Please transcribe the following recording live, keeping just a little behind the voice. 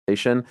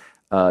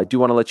I do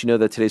want to let you know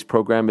that today's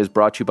program is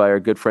brought to you by our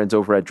good friends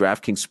over at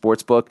DraftKings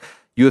Sportsbook.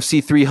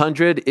 UFC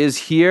 300 is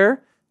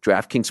here.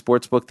 DraftKings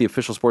Sportsbook, the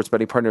official sports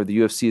betting partner of the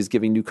UFC, is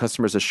giving new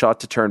customers a shot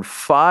to turn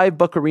 5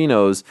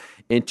 buccarinos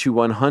into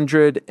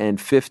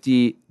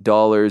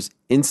 $150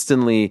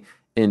 instantly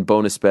in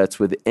bonus bets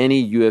with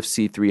any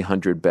UFC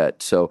 300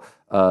 bet. So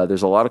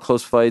there's a lot of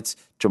close fights.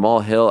 Jamal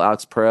Hill,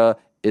 Alex Pereira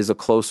is a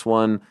close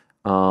one.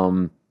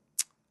 One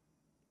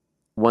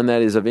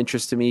that is of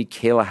interest to me,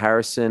 Kayla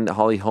Harrison,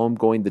 Holly Holm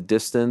going the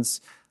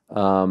distance.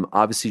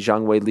 Obviously,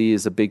 Zhang Weili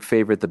is a big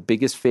favorite. The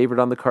biggest favorite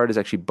on the card is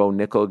actually Bo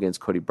Nickel against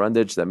Cody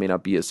Brundage. That may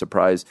not be a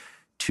surprise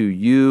to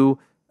you.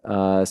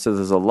 So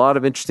there's a lot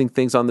of interesting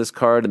things on this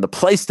card, and the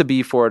place to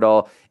be for it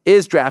all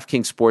is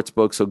DraftKings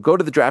Sportsbook. So go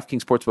to the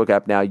DraftKings Sportsbook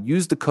app now.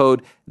 Use the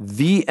code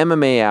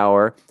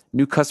THEMMAHour.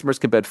 New customers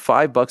can bet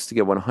 $5 to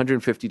get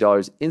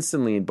 $150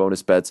 instantly in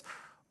bonus bets.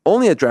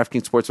 Only at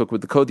DraftKings Sportsbook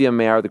with the code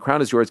THEMMAHour. The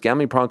crown is yours.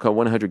 Gambling problem, call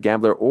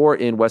 1-800-GAMBLER, or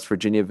in West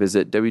Virginia,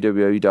 visit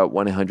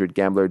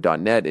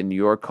www.1800gambler.net. In New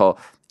York, call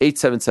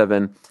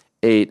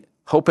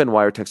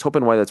 877-8-HOPE-NY or text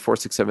HOPE-NY. That's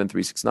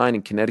 467-369.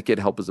 In Connecticut,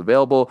 help is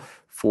available.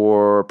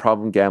 For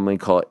problem gambling,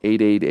 call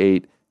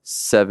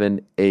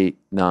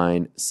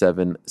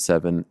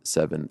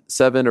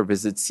 888-789-7777 or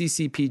visit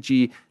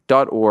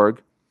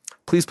ccpg.org.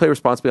 Please play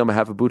responsibly on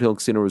behalf of Boot Hill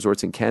Casino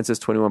Resorts in Kansas.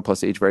 21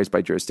 plus age varies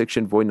by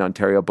jurisdiction. Void in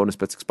Ontario. Bonus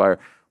bets expire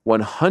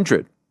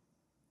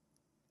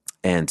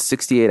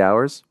 168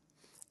 hours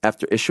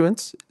after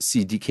issuance.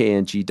 See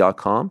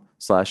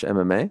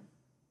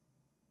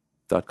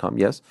dkng.com/MMA.com.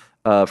 Yes.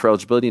 For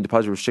eligibility and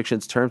deposit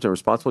restrictions, terms, and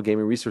responsible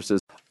gaming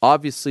resources.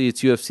 Obviously,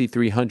 it's UFC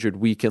 300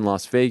 week in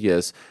Las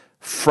Vegas.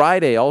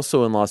 Friday,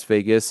 also in Las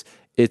Vegas,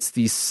 it's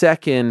the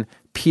second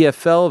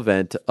PFL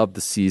event of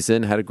the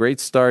season. Had a great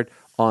start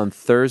on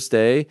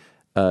Thursday.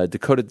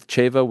 Dakota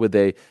Dacheva with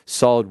a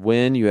solid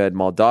win. You had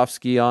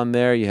Moldavsky on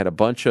there. You had a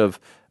bunch of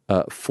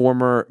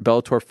former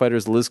Bellator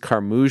fighters, Liz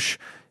Carmouche,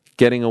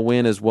 getting a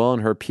win as well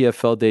in her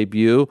PFL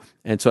debut.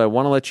 And so I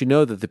want to let you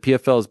know that the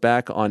PFL is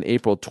back on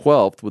April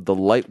 12th with the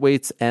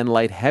lightweights and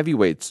light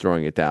heavyweights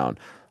throwing it down.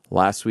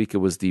 Last week it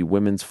was the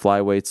women's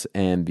flyweights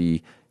and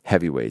the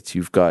heavyweights.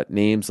 You've got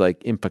names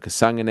like Impa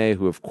Kasangane,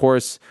 who of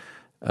course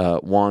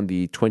won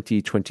the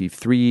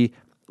 2023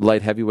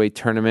 light heavyweight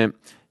tournament.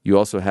 You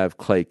also have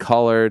Clay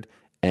Collard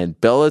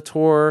and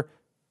Bellator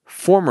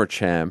former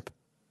champ,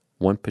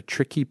 one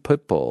Patricky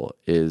Pitbull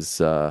is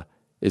going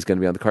to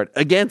be on the card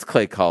against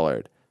Clay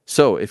Collard.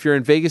 So if you're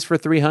in Vegas for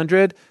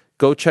 300,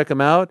 go check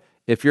him out.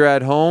 If you're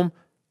at home,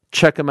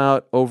 check him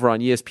out over on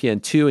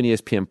ESPN2 and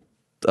ESPN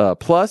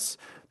Plus.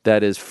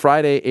 That is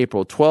Friday,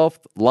 April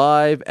 12th,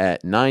 live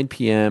at 9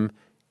 p.m.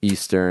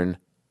 Eastern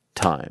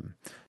Time.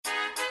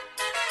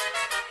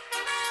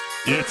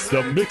 It's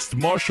the Mixed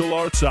Martial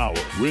Arts Hour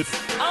with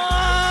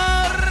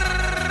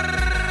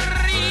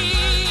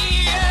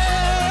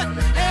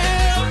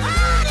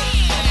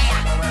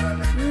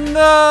The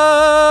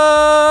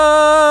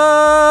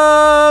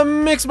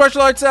Mixed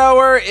Martial Arts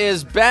Hour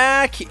is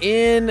back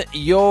in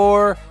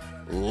your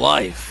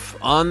life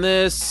on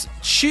this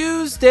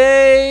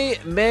Tuesday,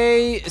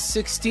 May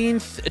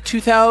 16th,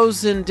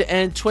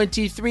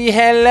 2023.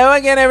 Hello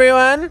again,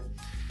 everyone.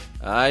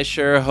 I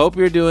sure hope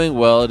you're doing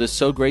well. It is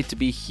so great to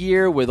be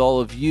here with all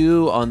of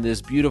you on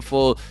this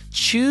beautiful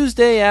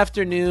Tuesday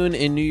afternoon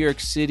in New York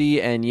City.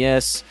 And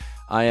yes,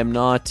 I am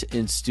not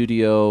in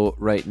studio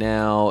right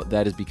now.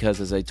 That is because,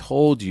 as I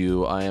told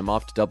you, I am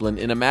off to Dublin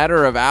in a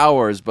matter of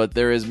hours, but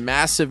there is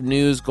massive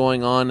news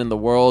going on in the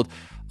world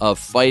of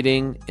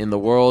fighting, in the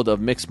world of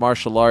mixed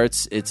martial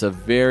arts. It's a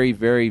very,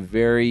 very,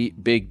 very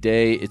big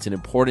day. It's an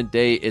important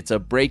day. It's a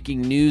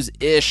breaking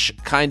news-ish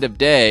kind of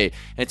day.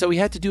 And so we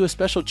had to do a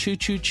special Choo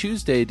Choo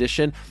Tuesday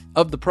edition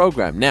of the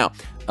program. Now,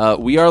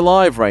 we are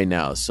live right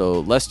now, so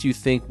lest you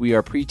think we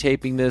are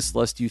pre-taping this,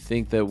 lest you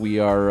think that we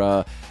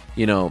are...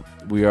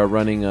 we are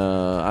running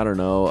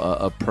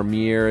a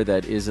premiere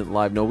that isn't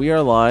live. No, we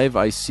are live.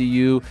 I see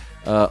you,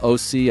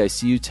 OC. I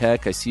see you,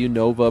 Tech. I see you,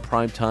 Nova,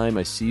 Primetime.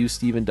 I see you,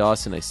 Steven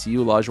Dawson. I see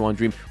you, Olajuwon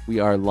Dream. We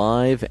are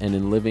live and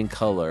in living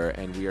color,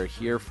 and we are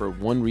here for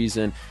one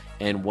reason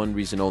and one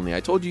reason only.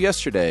 I told you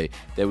yesterday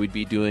that we'd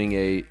be doing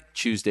a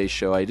Tuesday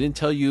show. I didn't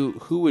tell you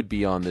who would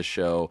be on the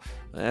show.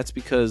 That's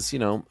because,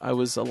 I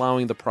was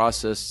allowing the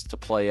process to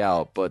play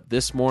out. But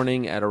this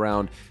morning at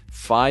around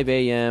 5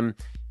 a.m.,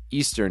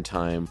 Eastern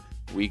Time,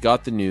 we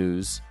got the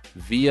news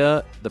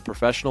via the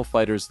Professional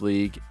Fighters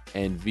League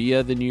and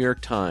via the New York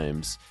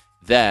Times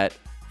that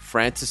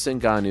Francis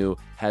Ngannou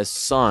has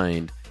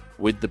signed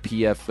with the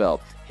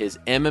PFL. His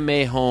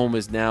MMA home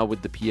is now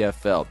with the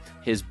PFL.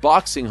 His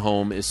boxing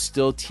home is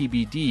still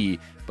TBD,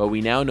 but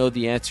we now know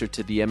the answer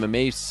to the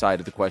MMA side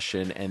of the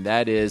question, and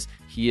that is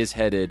he is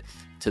headed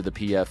to the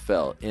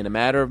PFL. In a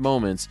matter of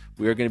moments,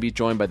 we are going to be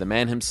joined by the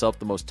man himself,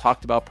 the most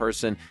talked about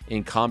person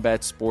in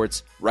combat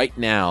sports right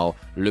now,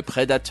 Le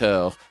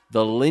Predateur,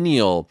 the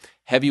lineal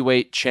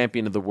heavyweight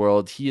champion of the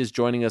world. He is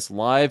joining us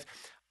live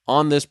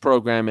on this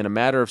program in a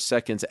matter of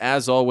seconds.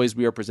 As always,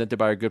 we are presented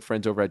by our good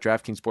friends over at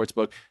DraftKings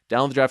Sportsbook.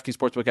 Download the DraftKings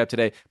Sportsbook app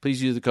today.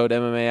 Please use the code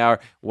MMA Hour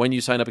when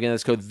you sign up. Again,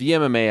 that's code the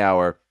MMA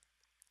Hour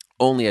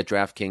only at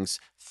DraftKings.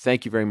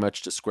 Thank you very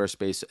much to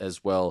Squarespace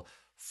as well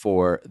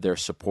for their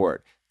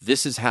support.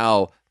 This is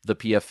how the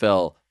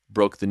PFL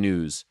broke the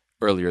news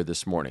earlier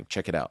this morning.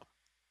 Check it out.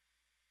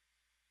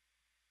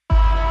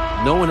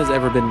 No one has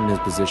ever been in his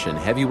position.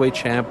 Heavyweight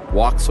champ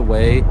walks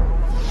away.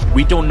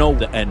 We don't know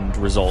the end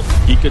result.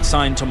 He could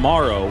sign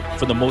tomorrow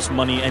for the most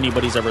money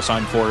anybody's ever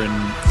signed for in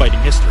fighting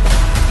history.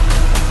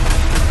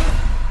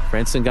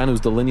 Francis Ngannou is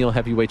the lineal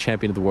heavyweight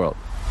champion of the world.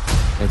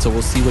 And so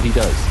we'll see what he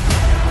does.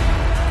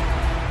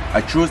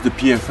 I chose the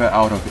PFL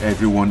out of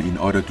everyone in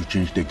order to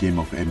change the game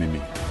of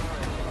MMA.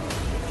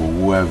 For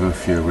whoever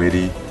feel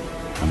ready,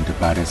 I'm the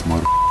baddest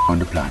mother on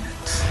the planet.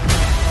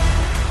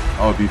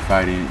 I'll be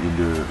fighting in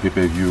the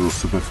pay-per-view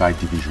super fight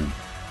division.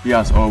 It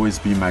has always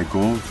been my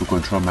goal to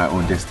control my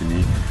own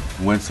destiny.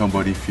 When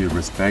somebody feels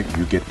respect,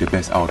 you get the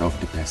best out of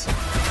the person.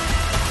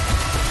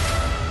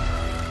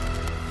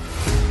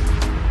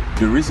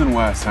 The reason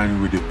why I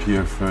signed with the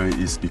PFL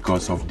is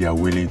because of their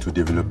willing to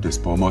develop the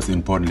sport, most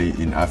importantly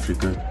in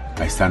Africa.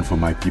 I stand for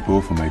my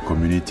people, for my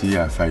community,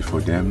 I fight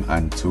for them,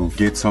 and to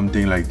get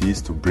something like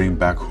this to bring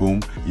back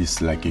home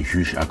is like a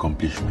huge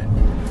accomplishment.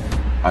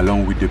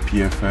 Along with the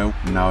PFL,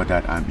 now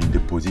that I'm in the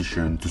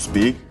position to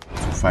speak,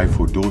 to fight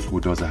for those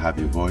who doesn't have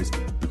a voice,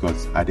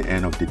 because at the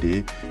end of the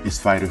day, it's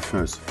fighter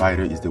first.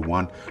 Fighter is the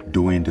one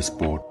doing the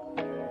sport.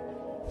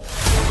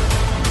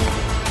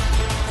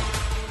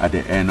 At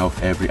the end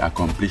of every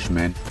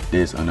accomplishment,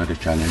 there's another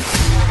challenge.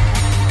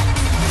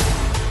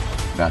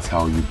 That's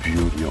how you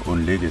build your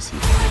own legacy.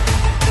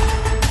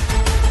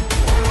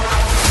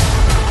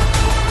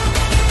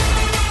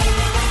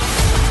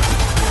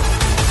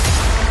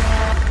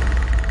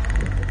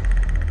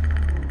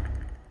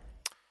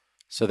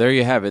 So there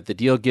you have it. The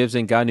deal gives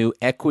Ngannou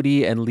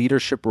equity and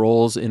leadership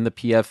roles in the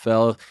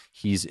PFL.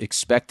 He's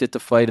expected to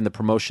fight in the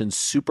promotion's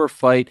super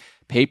fight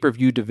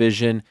pay-per-view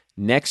division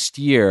next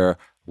year,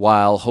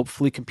 while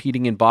hopefully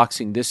competing in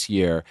boxing this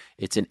year.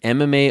 It's an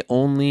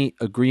MMA-only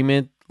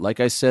agreement. Like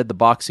I said, the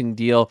boxing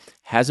deal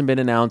hasn't been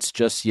announced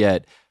just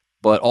yet,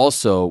 but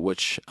also,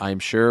 which I'm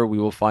sure we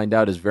will find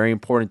out is very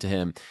important to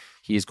him,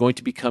 he is going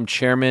to become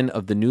chairman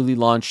of the newly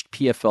launched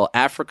PFL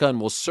Africa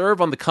and will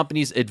serve on the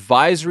company's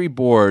advisory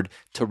board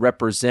to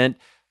represent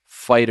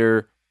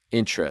fighter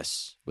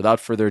interests.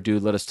 Without further ado,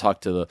 let us talk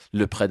to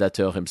Le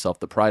Prédateur himself,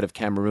 the pride of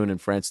Cameroon and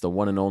France, the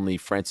one and only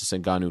Francis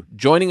Ngannou,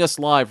 joining us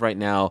live right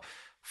now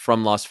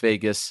from Las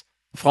Vegas.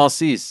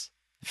 Francis,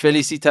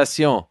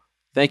 félicitations.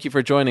 Thank you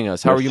for joining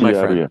us. How are you, my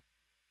friend?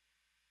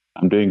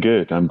 I'm doing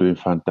good. I'm doing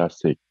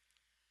fantastic.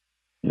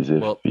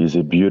 It's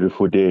a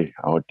beautiful day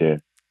out there.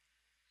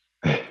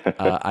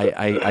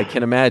 I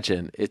can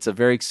imagine. It's a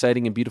very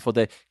exciting and beautiful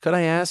day. Could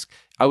I ask,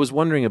 I was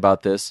wondering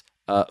about this,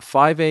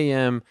 5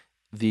 a.m.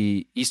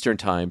 the Eastern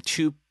time,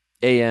 2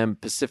 a.m.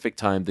 Pacific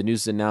time, the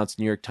news is announced,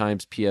 New York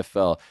Times,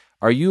 PFL.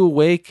 Are you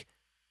awake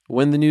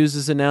when the news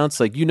is announced?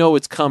 Like, you know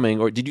it's coming,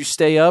 or did you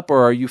stay up,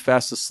 or are you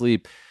fast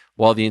asleep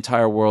while the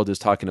entire world is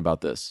talking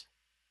about this?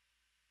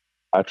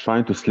 I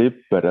tried to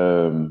sleep, but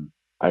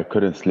I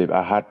couldn't sleep.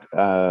 I had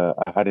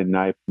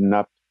a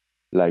nap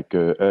like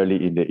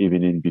early in the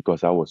evening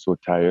because I was so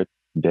tired.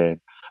 Then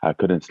I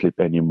couldn't sleep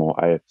anymore.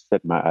 I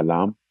set my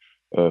alarm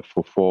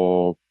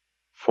for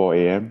 4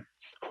 a.m.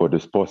 for the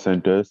sports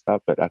center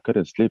stuff, but I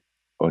couldn't sleep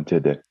until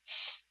then.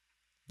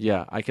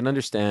 Yeah, I can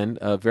understand.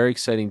 A very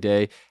exciting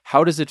day.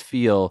 How does it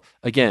feel?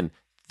 Again,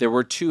 there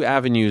were two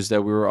avenues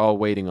that we were all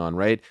waiting on,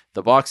 right?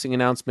 The boxing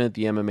announcement,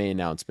 the MMA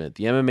announcement.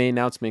 The MMA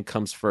announcement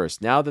comes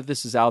first. Now that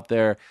this is out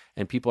there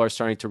and people are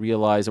starting to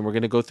realize, and we're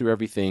going to go through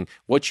everything,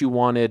 what you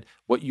wanted,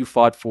 what you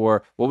fought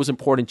for, what was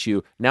important to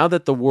you. Now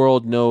that the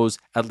world knows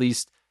at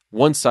least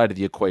one side of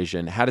the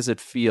equation, how does it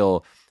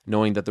feel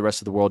knowing that the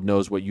rest of the world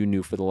knows what you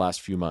knew for the last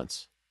few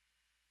months?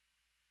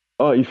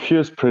 Oh, it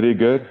feels pretty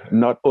good.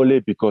 Not only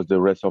because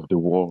the rest of the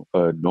world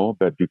know,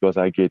 but because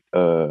I get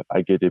a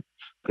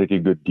pretty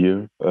good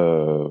deal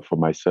for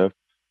myself.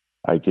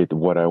 I get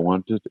what I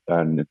wanted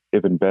and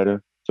even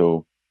better.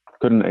 So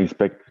couldn't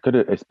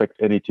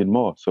expect anything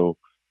more. So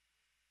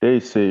there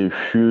is a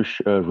huge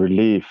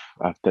relief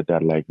after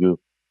that. Like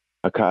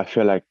I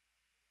feel like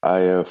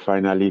I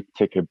finally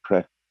take a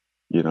breath.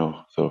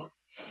 So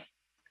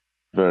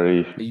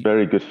very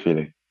very good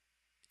feeling.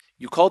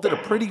 You called it a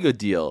pretty good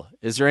deal.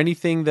 Is there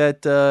anything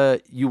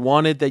that you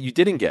wanted that you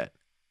didn't get?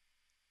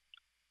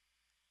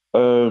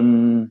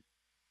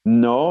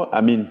 No,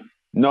 I mean,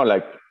 no,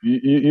 like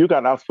you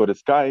can ask for the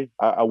sky.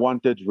 I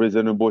wanted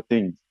reasonable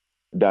things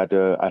that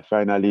I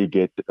finally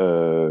get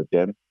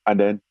them. And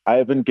then I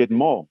even get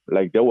more.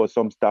 Like there was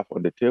some stuff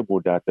on the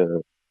table that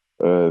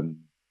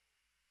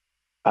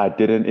I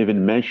didn't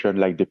even mention,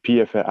 like the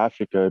PFL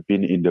Africa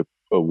been in the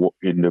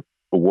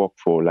work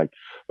for like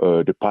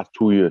the past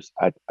 2 years.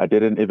 I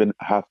didn't even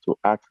have to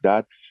ask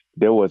that.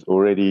 There was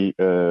already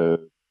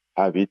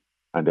have it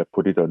and they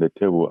put it on the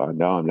table, and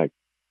now I'm like,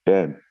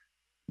 damn,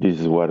 this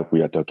is what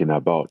we are talking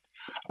about.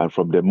 And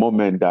from the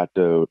moment that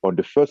on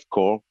the first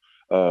call,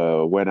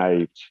 when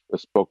I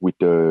spoke with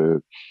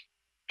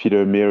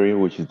Peter Mary,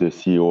 which is the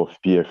CEO of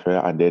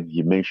PFL, and then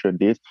he mentioned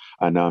this,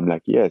 and I'm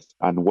like, yes.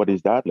 And what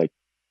is that? Like,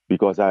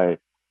 because I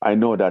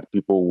know that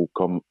people will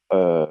come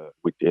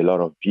with a lot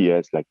of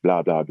BS, like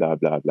blah blah blah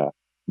blah blah.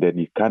 Then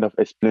he kind of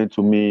explained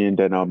to me, and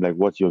then I'm like,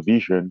 what's your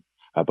vision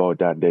about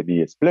that? Then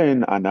he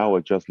explained, and I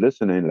was just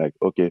listening, like,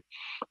 okay,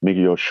 make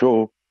your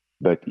show,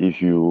 but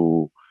if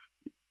you're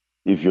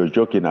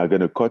joking, I'm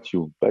gonna cut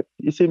you. But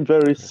he seemed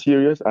very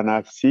serious, and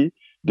I see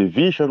the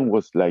vision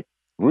was like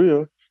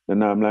real.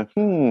 And I'm like,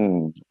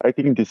 I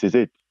think this is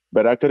it.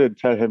 But I couldn't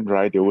tell him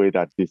right away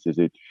that this is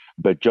it.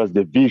 But just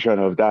the vision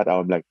of that,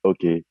 I'm like,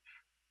 okay,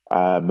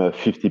 I'm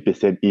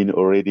 50% in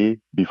already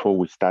before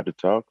we start to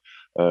talk.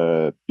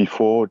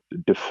 Before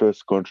the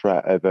first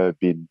contract ever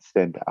been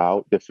sent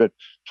out, the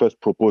first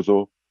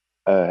proposal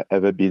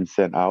ever been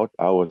sent out,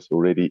 I was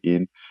already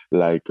in.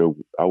 Like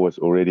I was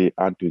already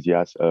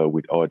enthusiastic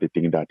with all the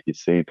things that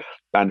he's saying,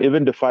 and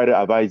even the fighter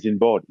advising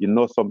board.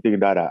 Something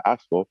that I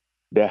asked for,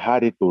 they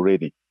had it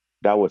already.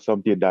 That was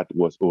something that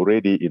was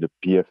already in the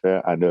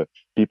PFL, and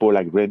people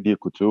like Randy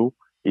Couture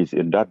is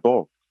in that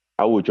board.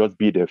 I would just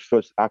be the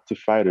first active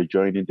fighter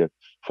joining the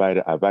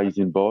fighter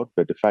advising board,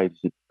 but the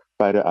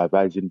fighter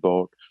advising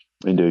board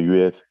in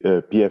the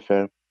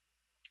PFL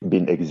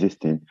been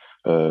existing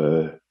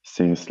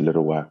since a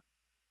little while.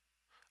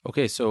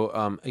 Okay, so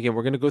again,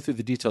 we're going to go through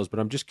the details, but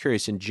I'm just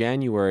curious. In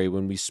January,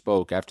 when we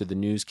spoke, after the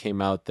news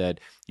came out that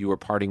you were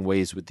parting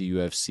ways with the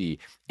UFC,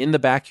 in the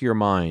back of your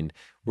mind,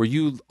 were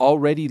you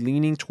already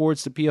leaning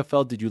towards the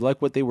PFL? Did you like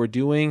what they were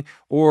doing,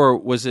 or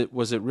was it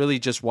really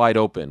just wide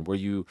open? Were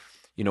you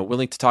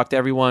willing to talk to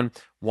everyone,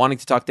 wanting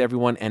to talk to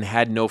everyone, and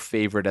had no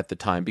favorite at the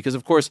time? Because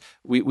of course,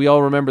 we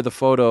all remember the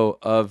photo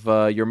of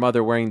your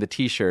mother wearing the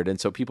T-shirt, and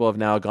so people have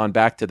now gone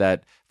back to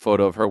that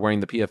photo of her wearing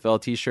the PFL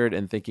T-shirt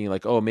and thinking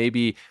like, oh,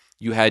 maybe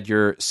you had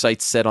your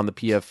sights set on the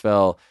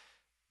PFL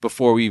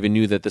before we even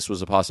knew that this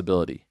was a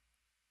possibility.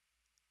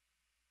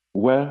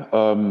 Well,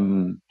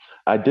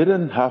 I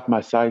didn't have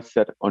my sights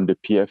set on the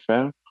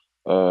PFL,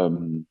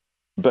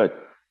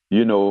 but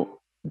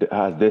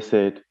as they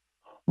said,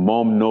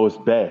 mom knows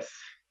best.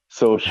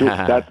 So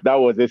that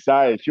was a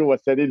sign. She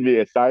was sending me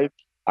a sign.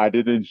 I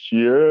didn't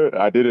hear.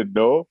 I didn't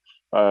know.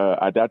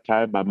 At that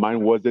time, my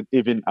mind wasn't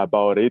even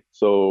about it.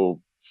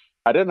 So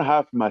I didn't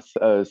have my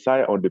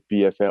sight on the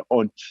PFL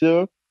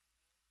until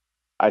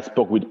I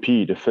spoke with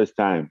P the first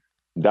time.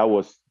 That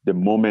was the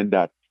moment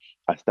that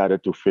I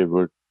started to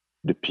favor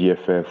the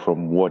PFL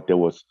from what they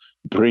was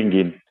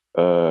putting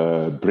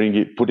on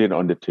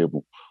the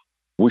table,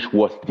 which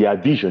was their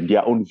vision,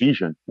 their own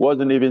vision.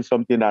 Wasn't even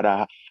something that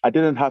I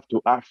didn't have to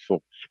ask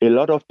for. A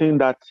lot of things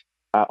that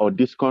are on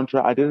this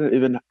contract, I didn't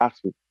even have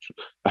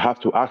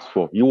to ask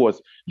for. It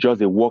was just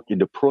a work in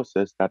the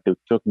process that it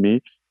took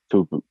me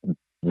to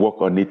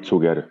work on it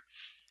together.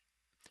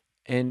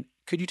 And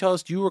could you tell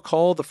us, do you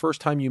recall the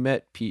first time you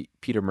met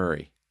Peter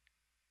Murray?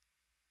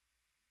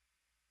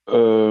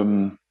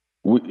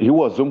 He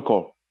was Zoom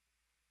call.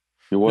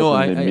 He No,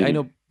 wasn't a I meeting.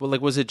 know, but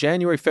like, was it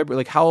January, February?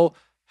 Like,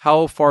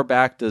 how far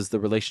back does the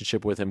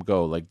relationship with him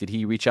go? Like, did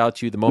he reach out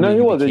to you the No, moment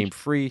you became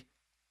free?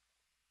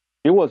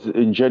 he was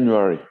in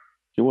January.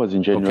 He was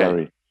in Okay.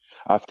 January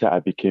after I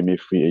became a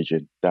free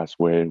agent. That's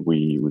when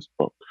we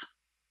spoke.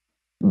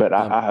 But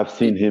I have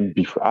seen It, him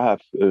before. I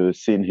have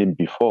seen him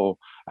before.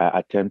 I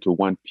attempted to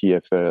one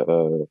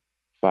PFL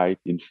fight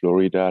in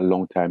Florida a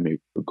long time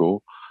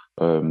ago.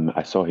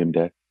 I saw him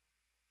there.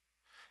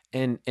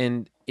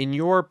 and in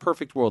your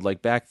perfect world,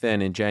 like back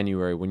then in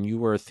January, when you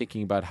were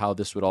thinking about how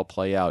this would all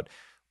play out,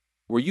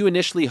 were you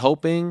initially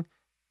hoping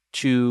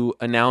to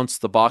announce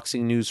the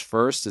boxing news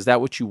first? Is that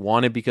what you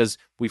wanted? Because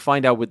we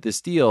find out with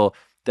this deal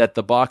that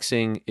the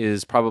boxing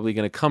is probably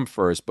going to come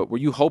first. But were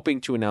you hoping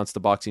to announce the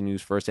boxing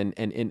news first? And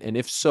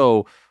if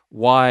so,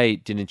 why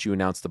didn't you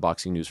announce the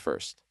boxing news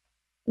first?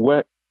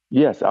 Well,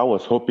 yes, I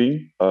was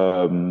hoping,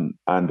 and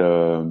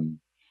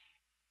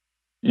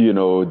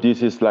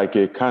this is like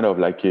a kind of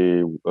like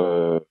a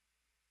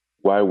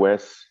Wild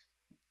West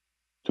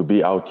to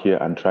be out here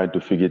and trying to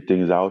figure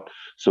things out.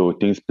 So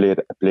things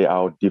play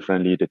out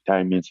differently. The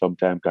timing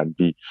sometimes can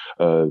be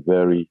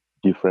very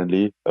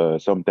differently.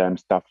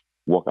 Sometimes stuff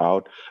work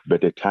out,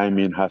 but the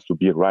timing has to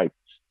be right.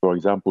 For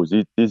example,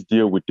 this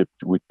deal with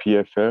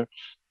PFL,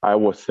 I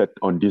was set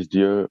on this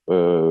deal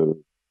I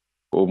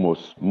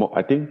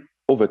think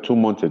over 2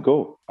 months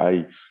ago.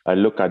 I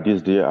look at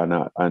this deal and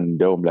then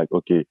I'm like,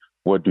 okay,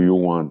 what do you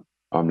want?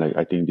 I'm like,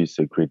 I think this is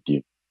a great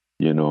deal.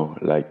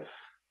 Like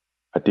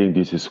I think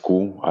this is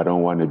cool. I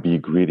don't want to be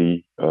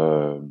greedy.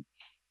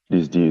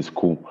 This deal is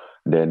cool.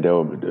 Then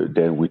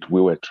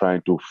we were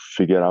trying to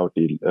figure out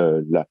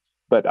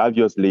but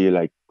obviously,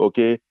 like,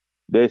 okay,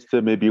 there's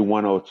still maybe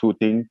one or two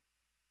things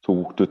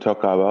to talk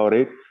about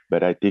it.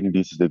 But I think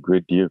this is a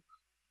great deal.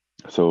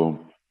 So,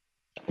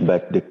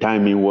 but the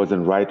timing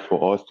wasn't right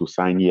for us to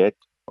sign yet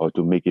or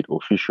to make it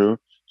official.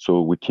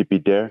 So we keep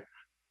it there.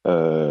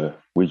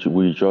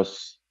 We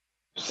just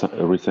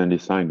recently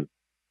signed it.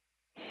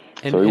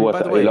 So it And was by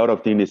the a way, lot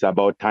of things is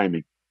about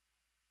timing.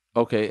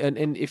 Okay,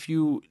 and if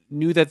you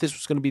knew that this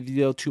was going to be the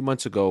deal 2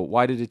 months ago,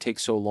 why did it take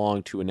so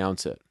long to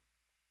announce it?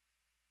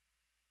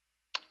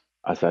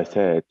 As I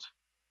said,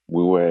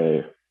 we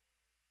were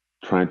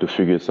trying to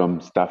figure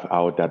some stuff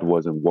out that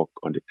wasn't work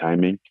on the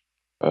timing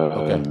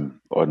Okay,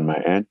 on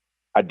my end.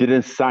 I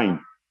didn't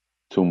sign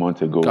 2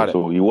 months ago, got it.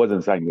 so he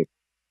wasn't signed yet.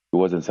 He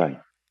wasn't signed.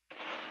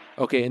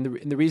 Okay, and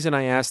the reason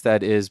I asked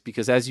that is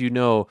because, as you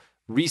know,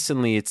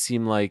 recently it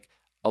seemed like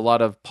a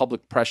lot of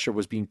public pressure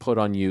was being put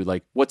on you,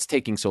 like what's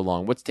taking so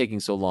long? What's taking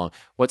so long?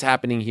 What's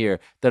happening here?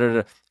 Da, da,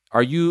 da.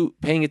 Are you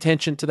paying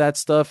attention to that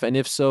stuff? And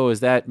if so, is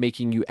that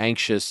making you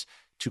anxious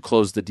to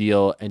close the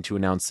deal and to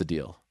announce the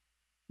deal?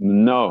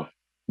 No,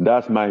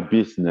 that's my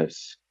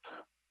business.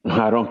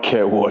 I don't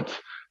care what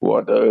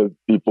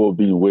people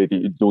been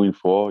waiting doing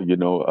for.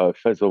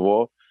 First of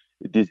all,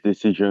 this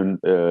decision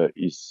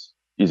is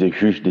a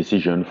huge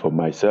decision for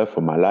myself,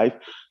 for my life.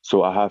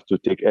 So I have to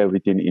take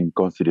everything in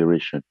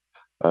consideration.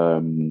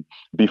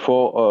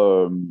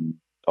 Before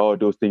all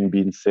those things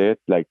being said,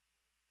 like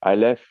I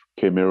left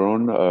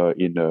Cameroon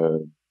in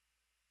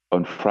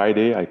on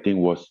Friday. I think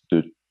was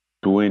the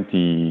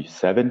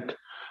 27th.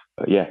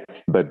 Yeah,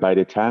 but by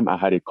the time I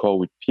had a call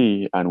with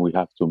P, and we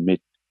have to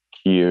meet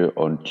here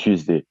on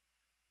Tuesday,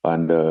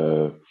 and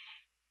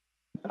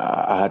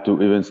I had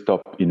to even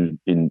stop in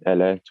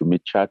LA to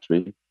meet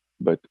Chatri,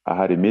 but I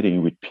had a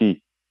meeting with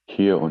P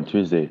here on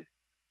Tuesday,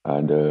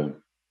 and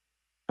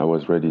I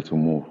was ready to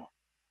move.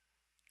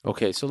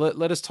 Okay, so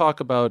let us talk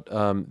about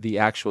the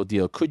actual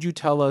deal. Could you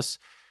tell us,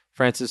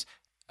 Francis,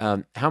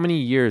 how many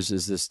years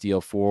is this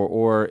deal for,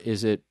 or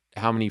is it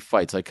how many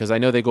fights? Like, because I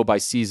know they go by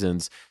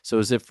seasons. So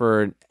is it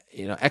for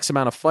X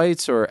amount of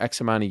fights or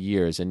X amount of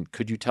years? And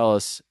could you tell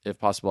us, if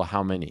possible,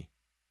 how many?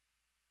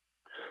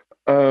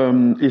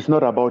 It's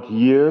not about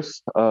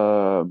years.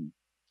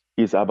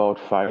 It's about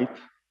fight.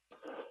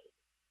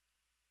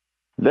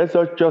 Let's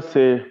just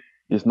say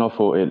it's not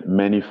for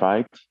many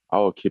fights.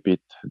 I'll keep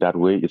it that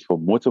way. It's for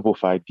multiple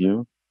fight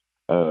deal.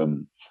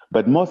 Um,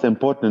 but most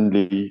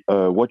importantly,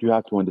 what you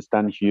have to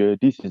understand here,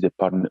 this is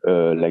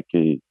like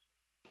a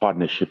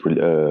partnership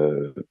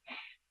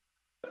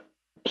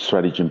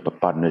strategy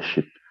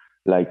partnership.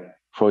 Like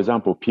for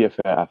example, PFL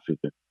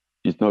Africa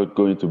is not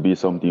going to be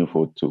something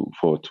for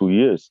 2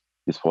 years.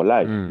 It's for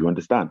life. Mm, You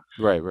understand?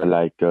 right, right.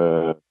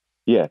 Like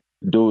yeah,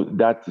 though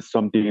that is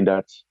something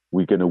that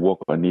we're gonna work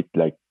on it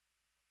like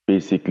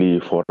basically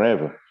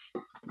forever.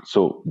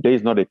 So there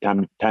is not a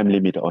time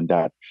limit on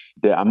that.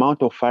 The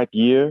amount of fight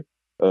year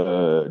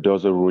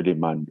doesn't really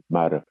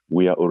matter.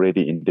 We are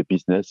already in the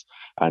business,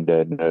 and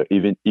then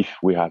even if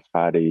we have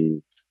had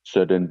a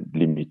certain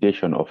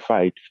limitation of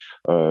fight,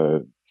 uh,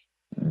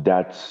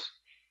 that's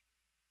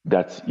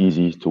that's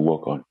easy to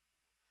work on.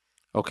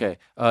 Okay.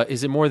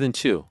 Is it more than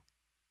two?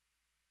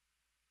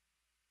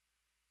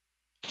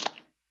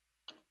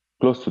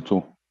 Close to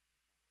two.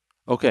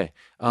 Okay.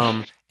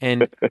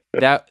 And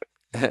that,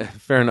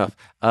 fair enough.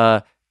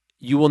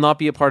 You will not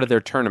be a part of their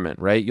tournament,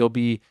 right? You'll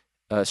be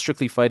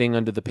strictly fighting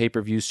under the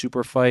pay-per-view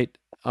super fight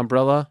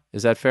umbrella.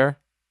 Is that fair?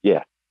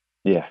 Yeah,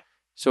 yeah,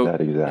 So, that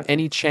exactly.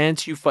 any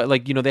chance you fight,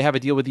 like, they have a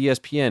deal with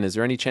ESPN. Is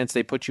there any chance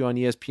they put you on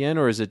ESPN,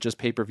 or is it just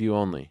pay-per-view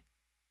only?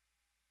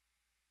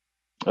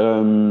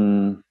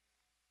 Um,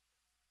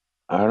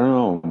 I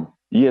don't know.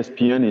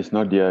 ESPN is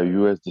not their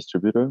US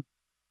distributor,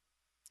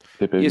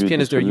 pay-per-view ESPN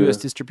is their U.S.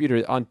 distributor.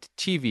 distributor on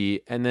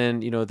TV, and then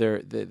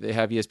they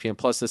have ESPN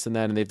Plus, this and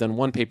that, and they've done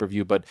one pay per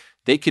view, but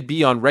they could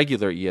be on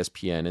regular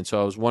ESPN. And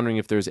so I was wondering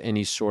if there's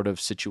any sort of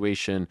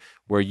situation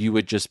where you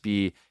would just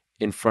be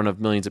in front of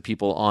millions of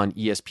people on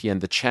ESPN,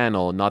 the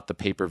channel, not the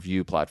pay per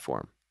view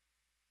platform,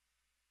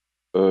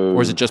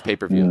 or is it Uh, just pay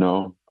per view?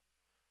 no,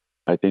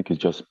 I think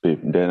it's just pay.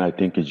 Then I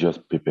think it's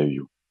just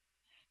pay-per-view.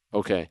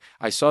 Okay.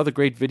 I saw the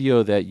great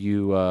video that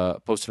you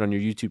posted on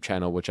your YouTube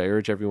channel, which I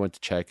urge everyone to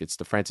check. It's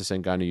the Francis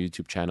Ngannou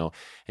YouTube channel.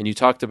 And you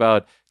talked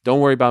about, don't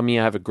worry about me,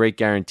 I have a great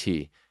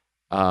guarantee.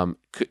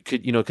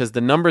 Could because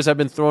the numbers have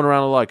been thrown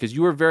around a lot, because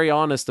you were very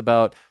honest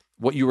about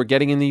what you were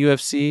getting in the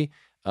UFC.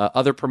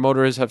 Other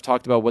promoters have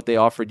talked about what they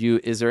offered you.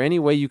 Is there any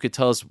way you could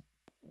tell us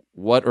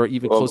what, or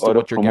even close to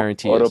what your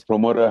guarantee Other is?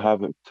 promoter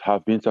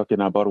have been talking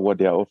about what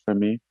they are offering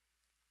me.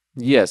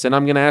 Yes, and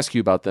I'm going to ask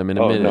you about them in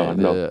a Oh no,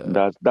 minute.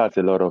 no, that's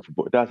a lot of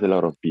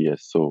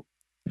BS. So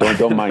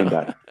don't mind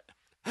that.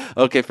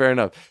 Okay, fair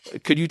enough.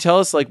 Could you tell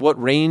us like what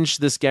range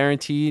this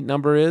guarantee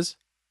number is?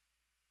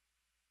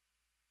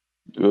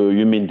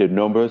 You mean the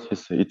numbers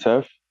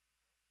itself?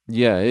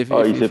 Yeah,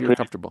 Oh, if you're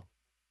comfortable.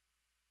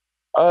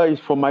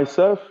 it's for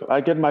myself.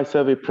 I get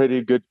myself a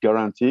pretty good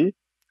guarantee.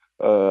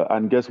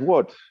 And guess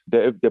what?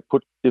 They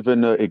put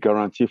even a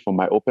guarantee for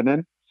my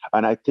opponent.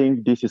 And I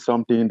think this is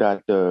something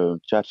that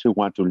Chachi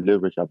want to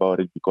leverage about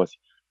it because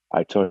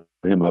I told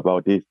him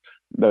about this.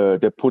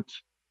 They put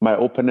my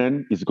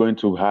opponent is going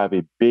to have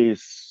a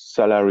base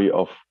salary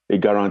of a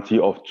guarantee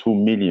of 2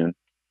 million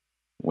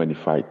when he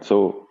fight.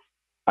 So,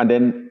 and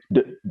then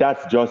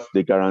that's just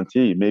the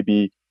guarantee.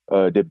 Maybe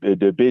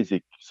the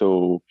basic.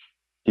 So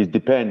it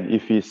depends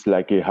if he's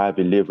like he have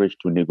a leverage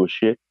to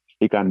negotiate.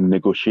 He can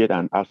negotiate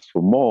and ask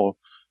for more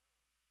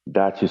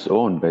that's his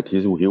own, but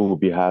he will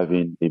be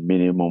having a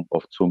minimum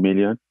of 2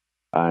 million,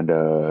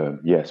 and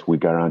yes, we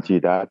guarantee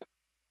that.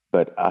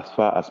 But as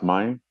far as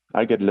mine,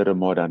 I get a little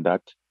more than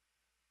that.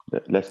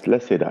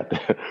 Let's say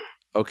that.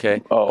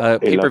 Okay. Oh, a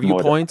lot Pay-per-view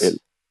more, a points.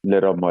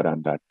 little more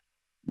than that.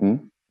 Hmm?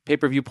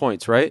 Pay-per-view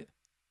points, right?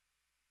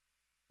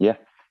 Yeah.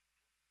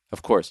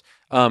 Of course.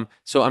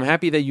 So I'm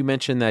happy that you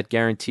mentioned that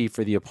guarantee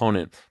for the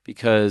opponent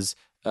because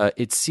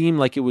it seemed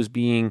like it was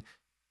being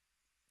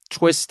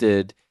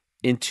twisted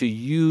into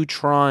you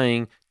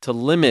trying to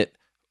limit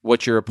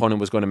what your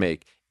opponent was going to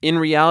make. In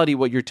reality,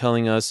 what you're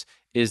telling us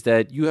is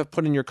that you have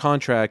put in your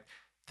contract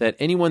that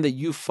anyone that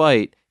you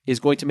fight is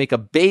going to make a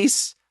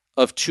base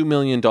of $2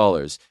 million.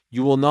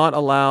 You will not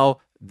allow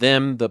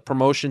them, the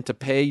promotion, to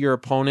pay your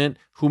opponent,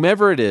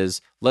 whomever it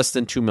is, less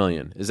than $2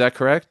 million. Is that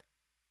correct?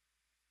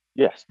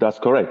 Yes, that's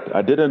correct.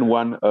 I don't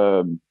want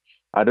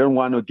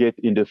to get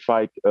in the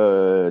fight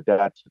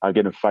that I'm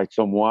gonna fight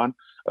someone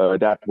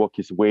that work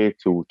his way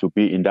to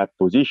be in that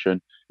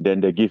position.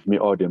 Then they give me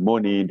all the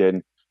money,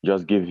 then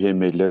just give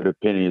him a little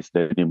pennies,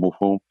 then he move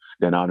home.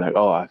 Then I'm like,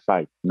 oh, I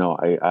fight. No,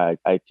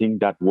 I think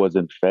that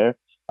wasn't fair.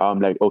 I'm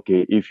like,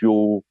 okay, if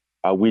you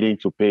are willing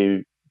to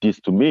pay this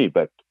to me,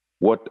 but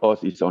what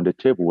else is on the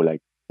table?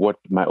 Like what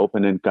my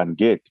opponent can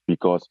get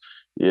because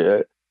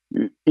yeah,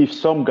 if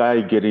some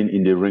guy getting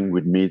in the ring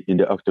with me, in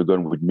the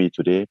octagon with me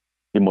today,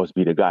 he must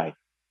be the guy,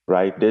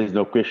 right? There's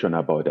no question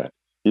about that.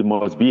 He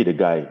must be the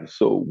guy.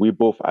 So we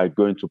both are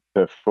going to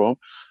perform.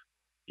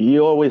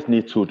 You always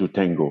need to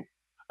tango.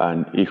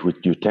 And if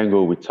you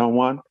tango with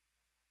someone,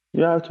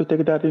 you have to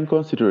take that in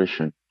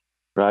consideration,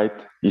 right?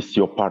 It's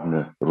your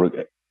partner,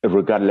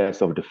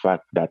 regardless of the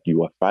fact that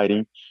you are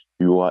fighting,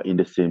 you are in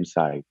the same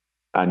side.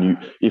 And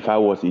if I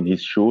was in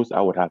his shoes,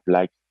 I would have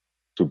liked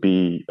to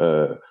be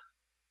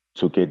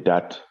to get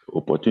that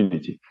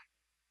opportunity.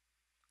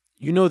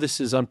 You know this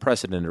is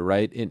unprecedented,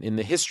 right? In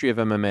the history of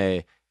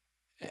MMA,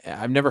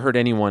 I've never heard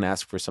anyone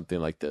ask for something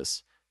like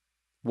this.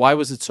 Why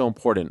was it so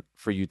important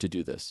for you to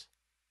do this?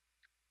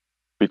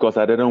 Because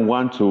I didn't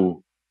want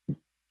to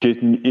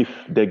get me if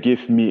they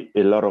give me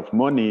a lot of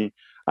money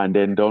and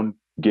then don't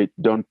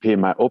pay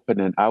my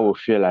opponent, I will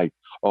feel like,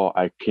 oh,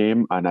 I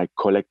came and I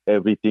collect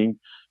everything.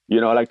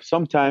 Like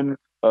sometimes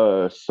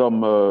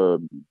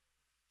some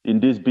in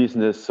this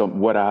business, some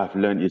what I have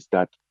learned is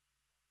that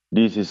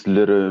this is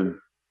little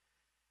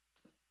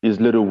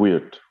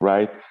weird,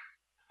 right?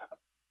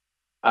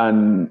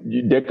 And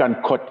they can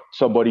cut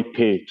somebody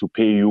pay to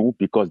pay you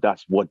because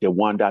that's what they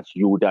want, that's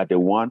you that they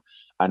want.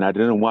 And I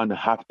didn't want to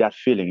have that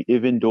feeling,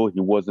 even though it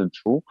wasn't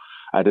true.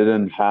 I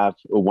didn't have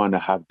want to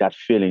have that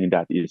feeling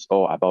that it's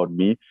all about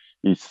me.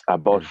 It's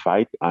about Mm.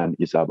 fight and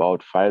it's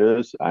about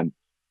fighters. And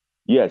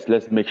yes,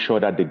 let's make sure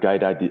that the guy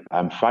that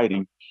I'm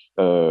fighting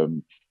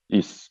um,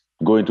 is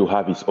going to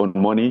have his own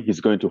money.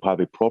 He's going to have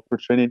a proper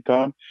training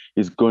camp.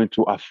 He's going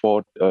to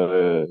afford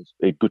a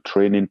good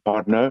training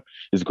partner.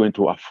 He's going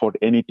to afford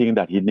anything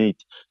that he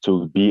needs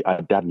to be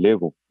at that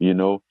level.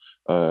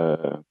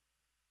 Uh,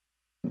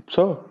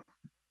 so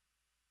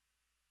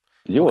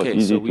he was Okay, so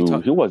easy we to.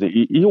 talk. He was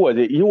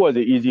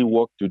a easy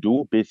work to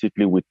do.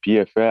 Basically, with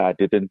PFL, I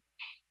didn't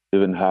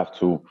even have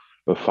to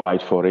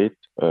fight for it.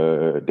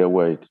 They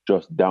were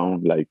just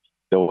down, like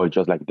they were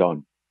just like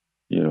done.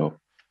 You know.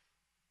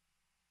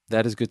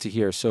 That is good to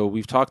hear. So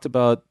we've talked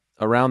about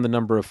around the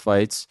number of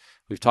fights.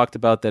 We've talked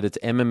about that it's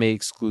MMA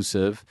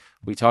exclusive.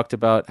 We talked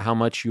about how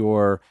much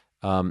your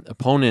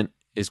opponent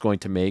is going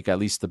to make, at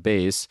least the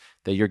base,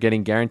 that you're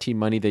getting guaranteed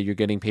money, that you're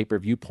getting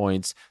pay-per-view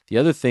points. The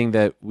other thing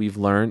that we've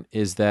learned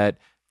is that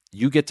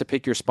you get to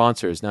pick your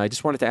sponsors. Now, I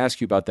just wanted to ask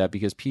you about that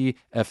because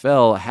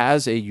PFL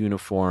has a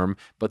uniform,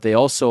 but they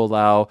also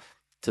allow,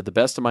 to the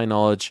best of my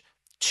knowledge,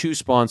 two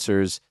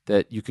sponsors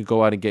that you can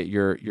go out and get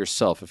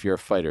yourself if you're a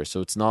fighter.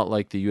 So it's not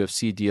like the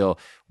UFC deal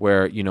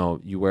where,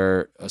 you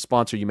wear a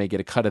sponsor, you may get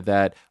a cut of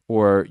that,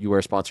 or you wear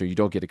a sponsor, you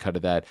don't get a cut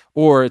of that.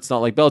 Or it's not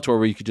like Bellator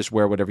where you could just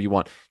wear whatever you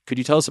want. Could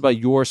you tell us about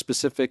your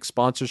specific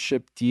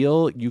sponsorship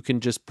deal?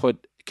 Can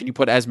you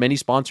put as many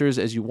sponsors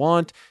as you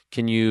want?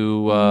 Can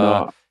you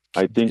No,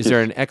 I think is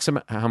there it's an X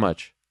amount? How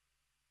much?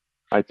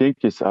 I think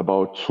it's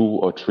about two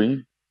or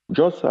three,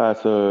 just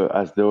as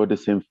though the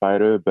same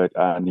fighter, but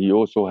and he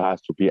also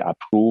has to be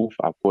approved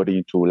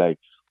according to like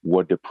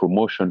what the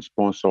promotion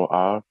sponsor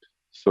are.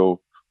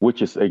 So,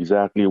 which is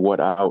exactly what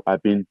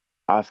I've been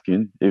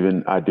asking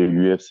even at the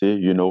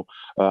UFC,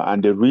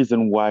 and the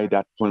reason why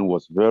that point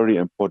was very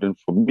important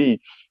for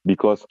me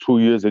because 2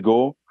 years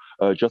ago,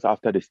 just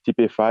after the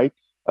Stipe fight,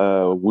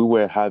 we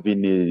were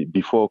having a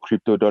before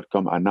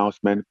Crypto.com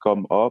announcement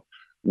come up.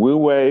 We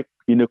were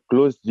in a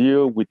close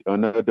deal with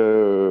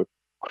another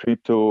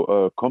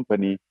crypto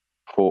company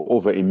for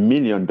over $1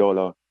 million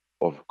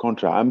of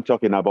contract. I'm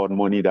talking about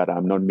money that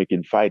I'm not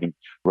making fighting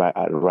right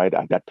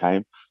at that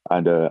time,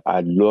 and I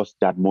lost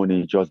that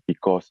money just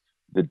because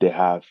they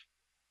have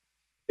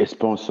a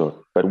sponsor.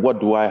 But what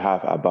do I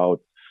have about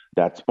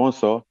that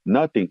sponsor?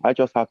 Nothing. I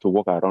just have to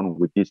walk around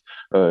with this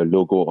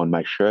logo on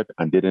my shirt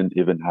and didn't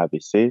even have a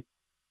say.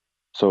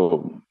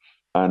 So,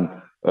 and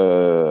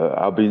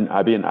I've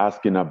been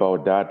asking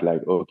about that.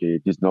 Like, okay,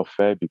 this is not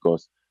fair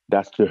because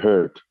that's the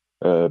hurt.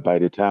 By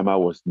the time I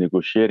was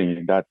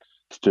negotiating, that's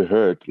the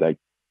hurt. Like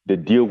the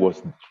deal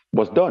was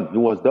done. It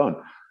was done,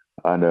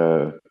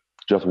 and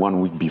just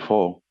 1 week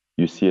before,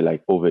 you see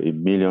like over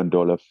 $1 million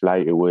fly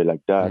away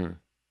like that, Mm.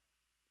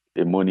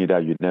 the money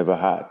that you never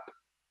had.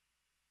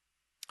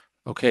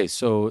 Okay,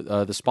 so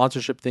the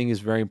sponsorship thing is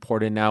very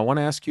important. Now, I want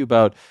to ask you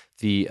about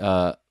the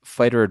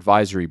fighter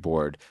advisory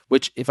board,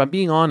 which, if I'm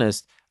being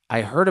honest,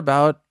 I heard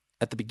about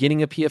at the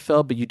beginning of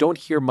PFL, but you don't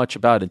hear much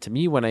about it. To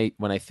me, when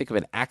I think of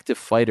an active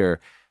fighter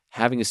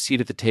having a seat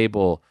at the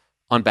table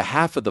on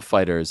behalf of the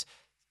fighters,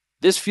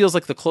 this feels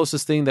like the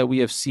closest thing that we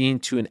have seen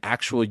to an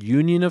actual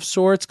union of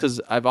sorts,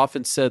 because I've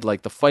often said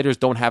like the fighters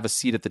don't have a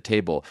seat at the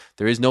table.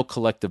 There is no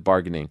collective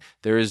bargaining.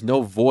 There is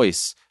no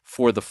voice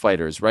for the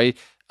fighters, right?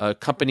 A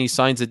company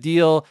signs a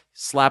deal,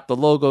 slap the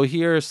logo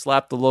here,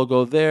 slap the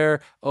logo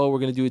there. Oh, we're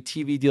going to do a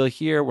TV deal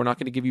here. We're not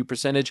going to give you a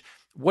percentage.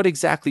 What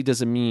exactly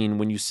does it mean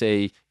when you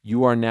say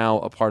you are now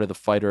a part of the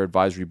fighter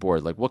advisory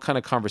board? Like, what kind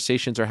of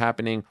conversations are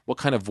happening? What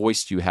kind of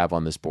voice do you have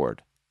on this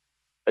board?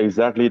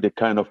 Exactly the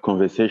kind of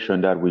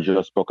conversation that we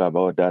just spoke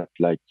about, that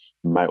like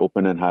my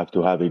opponent have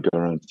to have a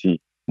guarantee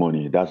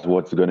money. That's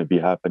what's going to be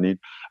happening,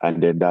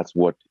 and then that's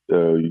what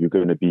you're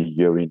going to be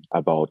hearing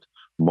about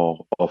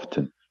more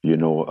often,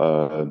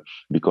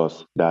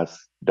 because that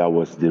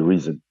was the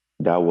reason.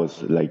 That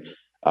was like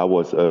I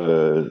was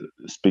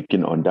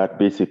speaking on that,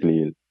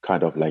 basically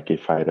kind of like a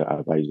fighter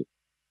advisor.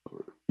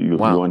 You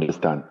Wow.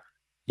 understand?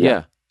 Yeah.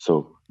 Yeah.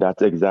 So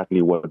that's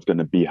exactly what's going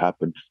to be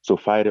happen. So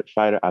fighter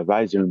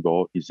advisory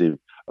board is a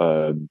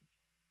um,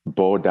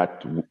 board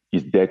that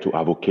is there to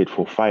advocate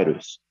for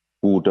fighters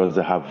who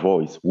doesn't have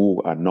voice,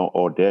 who are not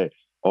all there,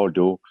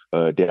 although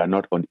they are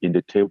not in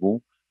the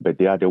table, but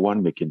they are the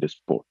one making the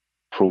sport.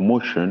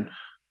 Promotion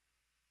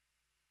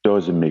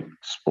doesn't make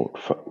sport.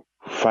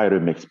 Fighter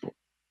makes sport,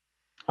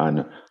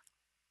 and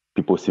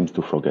people seems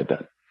to forget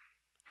that.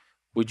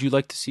 Would you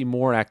like to see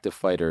more active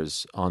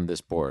fighters on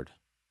this board?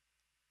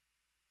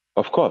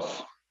 Of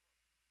course,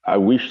 I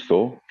wish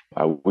so.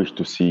 I wish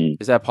to see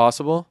Is that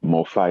possible?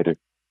 more fighters.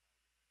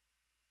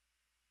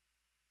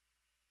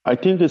 I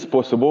think it's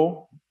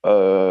possible,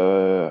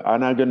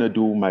 and I'm gonna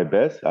do my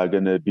best. I'm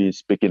gonna be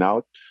speaking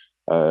out,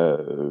 uh,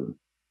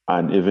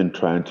 and even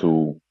trying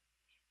to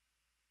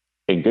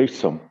engage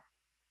some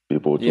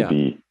people to Yeah.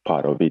 be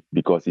part of it,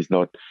 because it's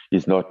not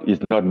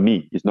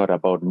me. It's not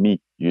about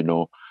me.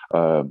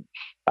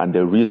 And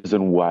the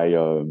reason why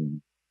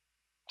on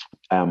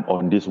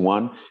this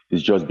one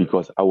is just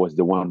because I was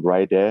the one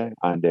right there,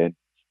 and then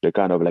they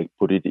kind of like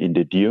put it in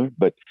the deal.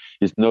 But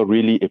it's not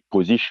really a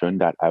position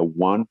that I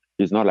want.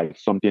 It's not like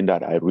something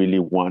that I really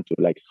want to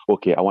like.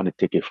 Okay, I want to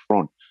take a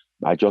front.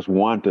 I just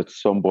wanted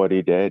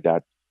somebody there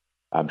that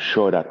I'm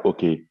sure that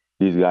okay,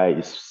 this guy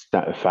is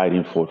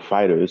fighting for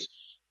fighters.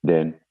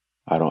 Then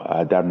I don't.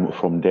 That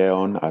from there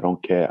on, I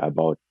don't care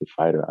about the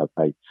fighter.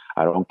 I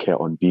don't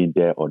care on being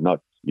there or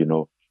not.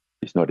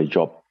 It's not a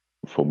job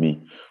for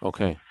me.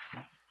 Okay.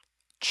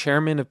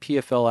 Chairman of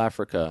PFL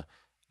Africa.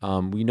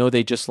 We know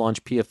they just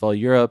launched PFL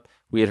Europe.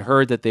 We had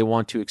heard that they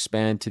want to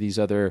expand to these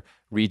other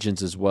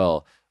regions as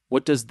well.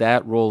 What does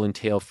that role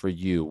entail for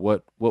you?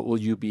 What will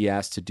you be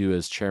asked to do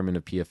as chairman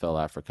of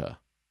PFL Africa?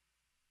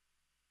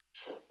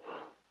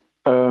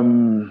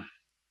 Um,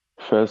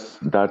 First,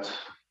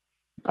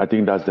 I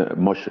think that's the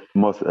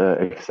most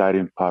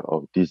exciting part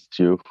of this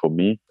deal for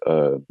me.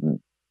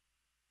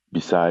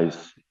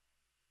 Besides,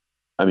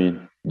 I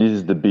mean, this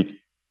is the big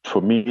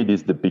for me.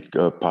 This is the big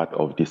part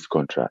of this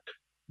contract,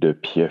 the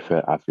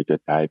PFL Africa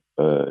type,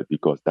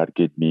 because that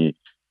get me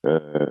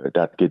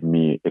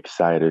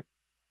excited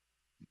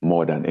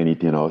more than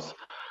anything else.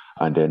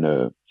 And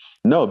then,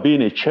 no,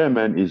 being a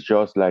chairman is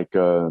just like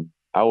I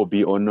will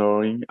be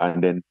honoring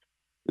and then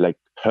like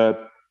help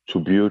to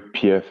build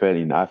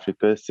PFL in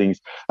Africa, since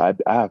I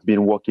have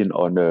been working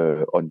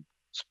on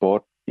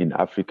sport in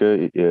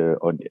Africa,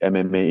 on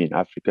MMA in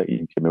Africa,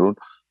 in Cameroon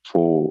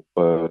for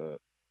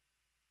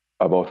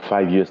about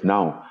 5 years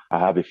now. I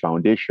have a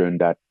foundation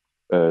that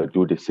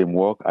do the same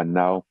work, and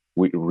now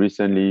we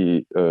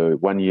recently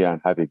 1 year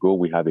and a half ago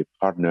we have a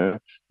partner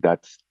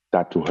that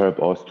start to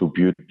help us to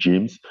build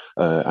gyms,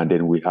 and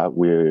then we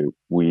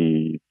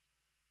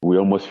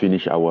almost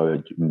finished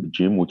our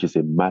gym, which is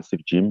a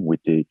massive gym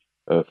with a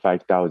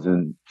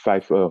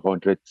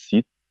 5,500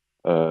 seat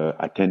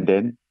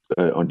attendant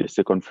on the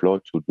second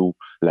floor to do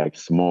like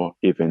small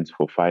events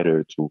for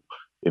fighters to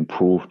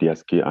improve their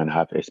skill and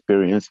have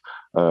experience.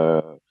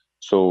 Uh,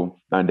 so,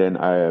 and then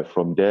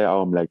from there,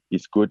 I'm like,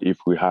 it's good if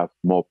we have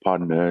more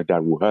partner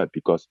that will help,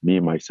 because me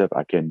myself,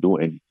 I can't do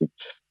anything.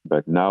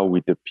 But now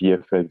with the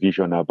PFL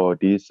vision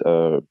about this,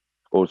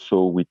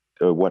 also with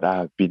what I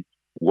have been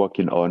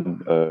working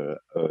on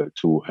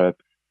to help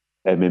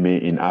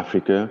MMA in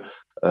Africa,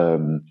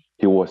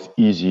 it was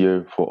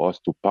easier for us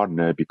to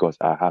partner because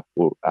I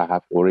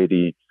have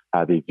already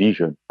have a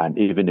vision and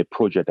even a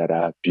project that I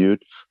have built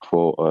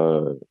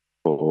for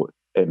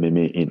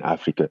MMA in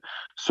Africa.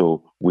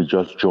 So we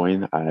just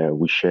joined.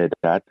 We shared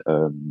that.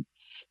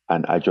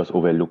 and I just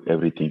overlook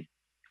everything.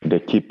 They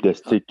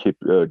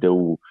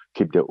will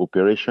keep the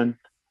operation,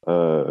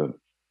 uh,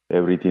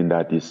 everything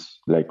that is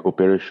like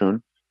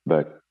operation,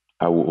 but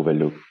I will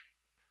overlook.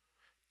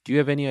 Do you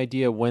have any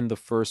idea when the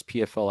first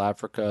PFL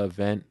Africa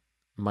event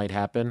might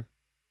happen?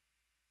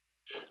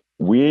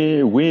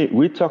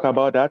 We talk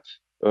about that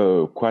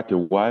quite a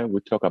while.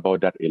 We talk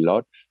about that a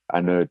lot,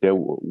 and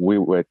we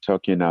were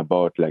talking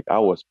about like I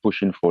was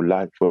pushing for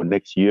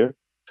next year,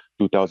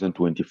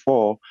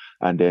 2024,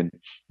 and then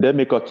they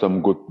make out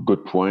some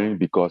good point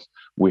because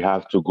we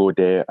have to go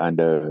there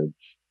and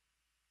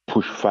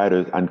push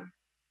fighters and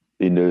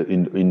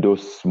in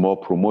those small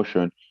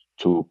promotion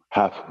to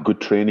have good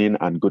training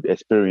and good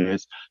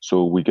experience.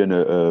 So we're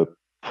gonna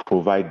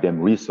provide them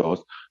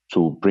resource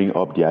to bring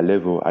up their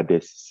level. At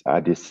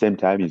the same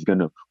time, it's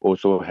gonna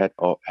also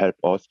help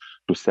us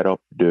to set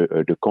up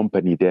the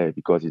company there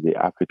because it's the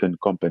African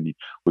company.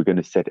 We're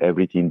gonna set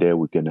everything there.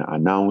 We're gonna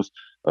announce.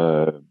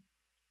 Uh,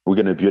 we're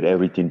gonna build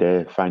everything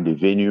there, find a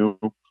venue,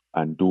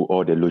 and do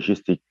all the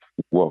logistic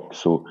work.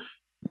 So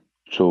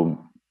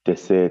they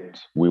said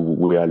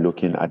we are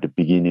looking at the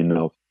beginning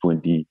of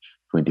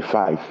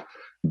 2025.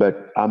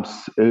 But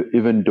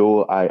even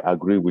though I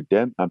agree with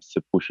them, I'm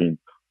still pushing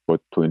for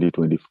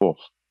 2024.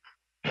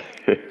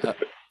 Uh,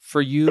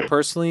 for you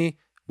personally,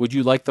 would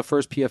you like the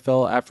first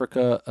PFL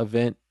Africa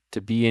event to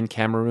be in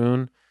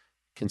Cameroon,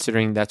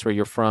 considering that's where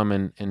you're from,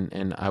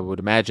 and I would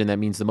imagine that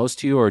means the most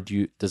to you, or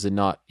does it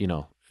not?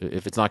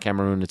 If it's not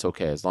Cameroon, it's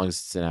okay as long as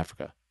it's in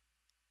Africa.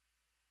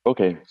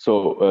 Okay,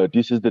 so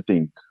this is the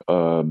thing.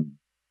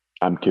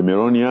 I'm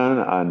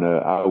Cameroonian and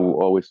I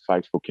will always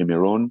fight for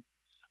Cameroon.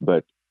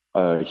 But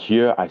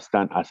here I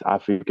stand as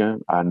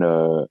African and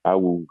I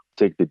will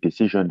take the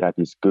decision that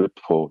is good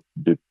for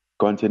the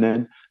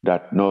continent,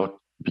 that not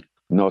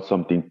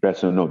something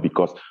personal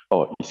because,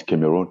 oh, it's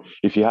Cameroon.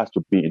 If it has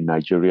to be in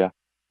Nigeria,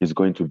 it's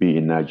going to be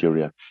in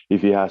Nigeria.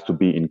 If it has to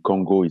be in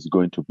Congo, it's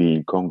going to be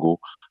in Congo,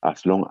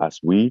 as long as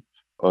we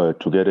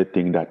together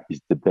think that is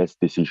the best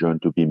decision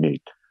to be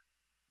made.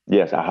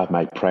 Yes, I have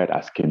my pride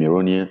as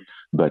Cameroonian,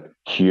 but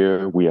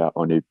here we are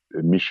on a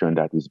mission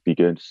that is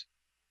bigger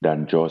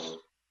than just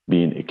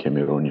being a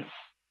Cameroonian.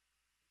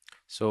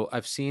 So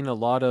I've seen a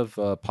lot of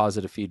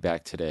positive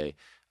feedback today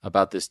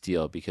about this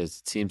deal because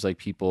it seems like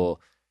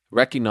people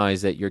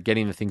recognize that you're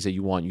getting the things that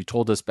you want. You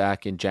told us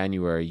back in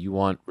January you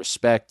want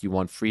respect, you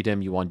want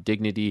freedom, you want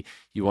dignity,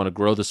 you want to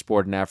grow the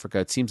sport in Africa.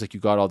 It seems like you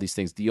got all these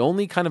things. The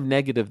only kind of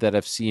negative that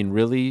I've seen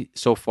really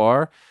so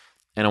far,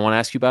 and I want to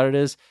ask you about it,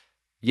 is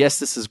yes,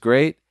 this is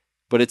great,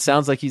 but it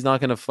sounds like he's not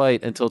going to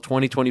fight until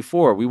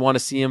 2024. We want to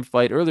see him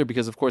fight earlier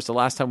because, of course, the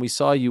last time we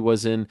saw you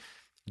was in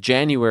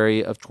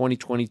January of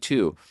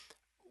 2022.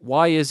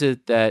 Why is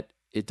it that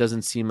it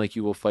doesn't seem like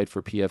you will fight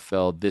for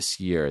PFL this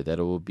year, that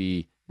it will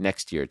be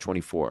next year,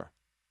 24?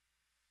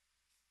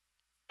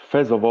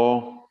 First of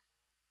all,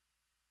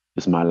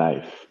 it's my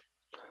life.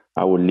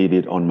 I will lead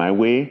it on my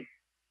way.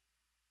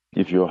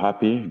 If you're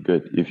happy,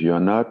 good. If you're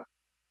not,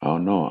 oh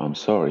no, I'm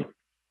sorry.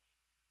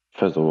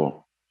 First of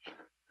all.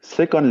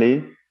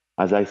 Secondly,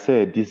 as I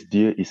said, this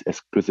deal is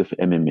exclusive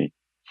MMA.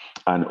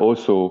 And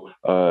also,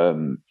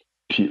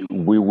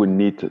 we will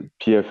need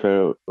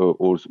PFL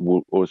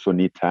will also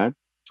need time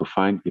to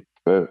find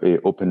a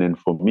opening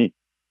for me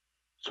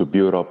to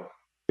build up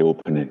the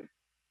opening,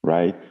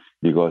 right?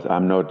 Because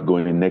I'm not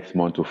going next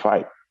month to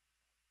fight,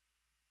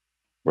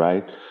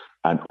 right?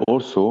 And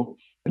also,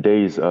 there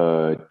is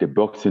the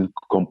boxing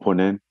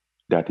component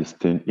that is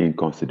still in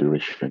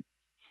consideration.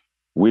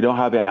 We don't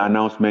have an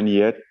announcement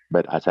yet,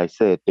 but as I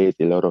said, there's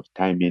a lot of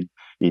timing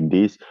in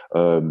this.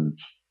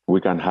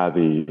 We can have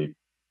a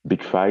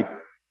big fight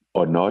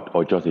or not,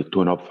 or just a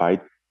tune-up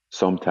fight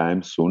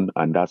sometime soon,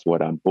 and that's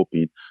what I'm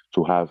hoping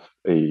to have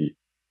a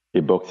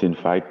boxing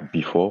fight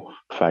before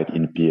fight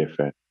in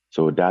PFL.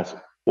 So that's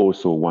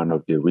also one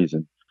of the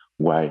reasons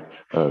why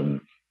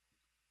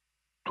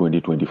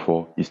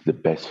 2024 is the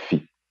best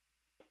fit.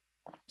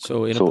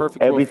 So in a So perfect world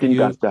for everything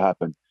can you, still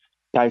happen.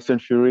 Tyson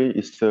Fury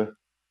is still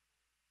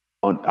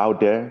out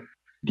there.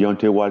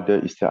 Deontay Wilder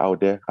is still out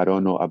there. I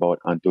don't know about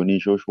Anthony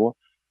Joshua.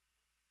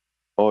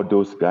 All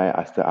those guys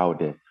are still out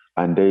there.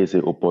 And there is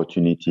an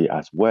opportunity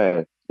as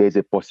well. There's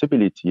a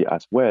possibility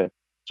as well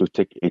to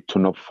take a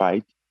tune-up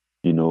fight,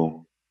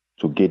 to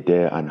get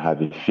there and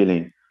have a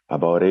feeling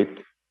about it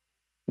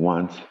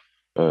once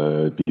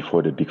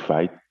before the big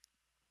fight,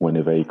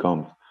 whenever it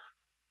comes.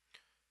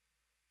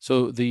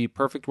 so the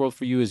perfect world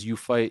for you is you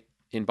fight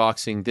in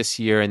boxing this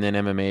year and then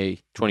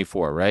MMA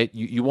 24, right?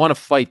 You want to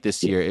fight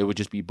this Yes. year. It would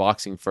just be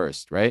boxing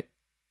first, right?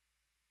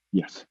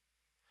 Yes.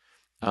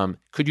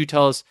 Could you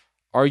tell us,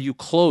 are you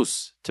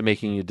close to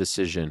making a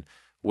decision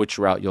which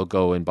route you'll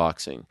go in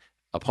boxing?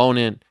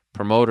 Opponent,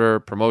 promoter,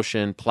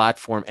 promotion,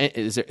 platform?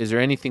 Is there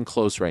anything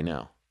close right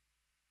now?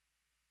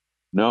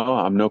 No,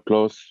 I'm not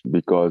close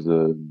because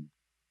I'm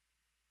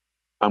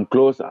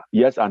close.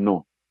 Yes and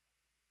no.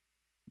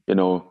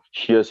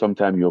 Here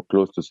sometimes you're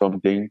close to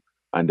something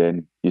and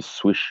then you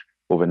switch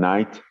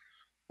overnight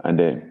and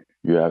then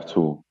you have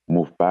to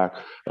move back.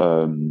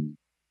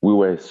 we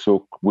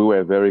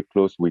were very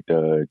close with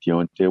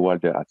Deontay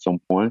Wilder at some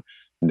point,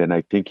 and then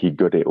I think he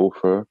got an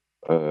offer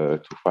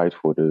to fight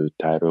for the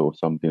title or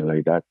something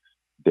like that.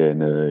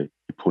 Then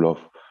he pulled off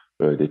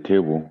the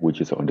table,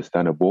 which is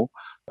understandable.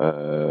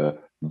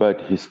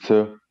 But he's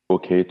still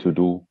okay to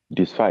do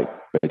this fight,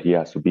 but he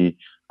has to be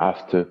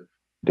after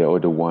the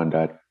other one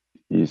that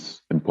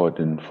is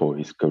important for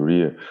his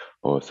career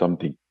or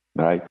something,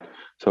 right?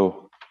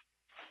 So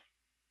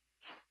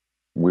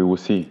we will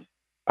see.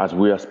 As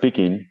we are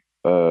speaking,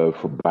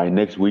 by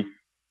next week,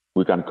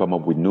 we can come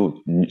up with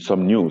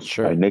some news by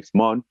Sure. next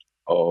month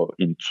or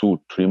in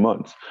 2, 3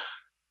 months.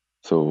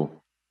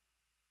 So,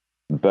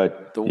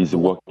 but The it's the a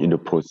one work in the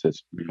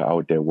process. We are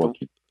out there the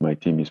working. My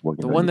team is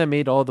working the on one it. that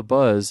made all the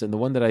buzz and the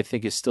one that I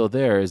think is still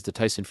there is the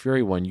Tyson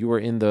Fury one. You were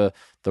in the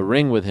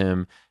ring with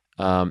him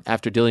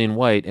after Dillian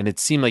White, and it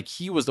seemed like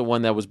he was the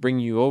one that was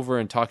bringing you over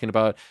and talking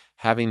about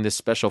having this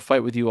special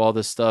fight with you, all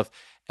this stuff.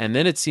 And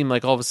then it seemed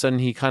like all of a sudden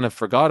he kind of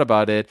forgot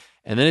about it,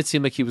 and then it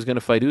seemed like he was going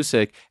to fight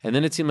Usyk, and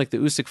then it seemed like the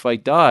Usyk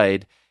fight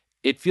died.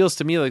 It feels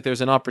to me like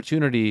there's an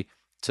opportunity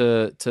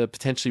to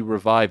potentially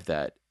revive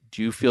that.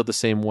 Do you feel the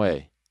same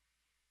way?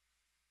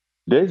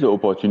 There's an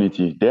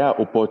opportunity. There are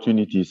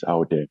opportunities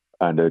out there,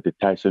 and the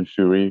Tyson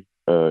Fury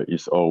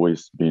is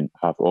always been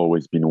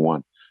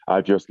one.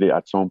 Obviously,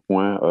 at some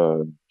point,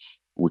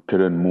 we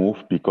couldn't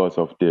move because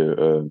of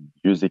the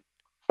music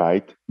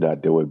fight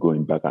that they were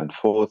going back and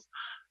forth,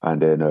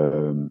 and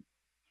then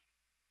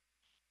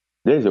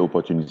there's an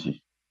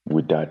opportunity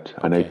with that,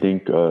 and I Okay.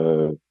 think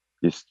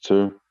it's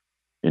still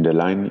in the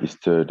line. It's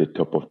still the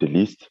top of the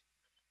list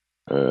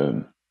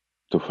um,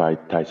 to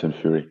fight Tyson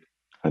Fury,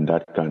 and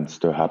that can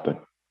still happen.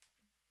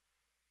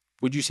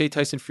 Would you say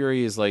Tyson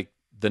Fury is like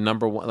the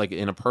number one, like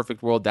in a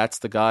perfect world, that's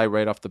the guy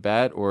right off the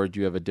bat, or do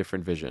you have a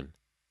different vision?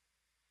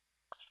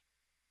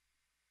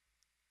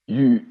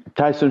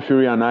 Tyson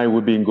Fury and I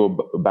we've been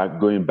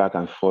going back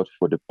and forth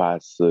for the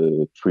past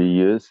 3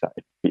 years. I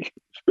think.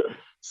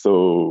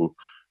 So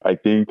I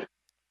think,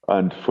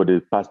 and for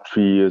the past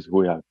 3 years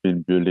we have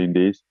been building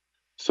this.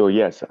 So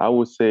yes, I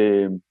would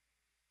say,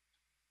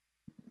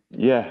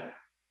 yeah,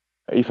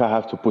 if I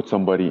have to put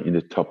somebody in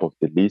the top of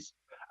the list,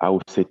 I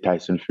would say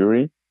Tyson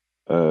Fury.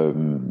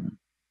 Um,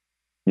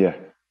 yeah,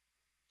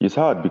 it's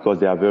hard because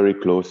they are very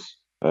close.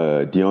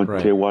 Right.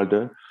 Deontay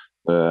Wilder,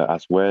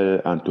 as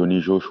well,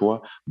 Anthony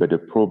Joshua. But the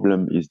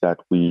problem is that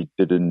we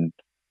didn't.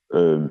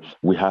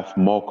 We have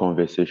more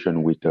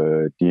conversation with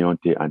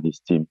Deontay and his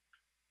team,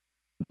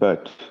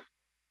 but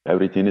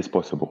everything is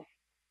possible.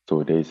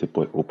 So there is a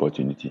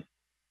opportunity.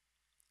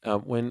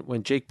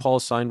 When Jake Paul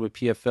signed with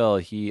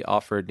PFL, he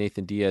offered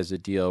Nathan Diaz a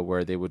deal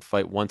where they would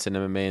fight once in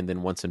MMA and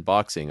then once in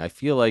boxing. I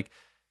feel like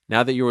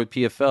now that you're with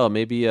PFL,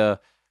 maybe a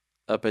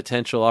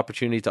potential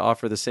opportunity to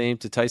offer the same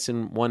to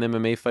Tyson, one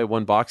MMA fight,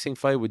 one boxing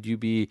fight. Would you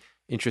be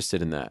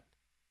interested in that?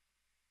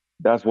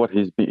 That's what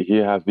he's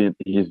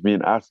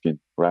been asking,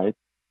 right?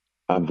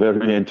 I'm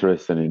very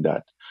interested in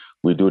that.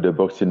 We do the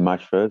boxing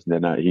match first,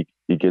 then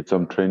he gets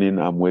some training.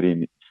 I'm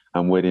waiting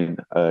him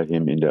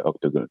in the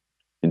octagon,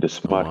 in the Oh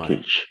smart my.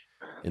 cage.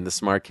 In the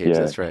smart cage, Yeah,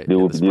 that's right. In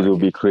the this smart will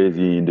be cage.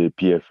 crazy in the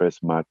PFS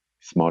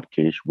smart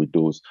cage with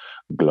those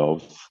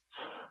gloves.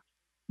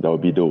 That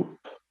would be dope.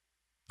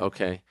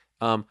 Okay.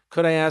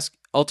 Could I ask,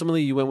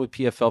 ultimately you went with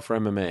PFL for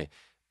MMA.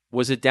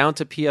 Was it down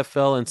to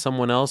PFL and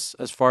someone else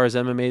as far as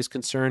MMA is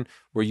concerned?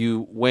 Were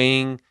you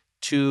weighing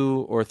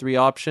two or three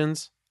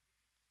options?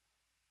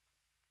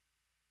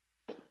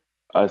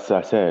 As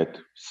I said,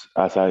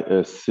 as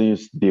I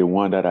since the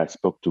one that I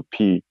spoke to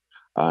P,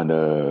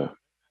 and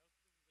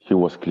he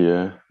was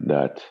clear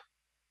that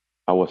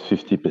I was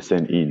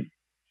 50% in.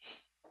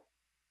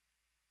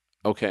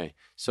 Okay.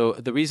 So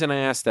the reason I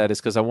asked that is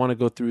because I want to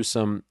go through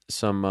some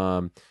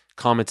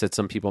comments that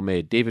some people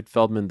made. David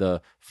Feldman,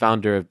 the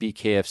founder of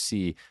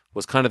BKFC,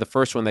 was kind of the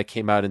first one that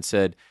came out and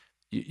said,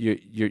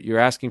 You're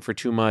asking for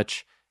too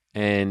much,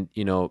 and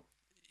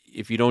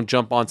if you don't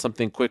jump on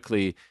something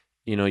quickly,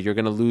 you're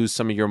going to lose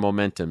some of your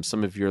momentum,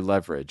 some of your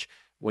leverage."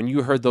 When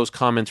you heard those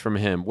comments from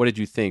him, what did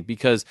you think?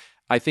 Because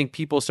I think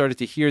people started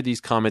to hear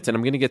these comments, and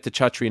I'm going to get to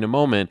Chatri in a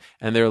moment,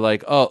 and they're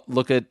like, "Oh,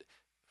 look at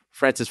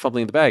Francis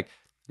fumbling the bag,"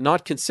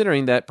 not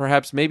considering that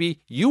perhaps maybe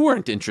you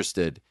weren't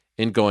interested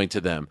in going to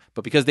them,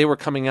 but because they were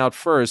coming out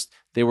first,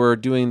 they were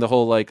doing the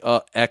whole like,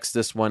 X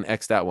this one,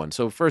 X that one.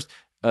 So first,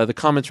 the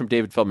comments from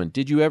David Feldman.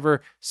 Did you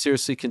ever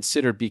seriously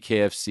consider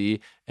BKFC?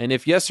 And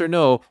if yes or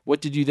no,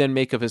 what did you then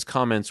make of his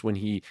comments when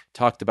he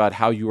talked about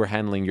how you were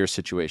handling your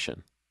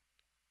situation?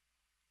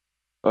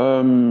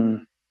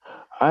 Um,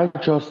 I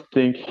just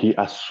think he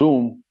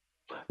assumed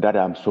that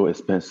I'm so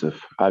expensive,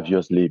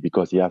 obviously,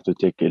 because he has to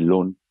take a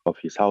loan of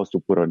his house to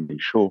put on the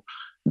show.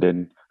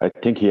 Then I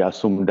think he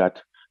assumed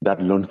that that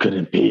loan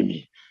couldn't pay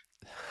me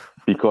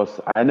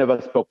because I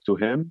never spoke to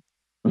him.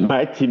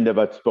 My team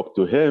never spoke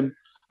to him.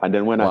 And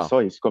then when I Wow. saw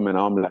his comment,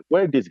 I'm like,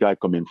 where is this guy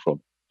coming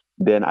from?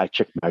 Then I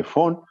checked my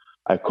phone.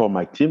 I call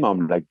my team.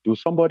 I'm like, do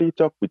somebody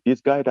talk with this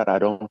guy that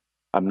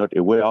I'm not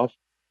aware of?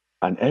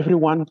 And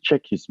everyone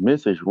check his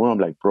message. Well, I'm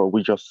like, bro,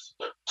 we just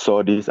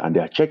saw this and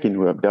they're checking.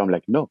 I'm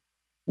like, no,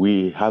 we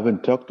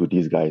haven't talked to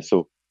these guys.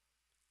 So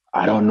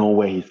I don't know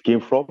where he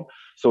came from.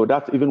 So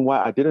that's even why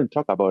I didn't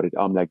talk about it.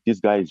 I'm like, this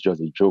guy is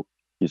just a joke.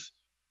 He's,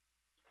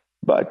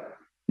 but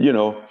you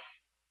know,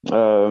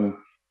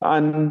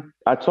 and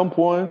at some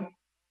point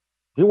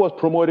he was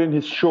promoting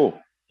his show,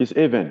 his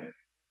event.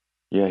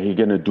 Yeah, he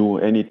gonna do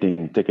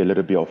anything, take a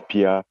little bit of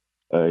PR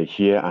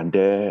here and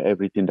there,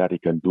 everything that he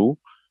can do.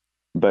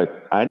 But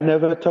I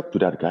never talked to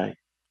that guy.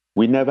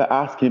 We never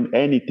asked him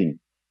anything,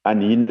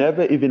 and he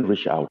never even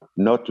reached out.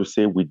 Not to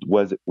say we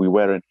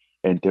weren't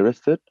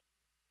interested,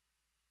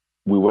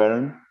 we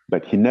weren't,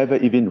 but he never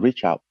even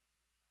reached out.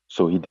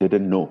 So he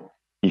didn't know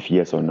if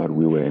yes or not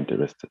we were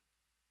interested.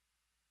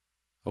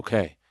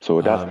 Okay.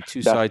 So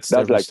Two sides to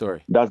that's every like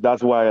story.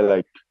 that's why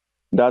like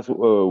that's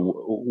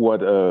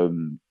what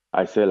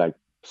I say, like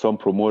some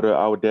promoter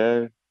out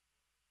there,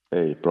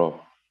 hey bro,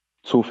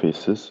 two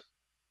faces,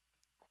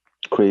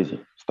 crazy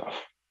stuff.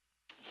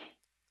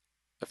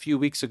 A few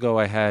weeks ago,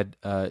 I had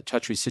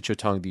Chatri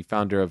Sichotong, the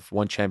founder of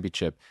One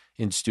Championship,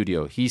 in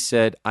studio. He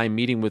said, I'm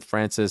meeting with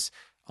Francis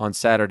on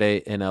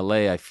Saturday in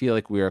LA. I feel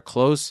like we are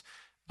close,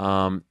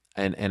 and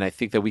I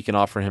think that we can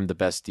offer him the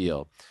best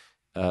deal.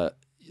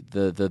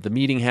 The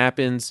meeting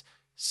happens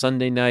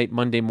Sunday night.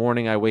 Monday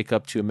morning, I wake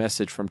up to a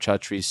message from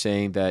Chatri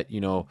saying that,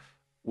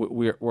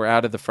 we're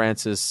out of the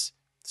Francis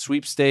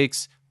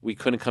sweepstakes. We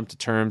couldn't come to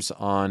terms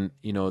on,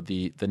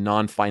 the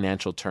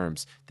non-financial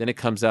terms. Then it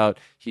comes out,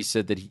 he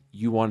said that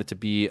you wanted to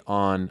be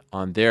on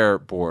their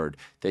board,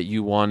 that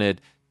you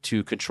wanted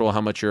to control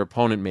how much your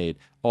opponent made,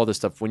 all this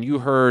stuff. When you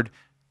heard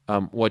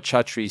what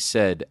Chatri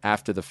said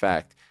after the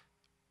fact,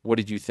 what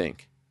did you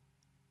think?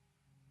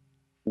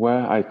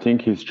 Well, I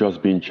think he's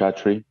just being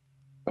chattery.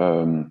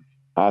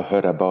 I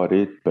heard about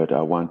it, but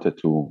I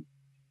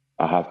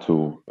have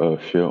to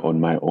feel on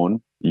my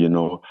own,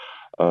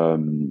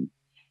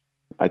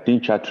 I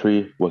think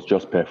Chatri was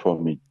just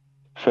performing.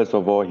 First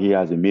of all, he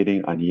has a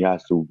meeting and he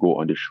has to go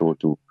on the show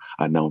to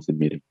announce the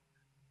meeting.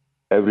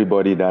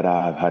 Everybody that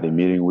I have had a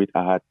meeting with,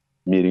 I had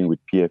meeting with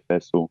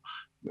PFL so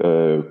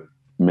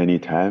many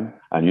times,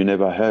 and you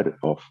never heard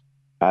of.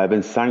 I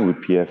haven't signed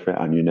with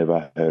PFL and you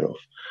never heard of.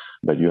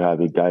 But you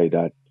have a guy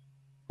that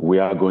we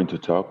are going to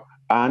talk.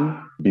 And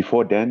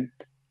before then,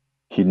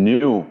 he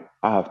knew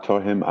I have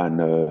told him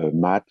and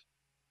Matt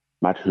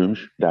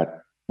Humes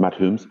that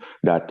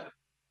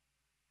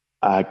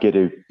I get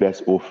a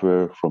best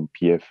offer from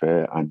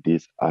PFL and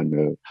this,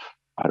 and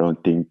I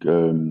don't think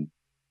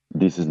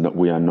this is not.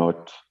 We are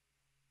not.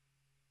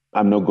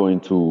 I'm not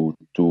going to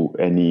do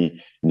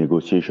any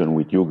negotiation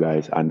with you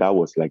guys, and that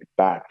was like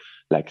back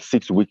like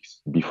 6 weeks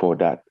before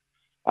that.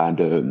 And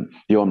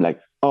I'm like,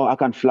 oh, I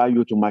can fly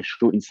you to my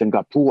show in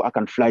Singapore. I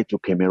can fly to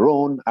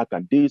Cameroon. I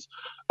can this,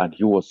 and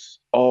he was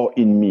all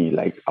in me.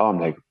 Like I'm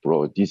like,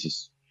 bro, this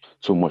is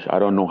too much. I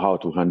don't know how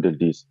to handle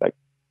this. Like,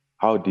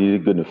 how did you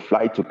gonna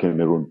fly to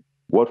Cameroon?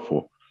 What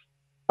for?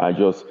 I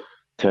just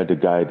tell the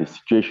guy the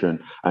situation,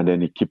 and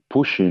then he keep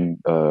pushing.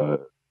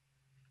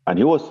 And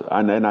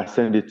then I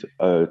send it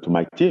to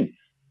my team,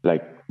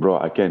 like, bro,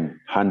 I can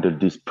handle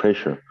this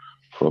pressure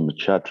from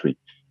Chatri.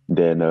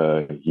 Then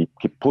he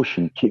keep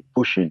pushing,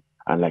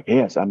 and like,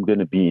 yes, I'm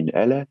gonna be in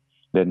LA.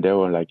 Then they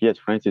were like, yes,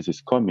 Francis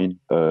is coming.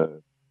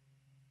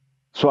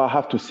 So I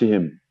have to see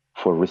him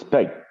for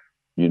respect.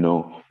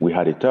 We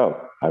had a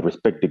talk. I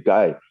respect the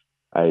guy.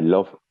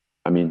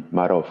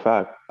 Matter of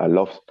fact, I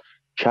love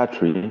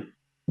Chatri.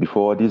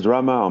 Before this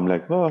drama, I'm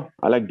like, oh,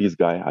 I like this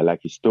guy. I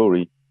like his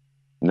story.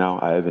 Now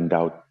I've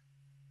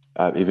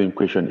even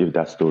questioned if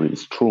that story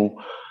is true.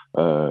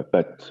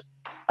 But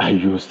I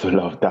used to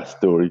love that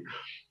story.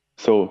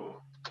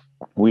 So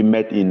we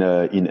met in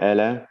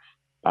LA,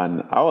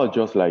 and I was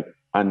just like,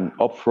 and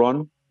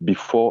upfront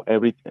before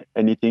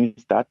anything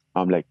starts,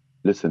 I'm like,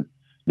 listen,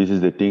 this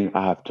is the thing.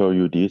 I have told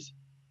you this.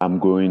 I'm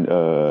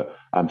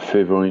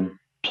favoring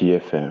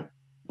PFM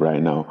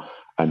right now.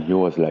 And he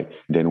was like,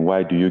 then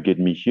why do you get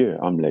me here?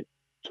 I'm like,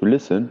 to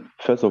listen.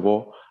 First of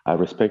all, I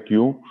respect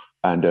you,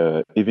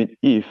 and even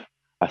if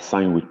I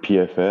sign with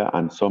PFL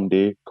and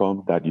someday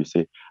come that you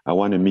say, I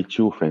want to meet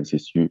you,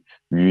 Francis. You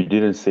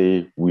didn't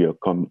say you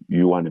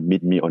want to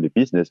meet me on the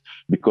business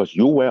because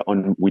you were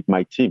on with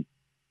my team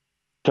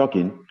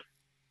talking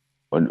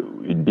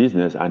on in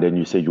business, and then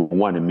you say you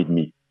want to meet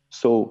me.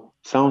 So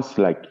sounds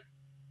like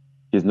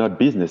it's not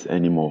business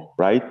anymore,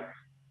 right?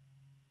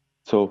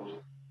 So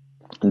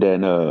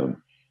then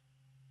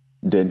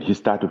then he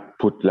started to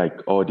put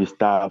like all this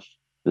stuff,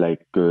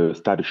 like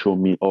started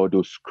showing me all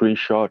those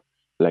screenshots.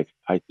 Like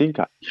I think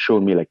he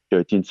showed me like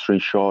 13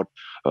 screenshot,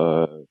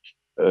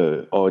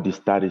 all the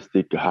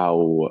statistic how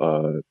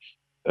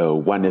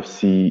one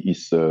FC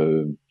is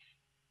the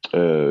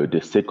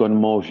second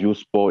more view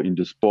sport in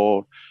the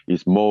sport.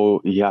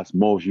 He has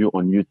more view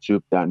on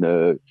YouTube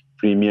than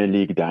Premier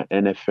League, than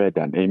NFL,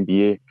 than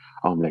NBA.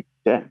 I'm like,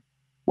 damn,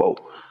 whoa.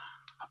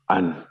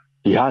 And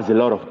he has a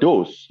lot of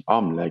those.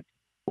 I'm like,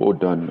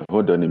 hold on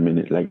a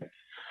minute. Like,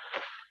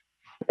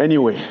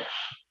 anyway,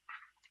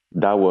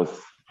 that was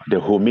the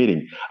whole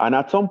meeting. And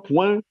at some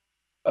point,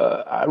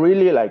 I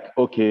really like,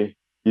 okay,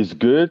 it's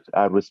good.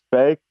 I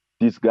respect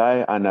this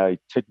guy and I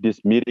take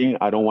this meeting.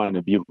 I don't want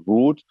to be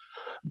rude,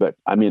 but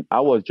I mean, I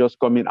was just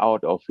coming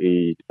out of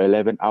a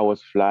 11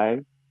 hours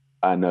flight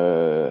and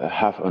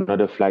have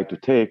another flight to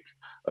take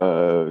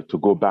to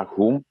go back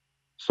home.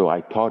 So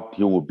I thought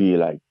he would be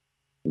like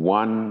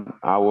 1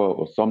 hour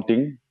or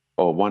something,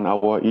 or 1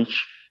 hour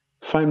each.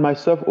 Find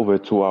myself over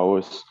 2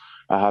 hours.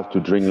 I have to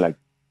drink like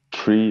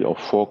 3 or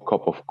 4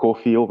 cup of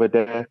coffee over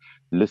there,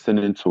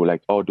 listening to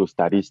like all those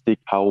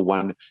statistics, how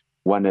one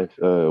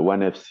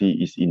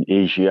FC is in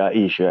Asia.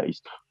 Asia is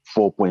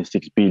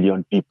 4.6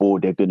 billion people.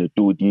 They're gonna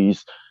do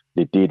this.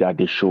 The data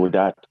they show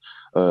that.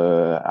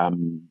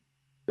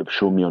 They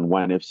show me on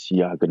one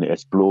FC are gonna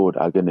explode.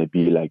 Are gonna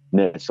be like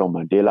Nelson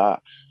Mandela.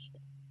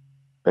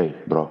 Hey,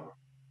 bro,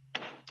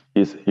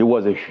 he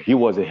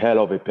was a hell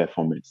of a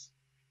performance.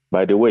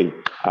 By the way,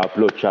 I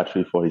applaud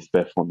Chatri for his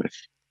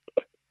performance.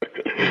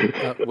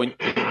 When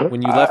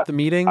you I, left the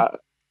meeting, I,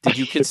 did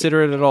you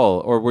consider it at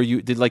all, or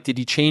did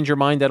you change your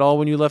mind at all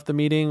when you left the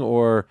meeting,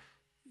 or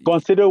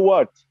Consider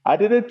what? I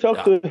didn't talk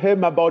uh, to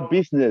him about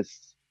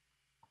business.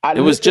 I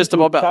it was listened just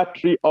to about?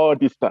 Chatri all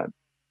this time.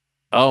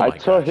 Oh I my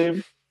told gosh,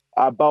 him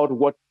about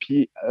what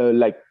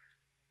like,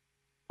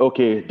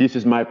 okay, this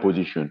is my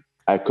position.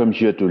 I come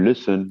here to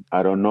listen.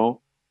 I don't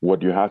know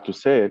what you have to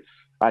say.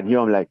 And here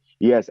I'm like,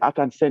 yes, I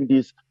can send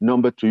this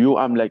number to you.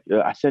 I'm like,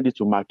 I sent it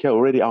to Markel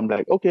already. I'm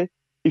like, okay,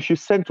 if you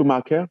send to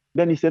Markel,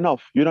 then it's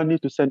enough. You don't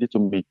need to send it to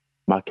me.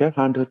 Markel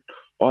handled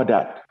all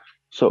that.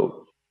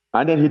 So,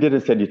 and then he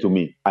didn't send it to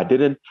me. I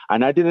didn't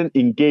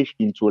engage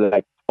into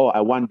like, oh,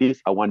 I want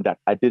this, I want that.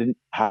 I didn't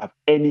have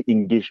any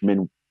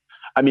engagement.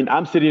 I mean,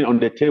 I'm sitting on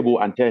the table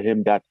and tell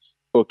him that,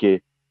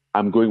 okay,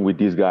 I'm going with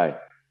this guy.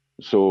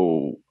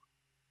 So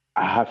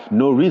I have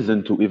no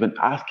reason to even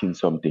ask him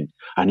something.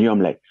 And here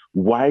I'm like,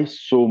 why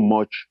so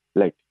much?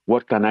 Like,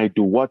 what can I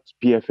do? What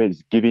PFL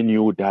is giving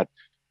you that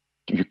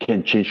you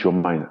can change your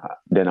mind?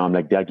 Then I'm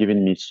like, they are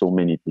giving me so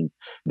many things.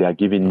 They are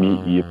giving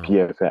me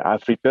PFL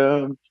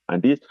Africa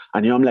and this.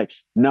 And here I'm like,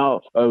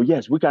 now,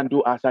 yes, we can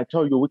do, as I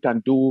told you, we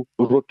can do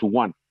road to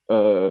one.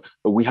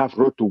 We have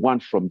road to one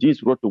from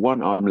this road to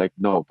one. I'm like,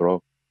 no,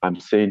 bro. I'm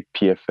saying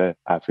PFL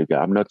Africa.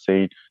 I'm not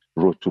saying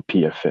road to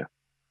PFL.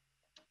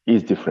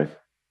 It's different,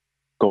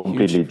 huge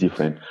completely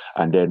difference. different.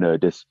 And then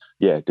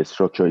the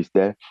structure is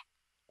there.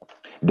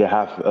 They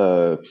have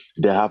uh,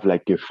 they have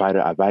like a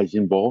fighter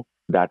advising board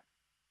that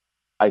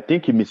I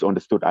think he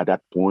misunderstood at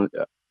that point.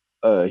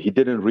 He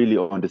didn't really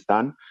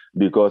understand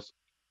because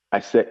I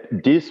said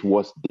this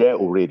was there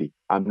already.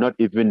 I'm not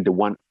even the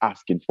one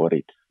asking for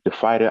it. The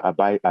fighter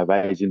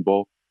advising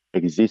board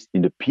exists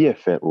in the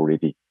PFL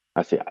already.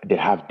 I said they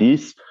have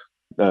this.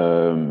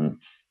 Um,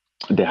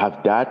 they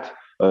have that.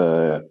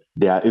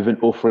 They are even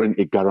offering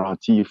a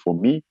guarantee for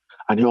me.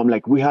 And I'm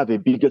like, we have a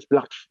biggest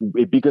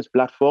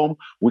platform.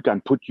 We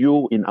can put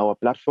you in our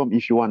platform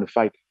if you want to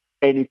fight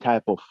any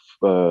type of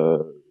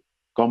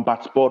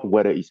combat sport,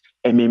 whether it's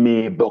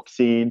MMA,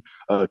 boxing,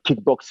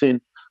 kickboxing.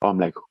 I'm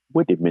like,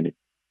 wait a minute.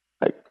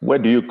 Like, where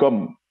do you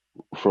come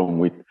from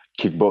with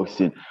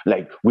kickboxing?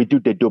 Like, we do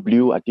the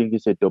I think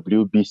it's a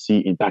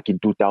WBC back in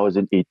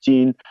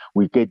 2018.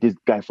 We get this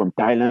guy from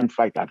Thailand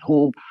fight at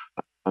home.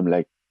 I'm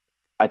like,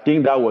 I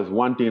think that was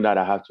one thing that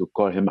I have to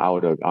call him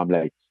out of. I'm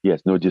like,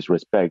 yes, no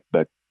disrespect,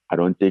 but I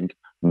don't think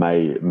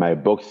my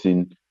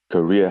boxing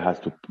career has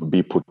to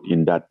be put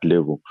in that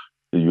level.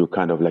 You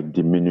kind of like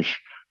diminish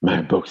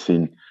my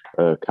boxing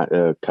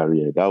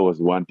career. That was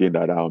one thing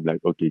that I'm like,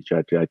 okay,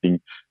 Chatri, I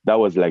think that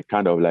was like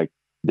kind of like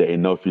the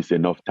enough is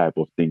enough type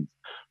of things,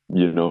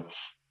 you know.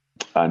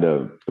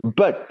 And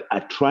but I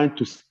tried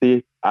to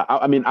stay.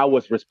 I mean, I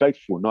was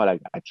respectful. Not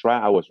like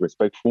I was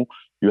respectful.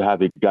 You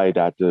have a guy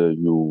that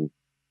you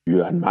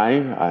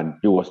admire, and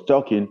he was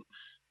talking,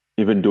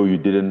 even though you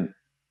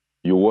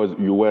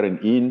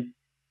weren't in.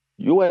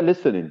 You were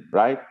listening,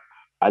 right?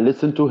 I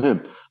listened to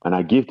him, and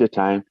I give the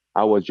time.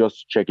 I was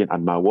just checking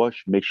at my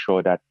watch, make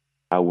sure that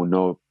I will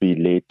not be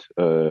late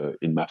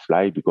in my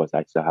flight because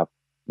I still have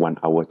 1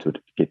 hour to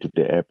get to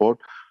the airport.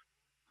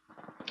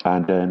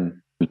 And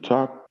then we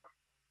talk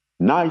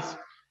nice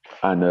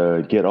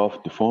and get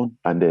off the phone.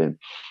 And then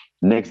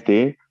next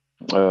day,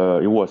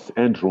 it was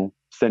Andrew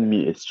sent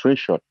me a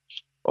screenshot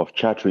of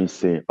chattering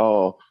saying,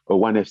 "Oh,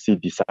 one FC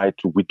decided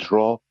to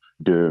withdraw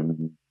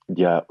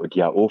their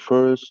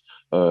offers."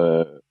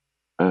 Uh,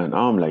 and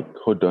I'm like,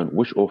 "Hold on,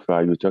 which offer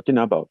are you talking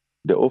about?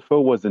 The offer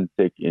wasn't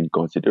taken in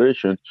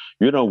consideration.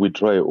 You don't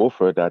withdraw an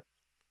offer that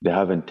they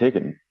haven't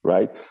taken,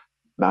 right?"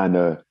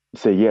 And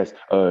say yes,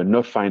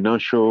 not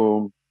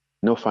financial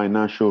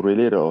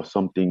related or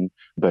something,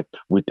 but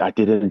I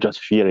didn't just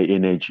feel the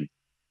energy.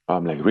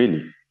 I'm like,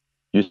 really?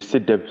 You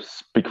sit there,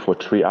 speak for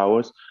 3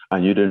 hours,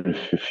 and you didn't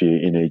feel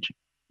energy.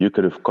 You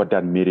could have cut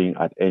that meeting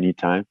at any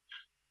time.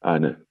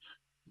 And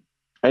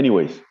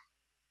anyways,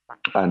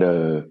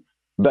 and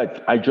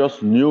but I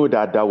just knew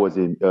that that was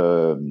a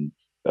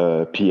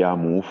PR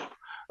move.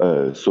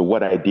 So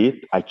what I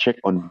did, I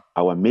checked on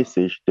our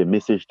message, the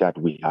message that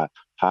we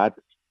had,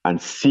 and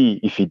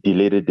see if he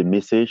deleted the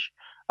message.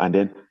 And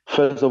then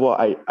first of all,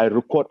 I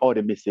record all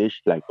the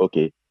message like,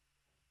 okay,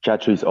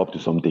 Chatri is up to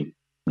something.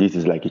 This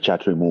is like a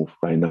Chatri move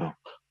right now.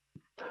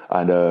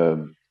 And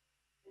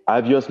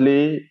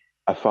obviously,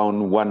 I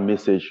found one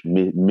message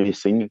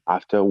missing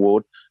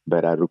afterward,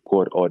 but I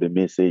record all the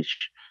message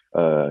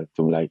to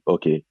like,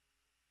 okay,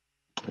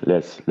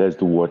 let's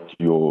do what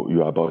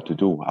you're about to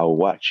do. I'll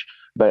watch.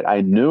 But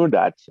I knew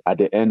that at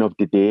the end of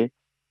the day,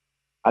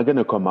 I'm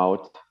gonna come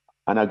out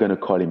and I'm gonna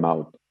call him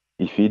out.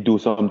 If he do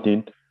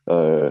something,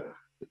 uh,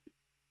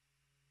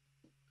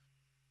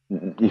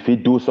 if he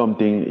do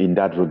something in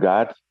that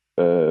regard,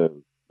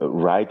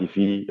 right? If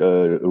he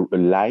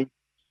lie,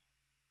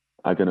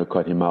 I'm gonna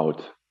cut him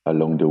out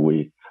along the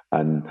way.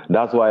 And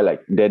that's why,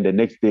 like, then the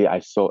next day I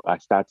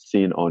start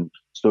seeing on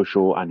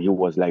social, and he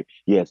was like,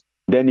 yes.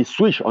 Then he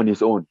switched on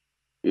his own.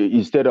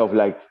 Instead of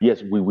like,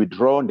 yes, we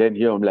withdraw. Then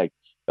here I'm like,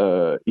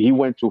 he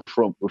went to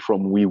from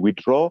we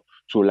withdraw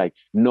to like,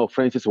 no,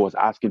 Francis was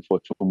asking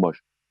for too much.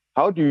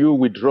 How do you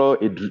withdraw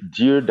a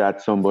deal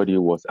that somebody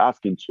was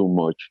asking too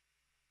much,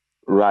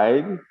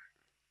 right?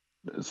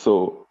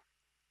 So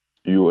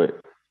you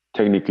were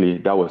technically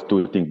that was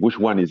two things. Which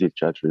one is it,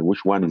 Chatri?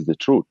 Which one is the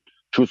truth?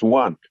 Choose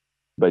one,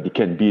 but it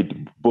can be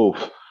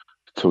both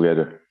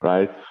together,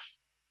 right?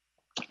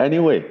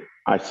 Anyway,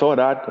 I saw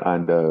that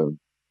and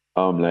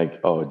I'm like,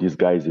 oh, this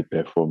guy is a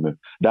performer.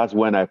 That's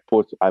when I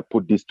put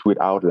this tweet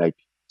out like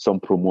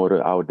some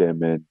promoter out there,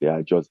 man. They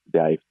are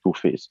two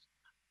faced.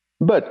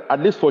 But at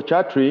least for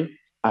Chatri,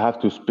 I have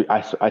to speak.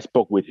 I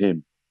spoke with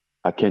him.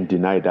 I can't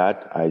deny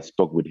that. I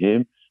spoke with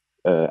him.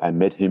 I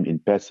met him in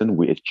person.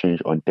 We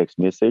exchanged on text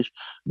message.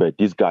 But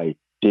this guy,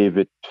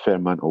 David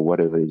Fairman or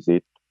whatever is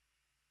it,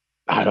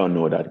 I don't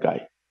know that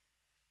guy,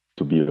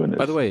 to be honest.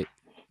 By the way,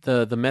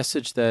 the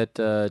message that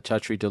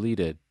Chatri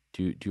deleted,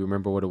 do you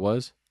remember what it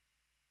was?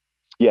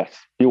 Yes,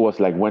 he was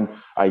like when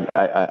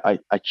I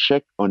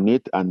checked on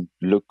it and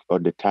looked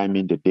at the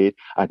timing, the date,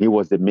 and he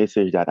was the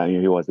message that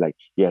he was like,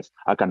 yes,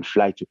 I can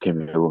fly to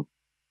Cameroon.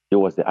 It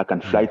was the I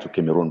can fly to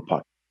Cameroon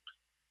part.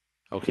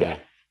 Okay.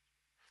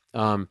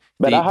 Yeah.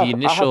 But The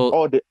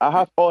initial I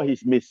have all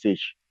his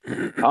message.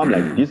 I'm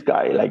like this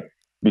guy like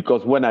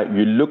because when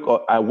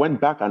I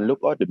went back and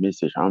looked at the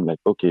message. I'm like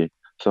okay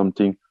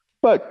something,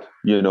 but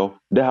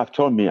they have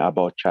told me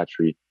about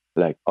Chatri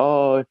like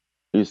oh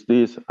is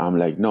this? I'm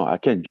like no, I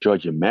can't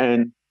judge a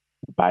man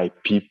by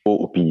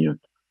people opinion.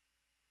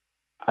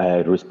 I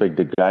respect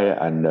the guy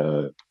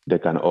and they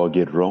can all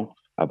get wrong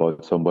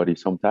about somebody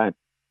sometime.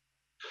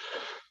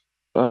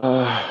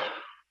 Uh,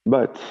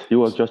 but he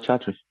was just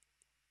Chatri.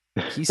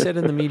 he said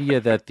in the media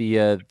that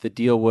the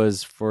deal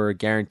was for a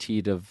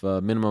guaranteed of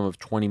minimum of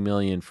 20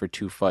 million for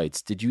 2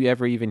 fights. Did you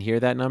ever even hear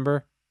that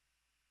number?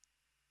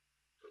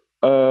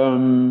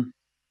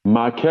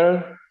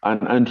 Michael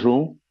and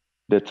Andrew,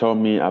 they told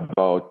me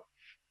about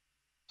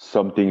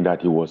something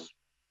that he was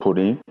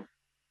putting,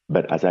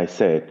 but as I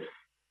said,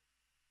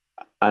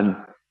 and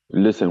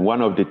listen,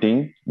 one of the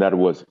things that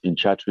was in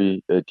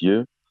Chatri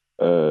deal,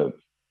 uh,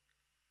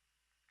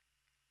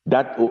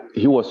 that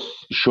he was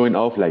showing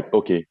off like,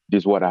 okay,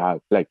 this is what I have,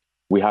 like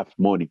we have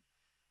money,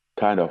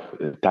 kind of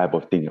type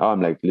of thing.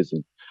 I'm like,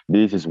 listen,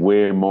 this is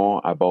way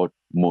more about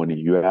money.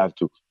 You have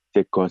to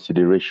take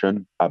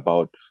consideration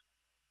about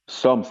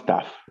some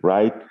stuff,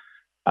 right?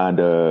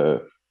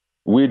 And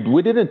we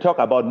didn't talk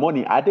about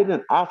money. I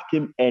didn't ask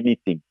him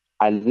anything.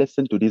 I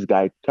listened to this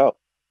guy talk.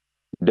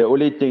 The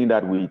only thing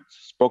that we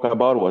spoke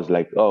about was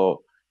like, oh,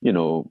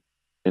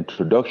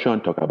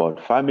 introduction, talk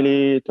about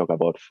family, talk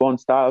about fun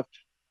stuff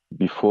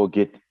before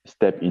get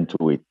step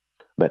into it.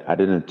 But I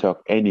didn't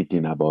talk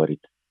anything about it,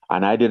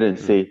 and I didn't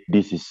say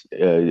this is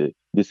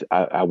this.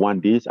 I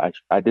want this.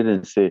 I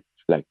didn't say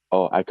like,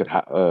 oh, I could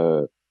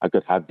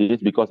have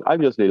this because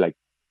obviously like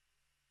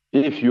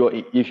if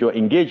you're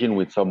engaging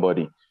with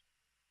somebody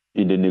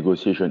in the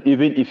negotiation,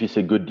 even if it's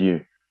a good deal,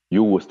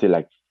 you will still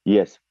like,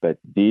 yes, but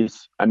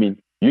this, I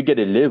mean, you get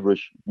a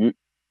leverage.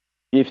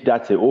 If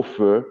that's an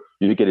offer,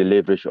 you get a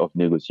leverage of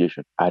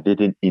negotiation. I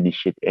didn't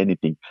initiate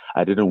anything.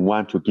 I didn't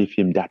want to give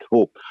him that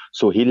hope.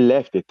 So he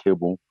left the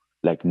table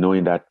like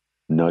knowing that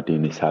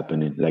nothing is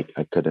happening. Like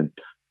I couldn't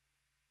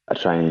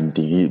try and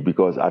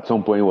because at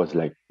some point it was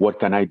like, what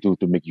can I do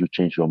to make you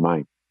change your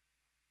mind?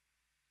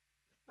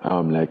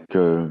 I'm like,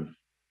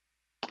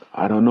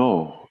 I don't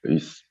know.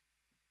 It's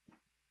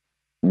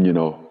you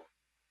know,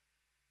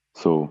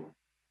 so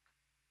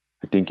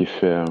I think he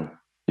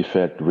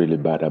felt really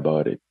bad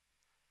about it.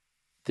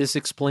 This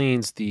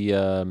explains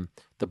the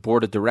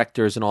board of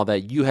directors and all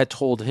that. You had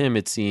told him,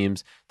 it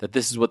seems, that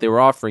this is what they were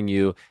offering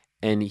you,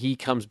 and he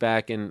comes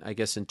back and I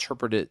guess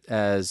interpret it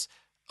as,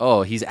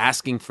 oh, he's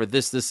asking for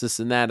this,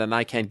 and that, and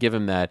I can't give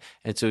him that.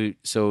 And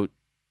so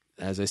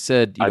as I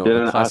said, I a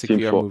didn't ask classic him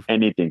VR for move.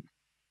 anything.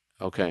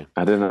 Okay.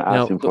 I didn't ask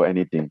Now, him for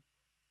anything.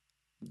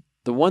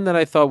 the one that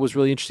I thought was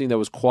really interesting that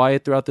was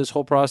quiet throughout this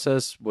whole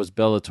process was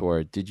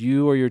Bellator. Did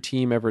you or your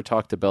team ever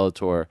talk to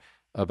Bellator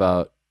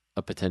about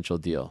a potential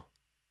deal?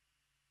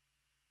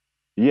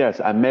 Yes,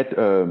 I met.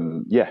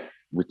 Yeah,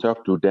 we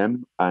talked to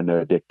them,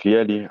 and they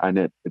clearly,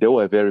 and they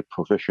were very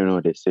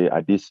professional. They say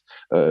at this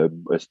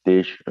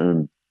stage,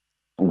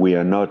 we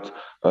are not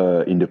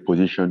in the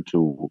position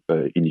to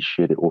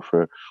initiate the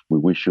offer. We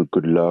wish you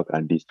good luck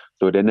and this.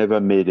 So they never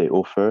made an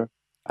offer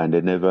and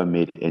they never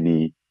made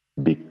any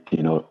big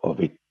thing of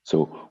it.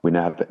 So we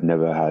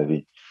never have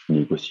a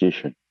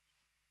negotiation.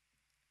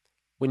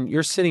 When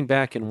you're sitting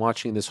back and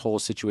watching this whole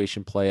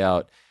situation play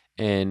out,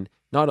 and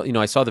not,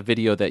 I saw the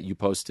video that you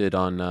posted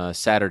on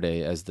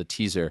Saturday as the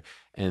teaser,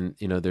 and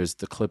there's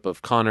the clip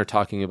of Connor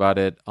talking about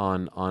it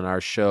on our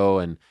show,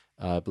 and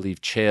I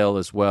believe Chael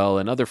as well,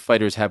 and other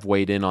fighters have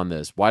weighed in on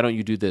this. Why don't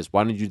you do this?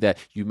 Why don't you do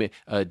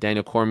that?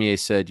 Daniel Cormier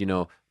said,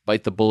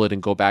 bite the bullet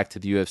and go back to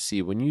the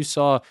UFC. When you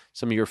saw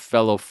some of your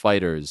fellow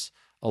fighters,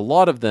 a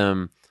lot of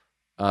them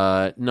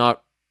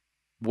not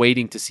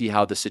waiting to see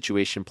how the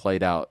situation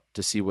played out,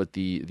 to see what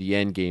the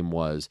end game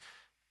was.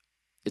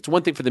 It's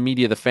one thing for the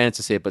media, the fans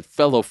to say it, but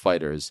fellow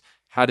fighters,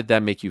 how did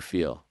that make you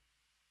feel?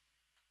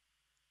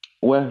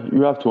 Well,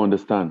 you have to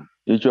understand.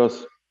 It's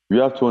just you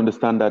have to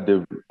understand that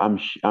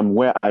I'm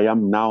where I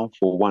am now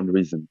for one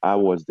reason. I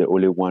was the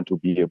only one to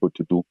be able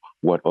to do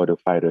what other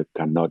fighters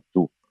cannot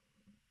do.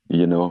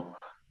 You know,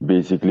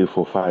 basically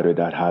for fighters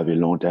that have a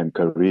long time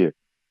career.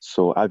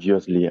 So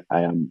obviously,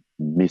 I am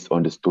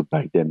misunderstood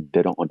by them.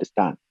 They don't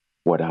understand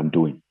what I'm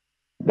doing.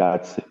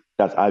 That's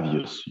that's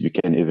obvious. You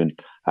can even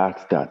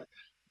ask that.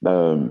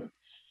 Um,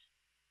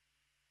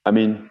 I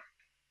mean,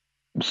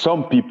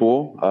 some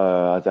people,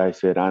 as I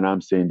said, and I'm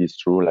saying this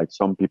true, like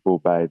some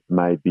people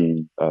might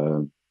be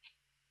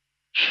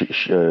sh-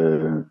 sh-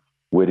 uh,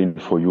 waiting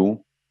for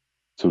you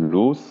to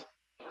lose.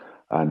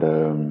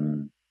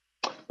 And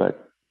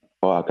but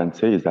all I can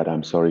say is that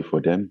I'm sorry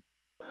for them.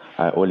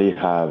 I only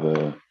have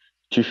a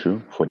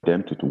tissue for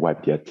them to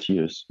wipe their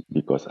tears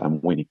because I'm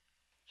winning.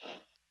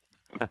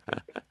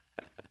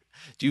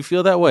 Do you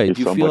feel that way?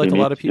 Do you feel like a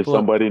lot of If people are?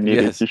 somebody need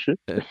a Yes. tissue,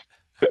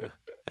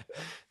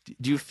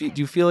 Do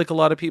you feel like a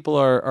lot of people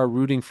are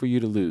rooting for you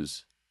to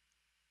lose?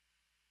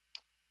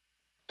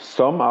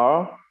 some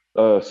are,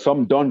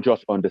 some don't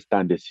just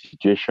understand the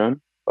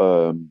situation.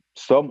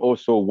 Some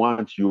also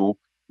want you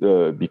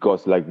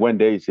because, like, when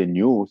there is a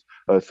news,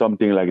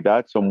 something like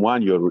that,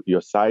 someone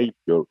your side,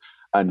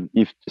 and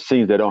if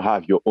since they don't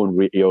have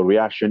your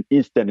reaction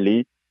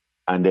instantly,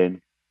 and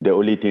then the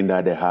only thing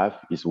that they have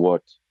is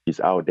what is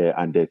out there,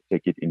 and they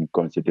take it in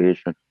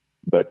consideration.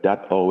 But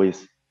that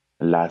always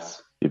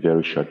lasts a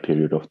very short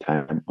period of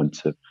time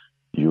until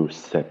you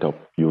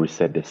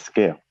reset the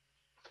scale.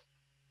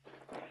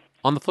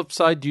 On the flip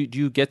side, do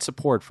you get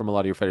support from a lot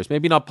of your fighters?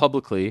 Maybe not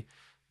publicly,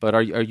 but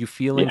are you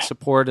feeling Yeah,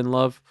 support and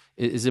love?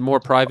 Is it more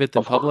private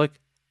than of course. public?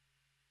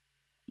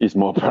 It's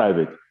more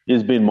private.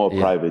 It's been more Yeah.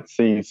 private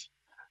since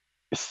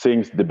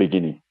the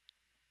beginning.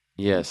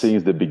 Yes.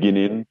 Since the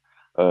beginning,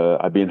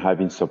 I've been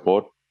having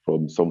support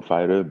from some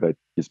fighter, but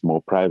it's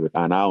more private,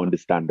 and I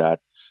understand that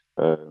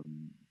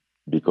um,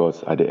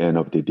 because at the end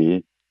of the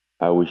day,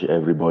 I wish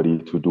everybody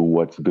to do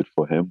what's good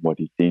for him, what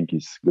he think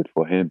is good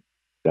for him.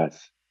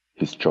 That's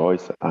his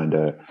choice,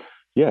 and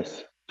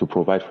yes, to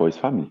provide for his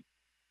family.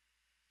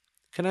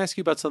 Can I ask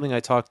you about something I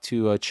talked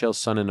to Chael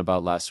Sonnen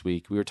about last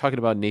week? We were talking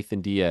about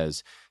Nathan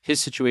Diaz. His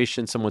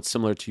situation, somewhat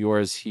similar to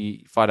yours.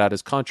 He fought out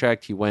his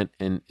contract. He went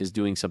and is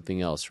doing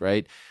something else,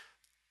 right?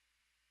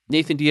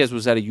 Nathan Diaz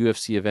was at a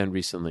UFC event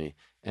recently,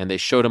 and they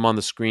showed him on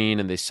the screen,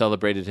 and they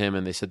celebrated him,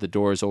 and they said the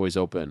door is always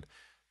open.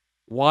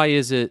 Why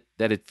is it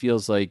that it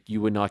feels like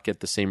you would not get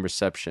the same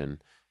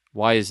reception?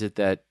 Why is it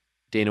that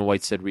Dana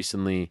White said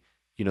recently,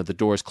 the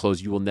door is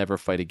closed, you will never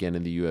fight again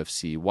in the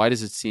UFC? Why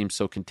does it seem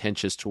so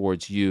contentious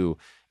towards you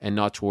and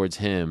not towards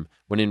him,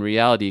 when in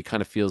reality it kind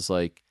of feels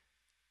like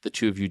the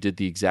two of you did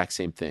the exact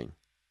same thing?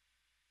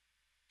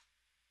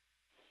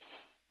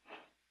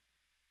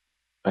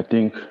 I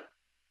think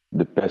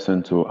the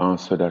person to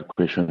answer that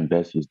question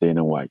best is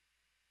Dana White.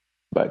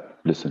 But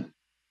listen,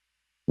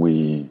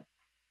 we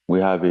we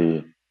have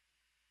a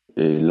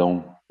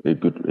long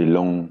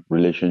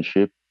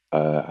relationship.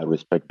 I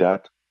respect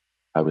that.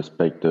 I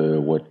respect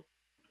what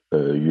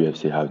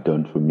UFC have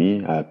done for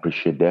me. I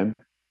appreciate them.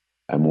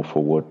 I move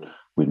forward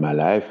with my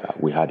life.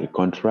 We had a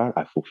contract.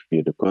 I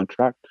fulfilled the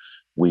contract.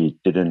 We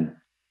didn't.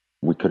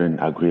 We couldn't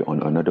agree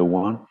on another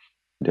one.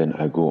 Then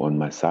I go on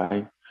my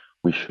side.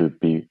 We should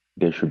be.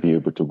 They should be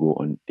able to go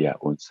on their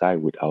own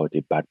side without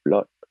a bad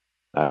blood.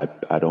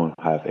 I don't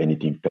have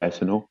anything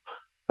personal.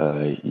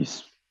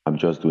 I'm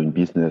just doing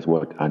business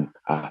work, and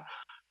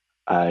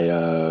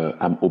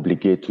I'm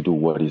obligated to do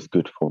what is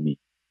good for me.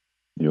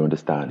 You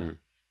understand?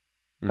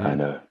 Mm-hmm.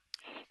 And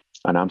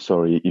and I'm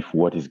sorry if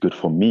what is good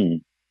for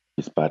me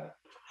is bad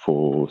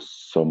for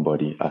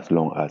somebody, as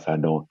long as I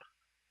don't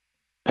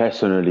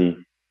personally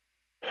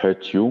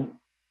hurt you.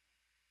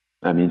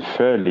 I mean,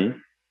 fairly,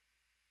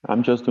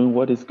 I'm just doing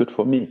what is good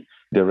for me.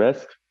 The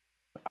rest,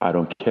 I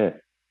don't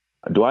care.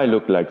 Do I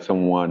look like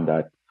someone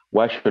that?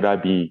 Why should I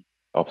be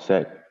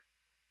upset?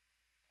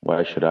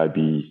 Why should I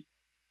be?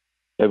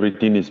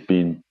 Everything is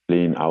been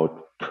playing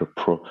out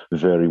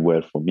very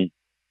well for me.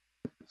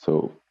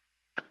 So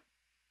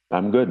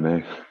I'm good,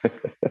 man.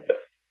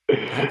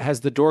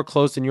 Has the door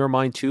closed in your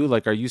mind too?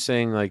 Like, are you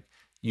saying like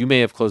you may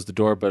have closed the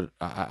door, but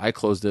I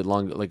closed it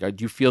long. Like,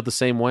 do you feel the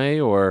same way,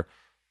 or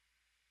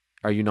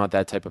are you not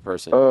that type of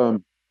person?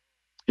 Um,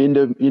 in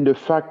the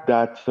fact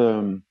that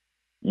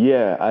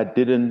yeah, I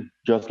didn't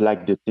just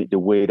like the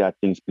way that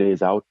things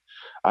plays out,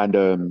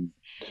 and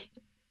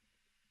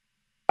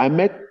I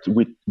met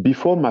with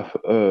before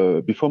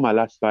my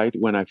last fight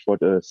when I fought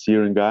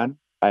Siringan.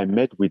 I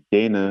met with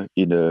Dana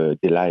in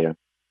Delia,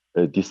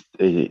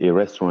 a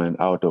restaurant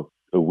out of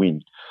a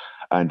win.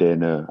 And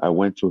then I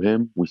went to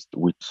him. We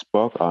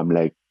spoke. I'm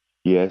like,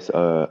 yes.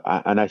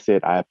 And I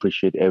said, I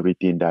appreciate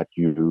everything that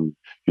you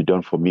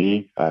done for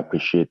me. I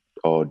appreciate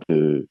all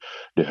the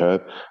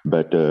help.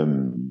 But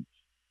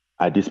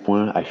at this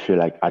point, I feel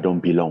like I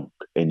don't belong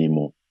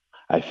anymore.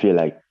 I feel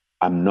like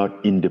I'm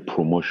not in the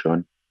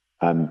promotion.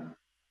 I'm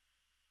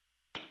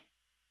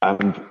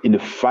I'm in a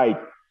fight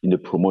in the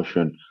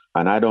promotion,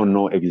 and I don't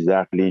know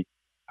exactly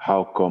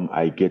how come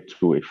I get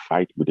to a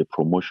fight with the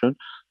promotion.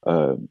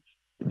 Um,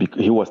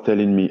 he was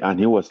telling me, and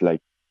he was like,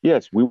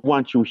 "Yes, we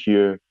want you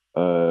here.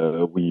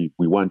 We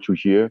want you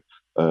here.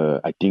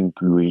 I think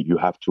you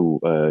have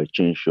to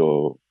change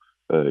your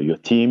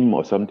team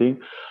or something."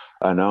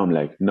 And now I'm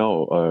like,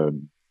 "No,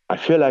 I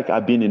feel like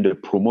I've been in the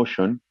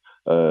promotion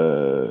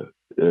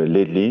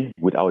lately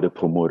without a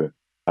promoter.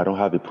 I don't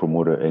have a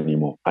promoter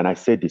anymore." And I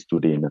said this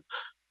today,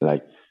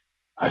 like,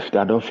 I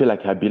don't feel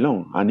like I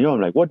belong. And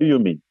I'm like, what do you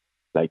mean?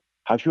 Like,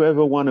 have you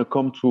ever want to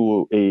come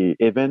to a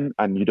event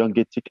and you don't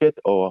get ticket,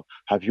 or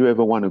have you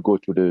ever want to go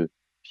to the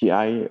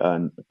PI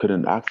and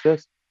couldn't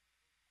access?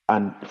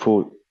 And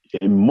for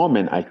a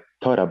moment, I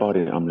thought about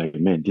it. I'm like,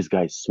 man, this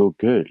guy is so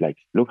good. Like,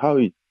 look how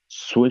he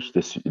switched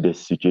the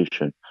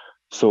situation.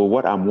 So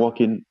what I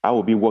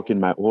will be working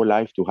my whole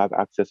life to have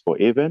access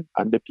for event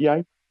and the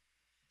PI.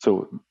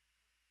 So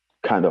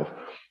kind of.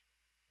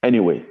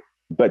 Anyway,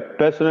 but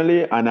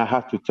personally, and I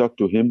have to talk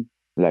to him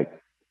like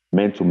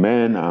man to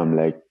man. I'm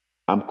like,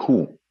 I'm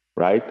cool,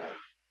 right?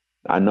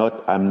 I'm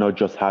not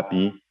just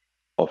happy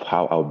of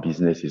how our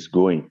business is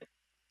going.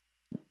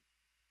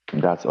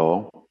 That's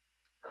all.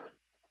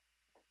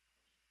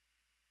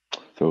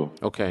 So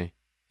Okay,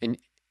 and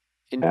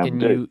I'm and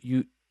good.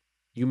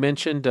 you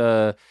mentioned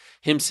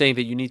him saying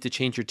that you need to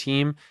change your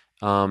team.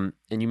 And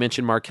you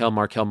mentioned Markel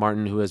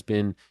Martin, who has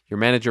been your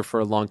manager for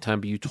a long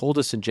time. But you told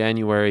us in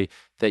January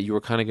that you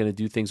were kind of going to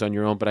do things on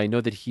your own. But I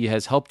know that he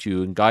has helped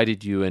you and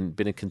guided you and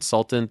been a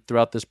consultant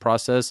throughout this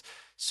process.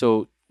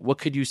 So, what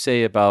could you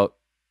say about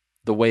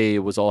the way it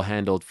was all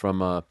handled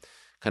from a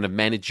kind of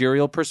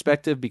managerial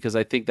perspective? Because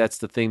I think that's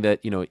the thing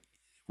that,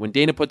 when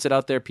Dana puts it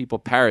out there, people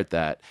parrot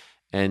that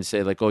and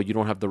say, like, oh, you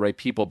don't have the right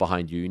people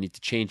behind you. You need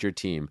to change your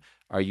team.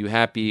 Are you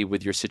happy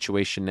with your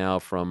situation now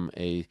from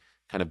a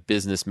kind of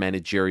business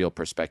managerial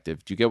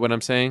perspective? Do you get what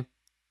I'm saying?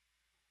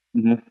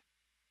 Mhm.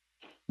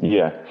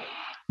 Yeah.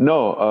 No.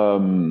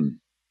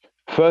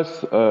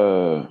 First,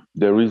 the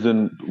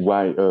reason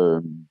why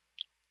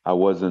I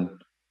wasn't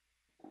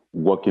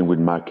working with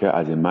Markel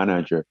as a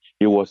manager,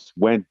 it was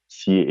when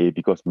CAA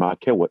because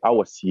Markel was I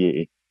was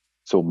CAA,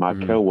 so Mm-hmm.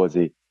 Markel was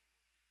a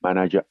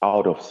manager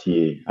out of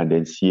CA, and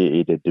then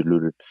CAA they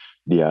diluted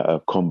their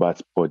combat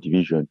sport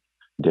division.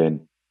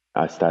 Then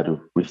I started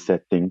to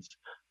reset things.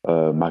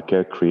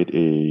 Markel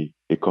created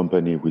a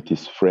company with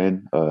his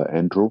friend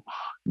Andrew.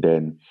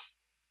 Then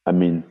I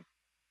mean,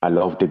 I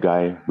love the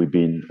guy.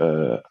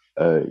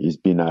 He's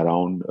been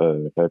around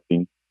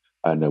helping,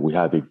 and we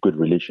have a good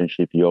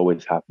relationship. He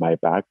always have my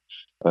back,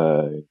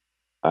 uh,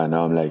 and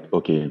I'm like,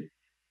 okay,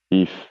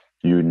 if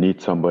you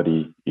need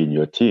somebody in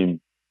your team,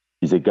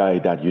 he's a guy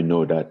that you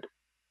know that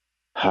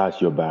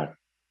has your back.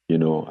 You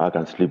know, I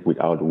can sleep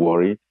without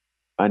worry.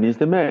 And he's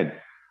the man.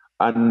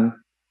 And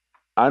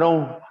I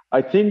don't,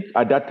 I think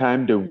at that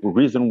time, the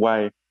reason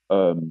why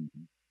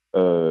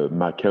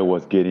Michael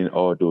was getting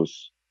all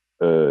those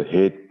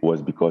hate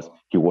was because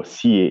he was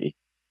CAA.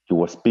 He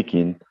was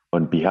speaking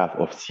on behalf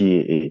of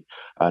CAA.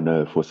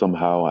 And for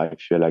somehow, I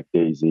feel like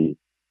there is a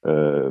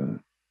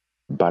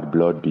bad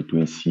blood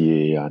between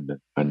CAA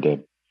and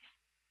them.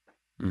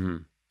 Mm-hmm.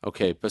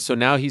 Okay, but so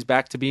now he's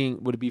back to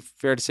being. Would it be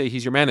fair to say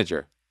he's your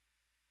manager?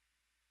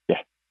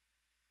 Yeah.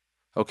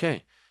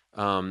 Okay,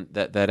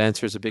 that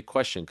answers a big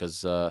question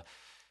because a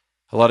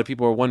lot of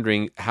people are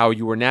wondering how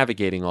you were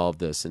navigating all of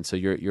this, and so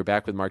you're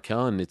back with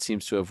Markel, and it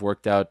seems to have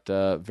worked out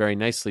very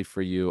nicely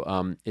for you.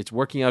 It's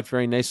working out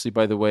very nicely,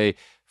 by the way.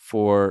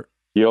 For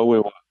He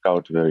always worked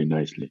out very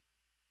nicely.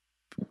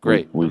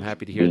 Great, I'm We've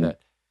happy to hear been that.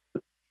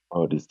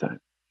 all this time.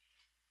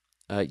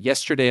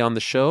 Yesterday on the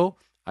show,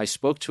 I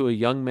spoke to a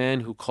young man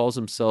who calls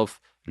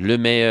himself Le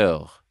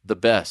Meilleur, the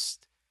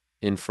best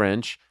in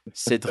French,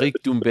 Cédric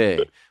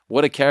Doumbé.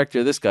 What a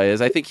character this guy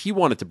is. I think he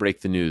wanted to break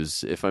the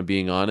news, if I'm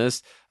being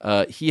honest.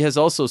 He has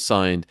also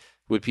signed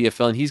with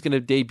PFL, and he's going to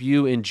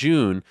debut in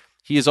June.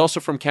 He is also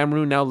from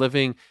Cameroon, now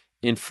living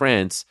in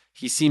France.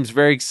 He seems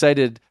very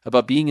excited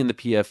about being in the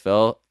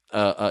PFL.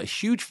 A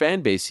huge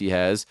fan base he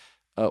has.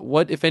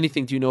 What, if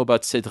anything, do you know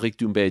about Cédric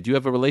Doumbé? Do you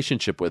have a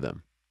relationship with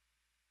him?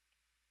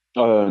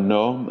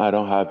 No, I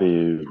don't have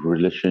a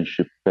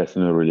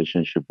personal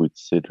relationship with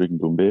Cedric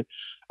Doumbé.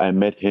 I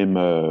met him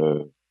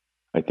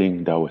I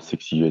think that was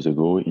 6 years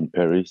ago in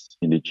Paris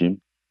in the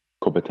gym,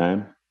 couple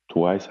time,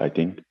 twice I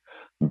think.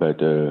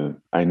 But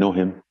I know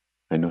him.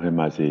 I know him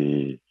as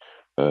a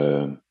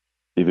um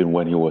even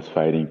when he was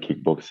fighting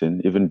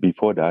kickboxing. Even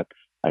before that,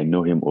 I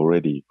know him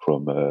already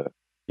from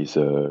his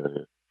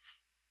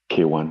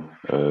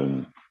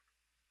K1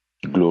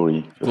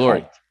 Glory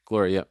fight.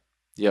 Glory. Yep.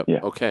 Yep. Yeah.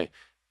 Okay.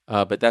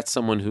 But that's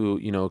someone who,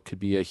 could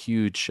be a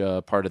huge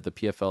part of the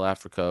PFL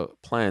Africa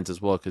plans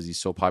as well, because he's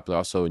so popular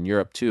also in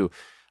Europe too.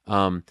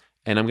 And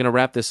I'm going to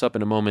wrap this up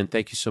in a moment.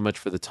 Thank you so much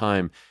for the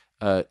time.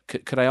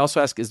 Could I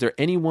also ask, is there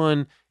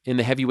anyone in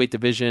the heavyweight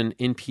division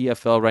in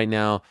PFL right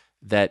now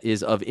that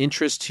is of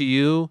interest to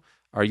you?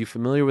 Are you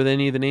familiar with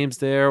any of the names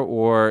there,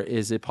 or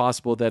is it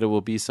possible that it will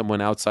be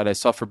someone outside? I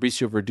saw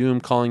Fabricio Verdum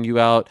calling you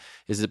out.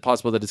 Is it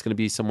possible that it's going to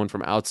be someone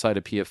from outside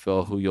of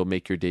PFL who you'll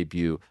make your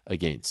debut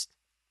against?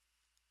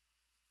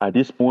 At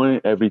this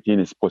point, everything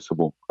is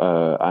possible.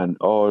 And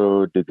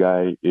all the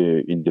guy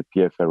in the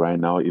PFL right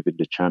now, even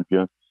the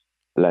champion,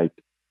 like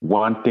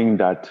one thing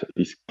that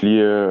is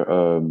clear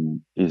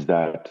is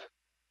that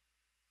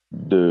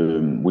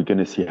the we're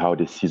gonna see how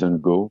the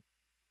season go.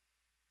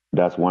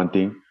 That's one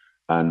thing,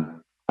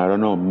 and I don't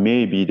know.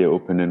 Maybe the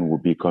opponent will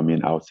be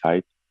coming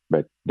outside,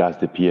 but that's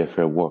the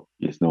PFL work.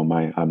 It's not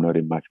mine. I'm not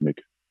a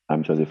matchmaker.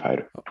 I'm just a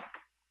fighter.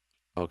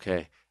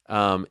 Okay.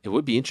 It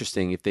would be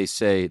interesting if they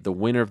say the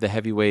winner of the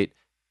heavyweight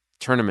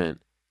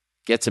tournament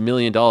gets $1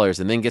 million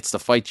and then gets to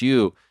fight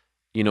you,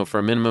 for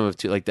a minimum of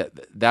two, like that.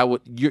 That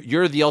would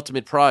you're the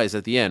ultimate prize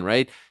at the end,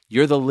 right?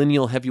 You're the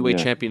lineal heavyweight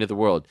Yeah. champion of the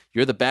world.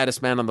 You're the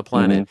baddest man on the Hmm.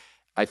 planet.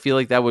 I feel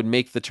like that would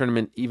make the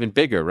tournament even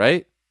bigger,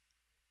 right?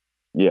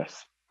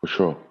 Yes, for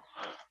sure.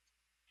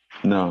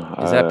 No,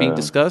 Is that being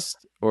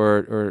discussed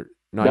or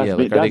not yet?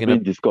 Like, are they that's gonna?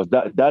 been discussed.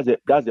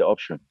 That's the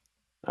option,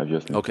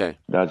 obviously. Okay,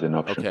 That's an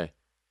option. okay.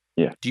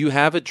 Yeah. Do you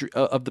have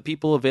of the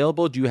people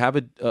available? Do you have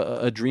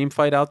a dream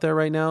fight out there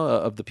right now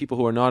of the people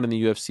who are not in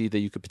the UFC that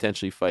you could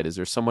potentially fight? Is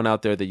there someone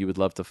out there that you would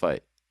love to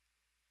fight?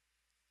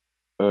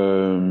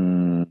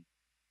 Um,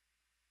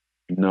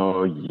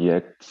 no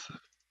yet.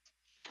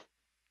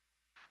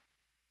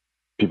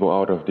 People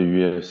out of the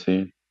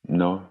UFC?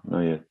 No,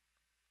 not yet.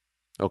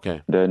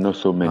 Okay. There are not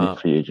so many Uh,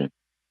 free agents.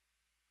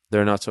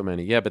 there are not so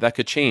many. Yeah, but that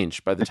could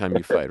change by the time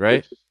you fight,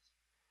 right?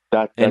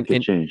 That could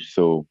And change.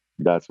 So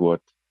that's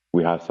what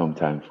we have some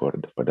time for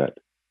that.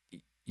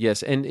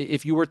 yes, and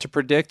if you were to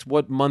predict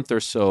what month or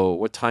so,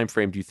 what time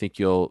frame do you think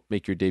you'll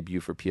make your debut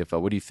for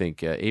PFL? What do you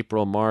think?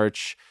 April,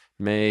 March,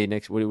 May,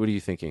 next? What are you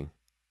thinking?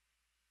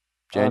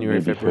 January,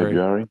 Maybe February?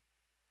 February,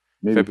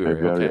 maybe February.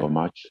 February Okay. or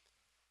March.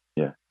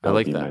 Yeah, I that would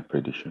like be my that.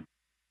 prediction.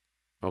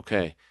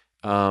 Okay.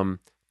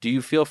 Do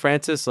you feel,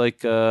 Francis,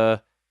 like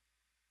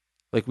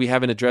we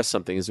haven't addressed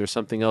something? Is there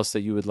something else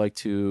that you would like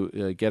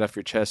to get off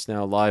your chest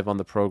now live on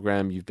the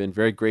program? You've been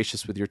very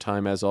gracious with your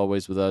time as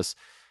always with us.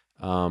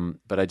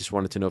 But I just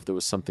wanted to know if there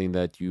was something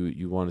that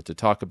you wanted to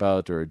talk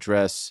about or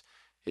address.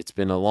 It's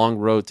been a long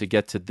road to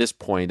get to this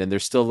point, and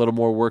there's still a little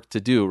more work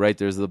to do, right?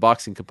 There's the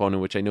boxing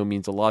component, which I know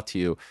means a lot to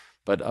you.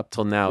 But up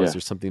till now, is Yeah.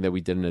 there something that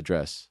we didn't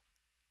address?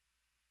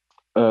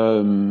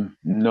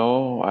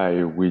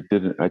 No, we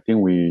didn't. I think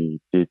we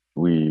did.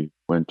 We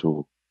went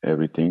to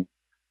everything.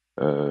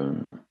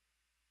 Um,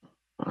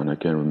 and I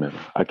can't remember.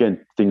 I can't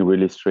think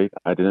really straight.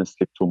 I didn't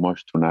sleep too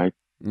much tonight.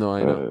 No,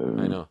 I know.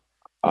 I Um, know.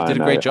 You did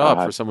a and great I job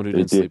for had someone who a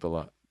didn't day, sleep a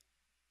lot.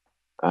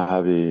 I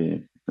have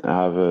a I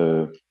have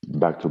a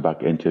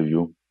back-to-back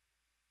interview.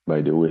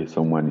 By the way,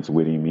 someone is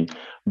waiting me,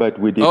 but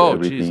we did Oh,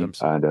 geez, everything.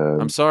 And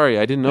I'm sorry.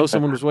 I didn't know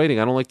someone was waiting.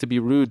 I don't like to be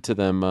rude to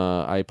them.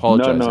 I no,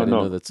 apologize. I no, didn't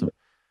know no, that some.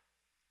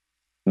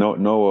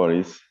 no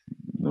worries,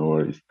 no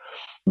worries.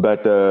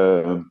 But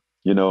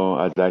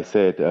as I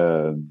said,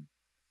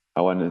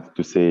 I wanted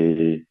to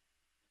say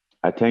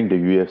I thank the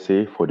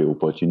UFC for the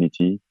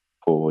opportunity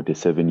for the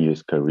 7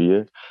 years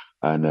career,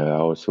 and I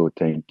also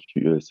say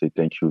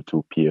thank you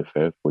to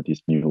PFL for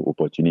this new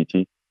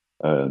opportunity.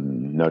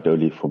 Not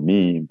only for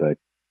me, but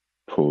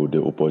for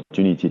the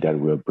opportunity that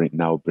we're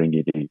now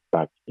bringing it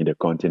back in the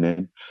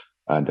continent,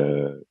 and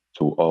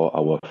to all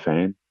our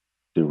fans,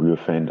 the real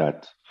fans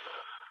that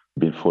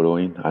been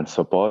following and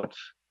support,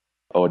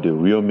 or the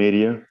real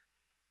media,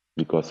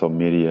 because some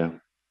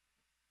media,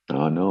 I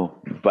don't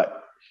know,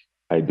 but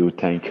I do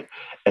thank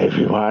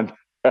everyone.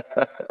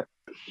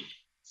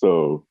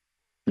 So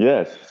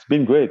yes, it's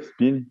been great. It's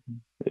been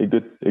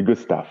a good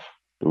stuff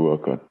to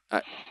work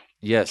on.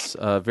 Yes,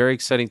 very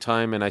exciting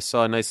time. And I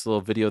saw a nice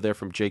little video there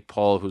from Jake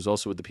Paul, who's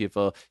also with the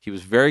PFL. He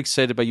was very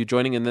excited about you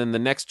joining. And then the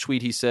next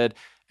tweet he said,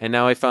 and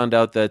now I found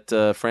out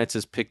that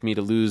Francis picked me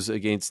to lose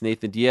against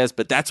Nathan Diaz,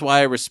 but that's why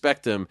I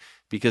respect him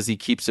because he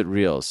keeps it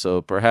real.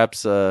 So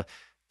perhaps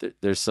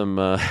there's some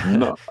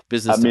No, I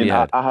business to be mean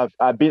had.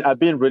 I've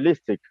been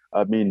realistic.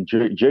 I mean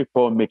Jake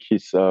Paul make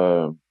his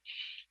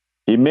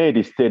he made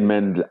his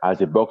statement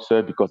as a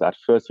boxer because at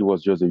first he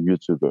was just a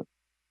YouTuber.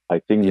 I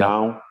think Yep.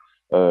 now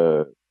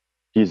uh,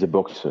 he's a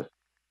boxer.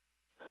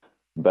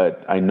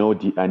 But I know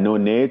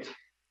Nate.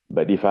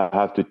 But if I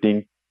have to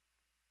think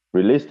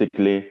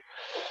realistically,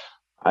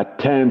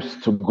 attempts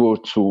to go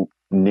to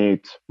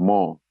Nate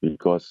more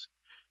because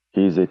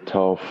He's a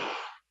tough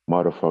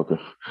motherfucker.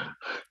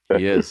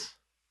 He is.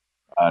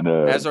 And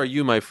As are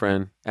you, my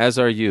friend. As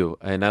are you.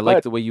 And I like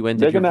but the way you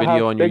ended they're your gonna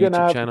video have on your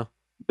YouTube channel.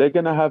 they're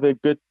gonna have a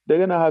good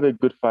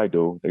fight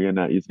though.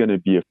 It's gonna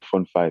be a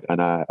fun fight,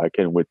 and I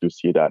can't wait to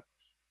see that.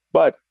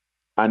 But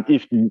and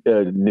if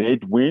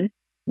Nate win,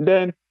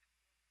 then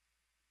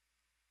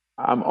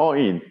I'm all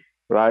in,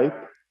 right?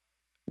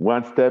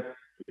 One step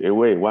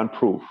away, one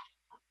proof.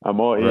 I'm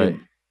all Right.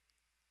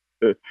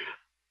 in.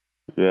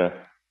 Yeah.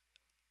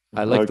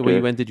 I like the way you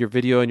Okay. ended your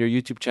video on your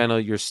YouTube channel.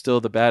 You're still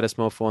the baddest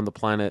mofo on the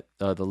planet,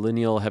 the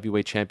lineal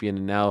heavyweight champion,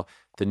 and now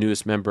the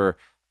newest member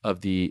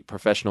of the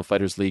Professional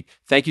Fighters League.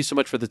 Thank you so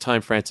much for the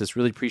time, Francis.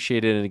 Really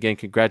appreciate it. And again,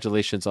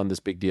 congratulations on this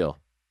big deal.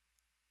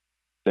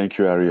 Thank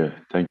you, Ariel.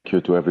 Thank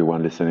you to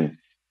everyone listening.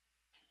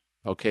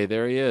 Okay,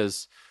 there he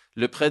is.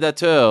 Le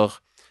Prédateur,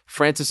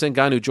 Francis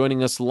Ngannou,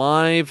 joining us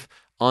live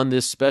on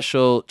this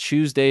special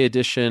Tuesday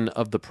edition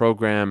of the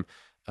program.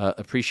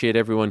 Appreciate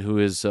everyone who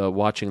is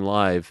watching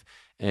live.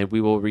 And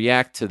we will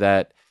react to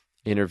that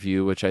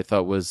interview, which I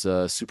thought was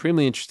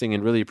supremely interesting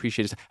and really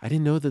appreciated. I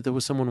didn't know that there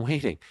was someone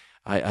waiting.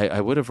 I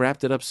would have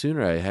wrapped it up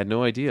sooner. I had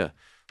no idea.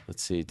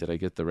 Let's see. Did I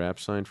get the wrap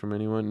sign from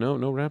anyone?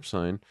 No wrap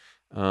sign.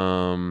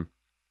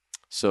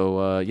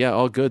 So, yeah,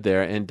 all good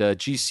there. And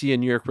GC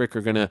and New York Rick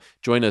are going to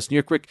join us. New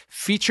York Rick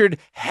featured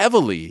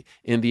heavily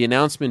in the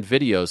announcement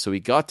video, so he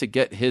got to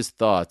get his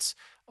thoughts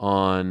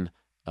on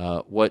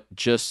what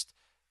just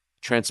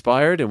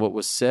transpired and what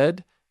was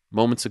said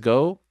moments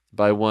ago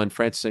by one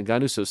Francis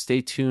Ngannou. So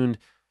stay tuned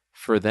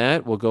for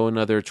that. We'll go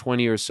another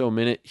 20 or so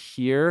minute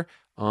here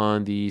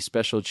on the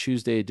special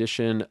Tuesday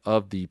edition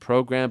of the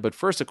program. But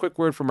first, a quick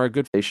word from our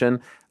good station.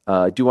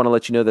 I do want to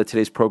let you know that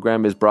today's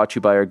program is brought to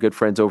you by our good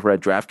friends over at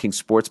DraftKings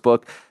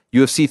Sportsbook.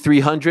 UFC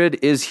 300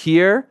 is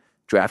here.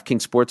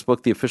 DraftKings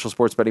Sportsbook, the official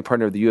sports betting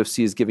partner of the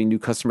UFC, is giving new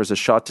customers a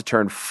shot to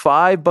turn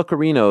 5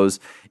 buccarinos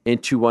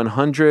into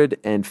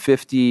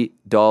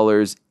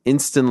 $150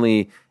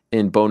 instantly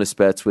in bonus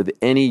bets with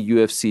any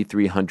UFC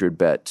 300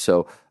 bet.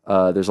 So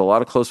there's a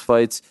lot of close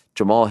fights.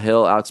 Jamal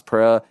Hill, Alex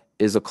Pereira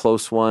is a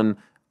close one.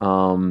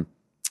 One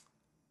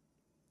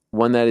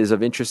that is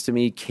of interest to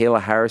me,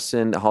 Kayla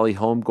Harrison, Holly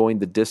Holm going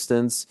the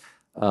distance.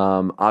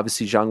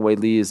 Obviously, Zhang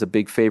Weili is a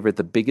big favorite.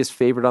 The biggest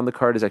favorite on the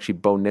card is actually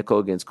Bo Nickel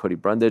against Cody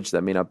Brundage.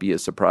 That may not be a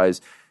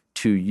surprise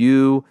to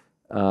you.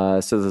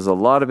 So there's a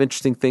lot of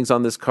interesting things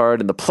on this card,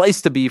 and the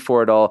place to be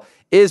for it all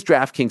is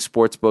DraftKings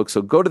Sportsbook.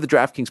 So go to the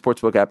DraftKings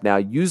Sportsbook app now.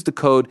 Use the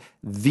code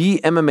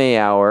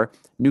THEMMAHour.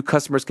 New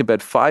customers can bet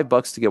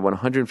 $5 to get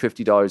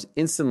 $150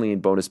 instantly in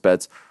bonus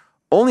bets.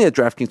 Only at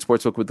DraftKings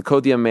Sportsbook with the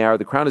code THEMMAHour.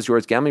 The crown is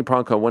yours. Gambling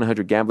problem, call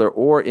 1-800-GAMBLER,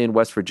 or in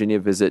West Virginia,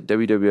 visit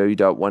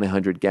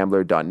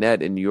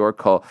www.1800gambler.net. In New York,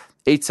 call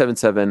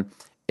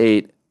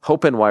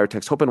 877-8-HOPE-NY or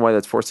text HOPE-NY.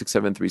 That's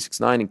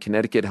 467-369. In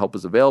Connecticut, help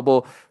is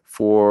available.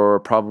 For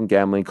problem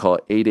gambling, call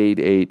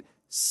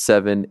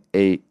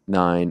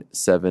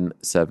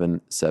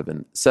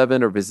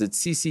 888-789-7777 or visit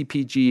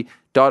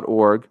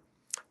ccpg.org.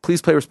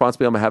 Please play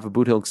responsibly on behalf of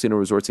Boot Hill Casino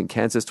Resorts in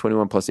Kansas.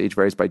 21 plus age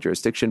varies by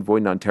jurisdiction. Void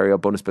in Ontario.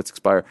 Bonus bets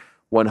expire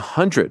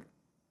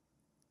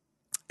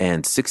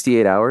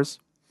 168 hours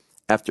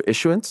after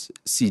issuance.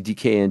 See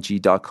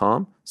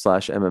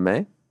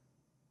dkng.com/MMA.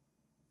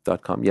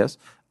 Yes.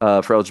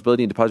 For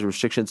eligibility and deposit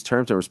restrictions,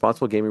 terms, and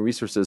responsible gaming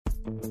resources.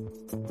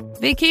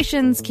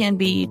 Vacations can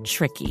be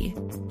tricky.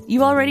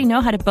 You already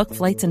know how to book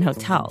flights and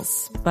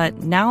hotels,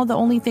 but now the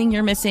only thing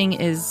you're missing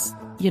is,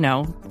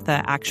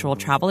 the actual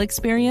travel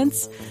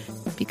experience.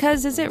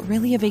 Because is it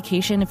really a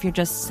vacation if you're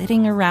just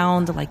sitting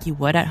around like you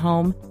would at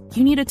home?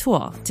 You need a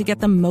tool to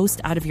get the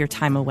most out of your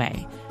time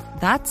away.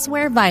 That's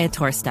where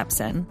Viator steps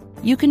in.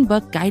 You can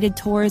book guided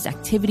tours,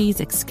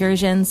 activities,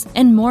 excursions,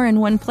 and more in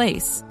one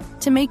place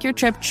to make your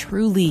trip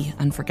truly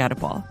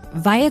unforgettable.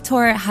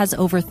 Viator has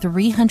over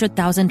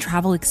 300,000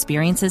 travel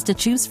experiences to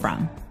choose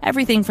from.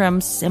 Everything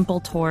from simple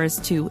tours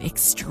to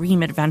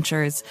extreme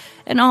adventures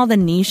and all the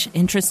niche,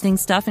 interesting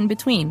stuff in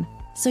between.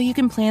 So you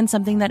can plan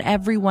something that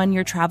everyone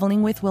you're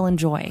traveling with will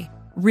enjoy.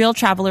 Real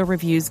traveler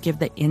reviews give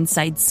the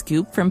inside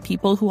scoop from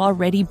people who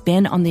already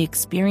been on the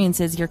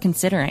experiences you're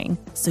considering,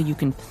 so you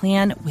can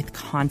plan with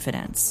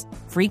confidence.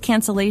 Free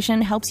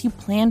cancellation helps you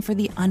plan for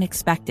the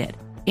unexpected.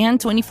 And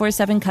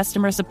 24/7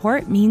 customer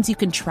support means you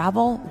can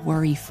travel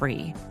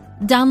worry-free.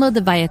 Download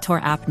the Viator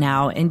app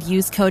now and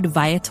use code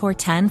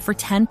Viator10 for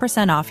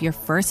 10% off your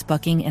first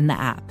booking in the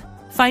app.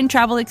 Find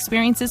travel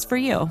experiences for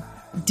you.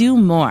 Do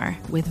more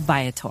with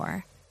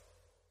Viator.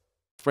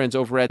 Friends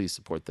over at these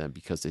support them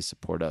because they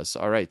support us.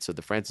 All right, so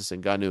the Francis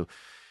Ngannou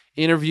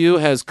interview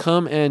has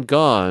come and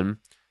gone.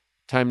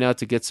 Time now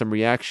to get some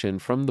reaction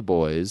from the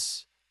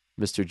boys.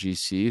 Mr.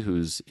 GC,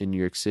 who's in New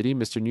York City,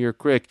 Mr. New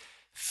York Rick,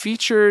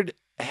 featured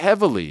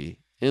heavily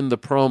in the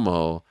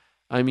promo.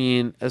 I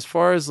mean, as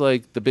far as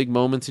like the big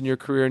moments in your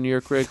career, New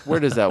York Rick, where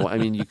does that I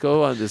mean, you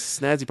go on this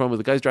snazzy promo,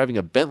 the guy's driving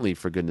a Bentley,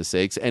 for goodness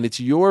sakes, and it's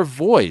your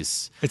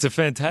voice. It's a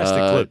fantastic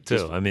clip,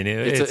 too. I mean,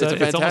 it's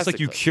almost like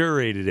you clip.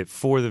 curated it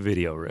for the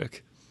video,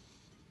 Rick.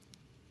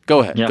 Go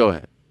ahead.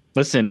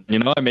 Listen,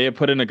 I may have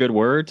put in a good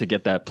word to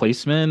get that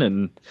placement,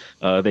 and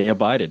they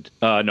abided.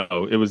 No,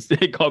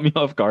 it caught me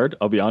off guard.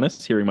 I'll be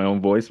honest, hearing my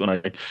own voice when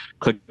I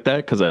clicked that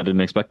because I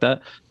didn't expect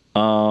that.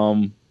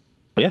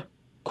 But yeah,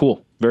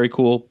 cool, very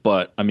cool.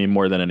 But I mean,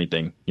 more than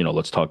anything,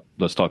 let's talk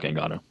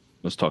Ngannou.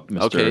 Let's talk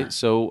Okay, Mr.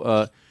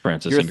 so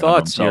Francis your Ngannou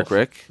thoughts here, himself.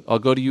 Rick. I'll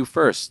go to you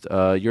first.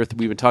 We've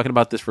been talking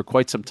about this for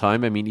quite some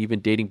time. I mean, even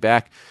dating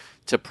back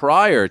to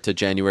prior to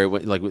January,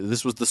 like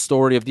this was the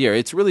story of the year.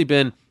 It's really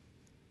been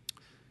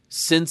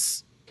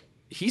since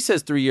he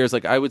says 3 years.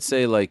 Like I would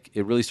say, like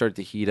it really started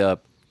to heat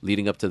up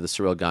leading up to the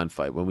Cyril Gane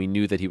fight when we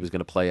knew that he was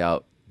going to play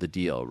out the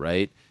deal,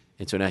 right?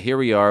 And so now here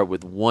we are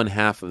with one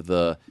half of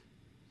the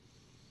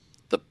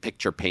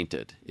picture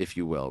painted, if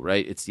you will,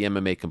 right? It's the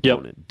MMA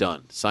component.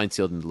 Done. Signed,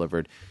 sealed, and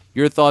delivered.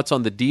 Your thoughts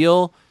on the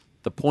deal,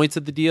 the points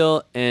of the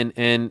deal,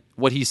 and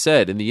what he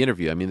said in the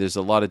interview. I mean, there's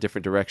a lot of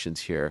different directions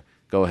here.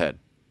 Go ahead.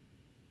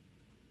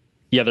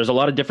 Yeah, there's a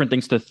lot of different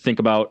things to think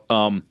about.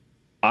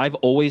 I've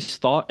always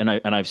thought, and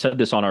I've said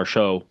this on our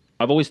show,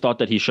 I've always thought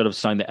that he should have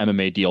signed the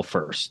MMA deal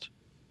first.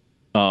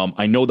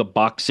 I know the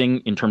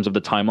boxing in terms of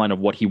the timeline of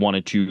what he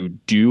wanted to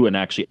do and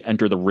actually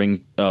enter the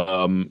ring,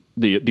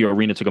 the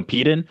arena to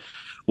compete in,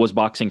 was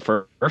boxing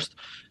first.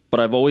 But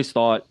I've always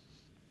thought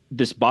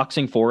this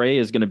boxing foray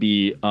is going to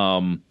be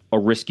a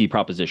risky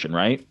proposition,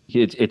 right?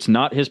 It's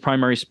not his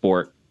primary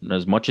sport.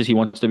 As much as he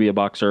wants to be a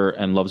boxer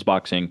and loves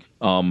boxing,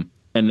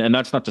 and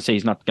that's not to say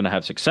he's not going to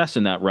have success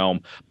in that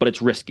realm, but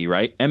it's risky,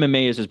 right?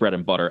 MMA is his bread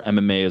and butter.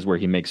 MMA is where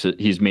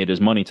he's made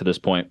his money to this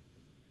point.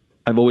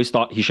 I've always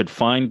thought he should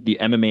find the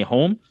MMA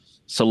home,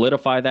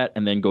 solidify that,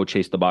 and then go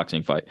chase the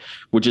boxing fight,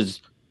 which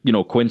is,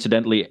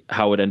 coincidentally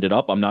how it ended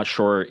up. I'm not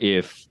sure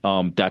if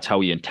that's how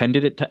he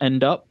intended it to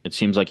end up. It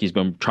seems like he's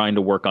been trying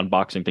to work on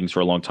boxing things for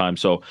a long time.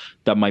 So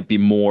that might be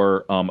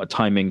more a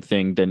timing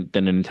thing than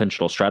an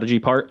intentional strategy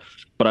part.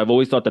 But I've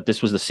always thought that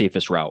this was the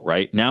safest route,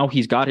 right? Now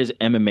he's got his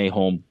MMA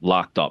home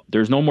locked up.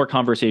 There's no more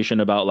conversation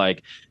about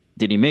like,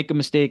 did he make a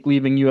mistake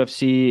leaving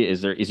UFC?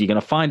 Is he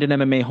going to find an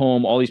MMA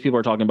home? All these people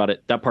are talking about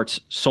it. That part's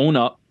sewn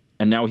up,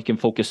 and now he can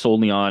focus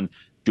solely on,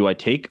 do I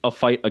take a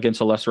fight against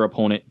a lesser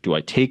opponent? Do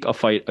I take a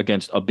fight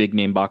against a big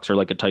name boxer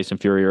like a Tyson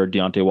Fury or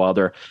Deontay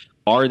Wilder?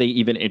 Are they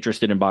even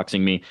interested in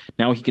boxing me?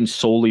 Now he can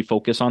solely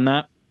focus on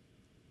that.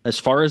 As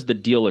far as the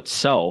deal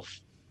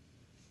itself,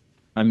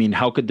 I mean,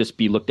 how could this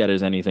be looked at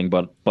as anything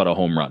but a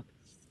home run?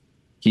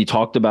 He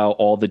talked about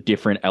all the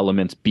different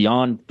elements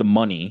beyond the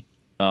money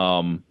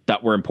that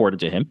were important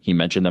to him. He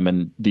mentioned them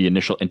in the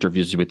initial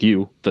interviews with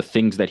you, the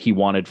things that he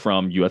wanted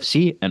from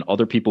UFC and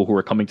other people who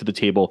were coming to the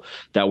table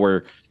that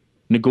were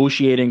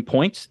negotiating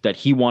points that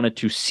he wanted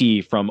to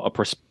see from a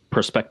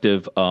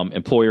prospective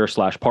employer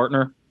slash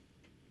partner.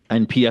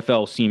 And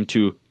PFL seemed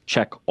to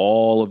check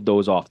all of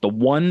those off. The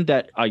one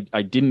that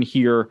I didn't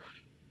hear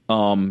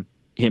him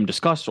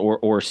discuss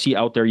or see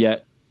out there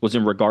yet was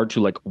in regard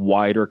to like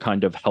wider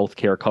kind of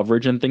healthcare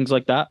coverage and things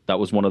like that. That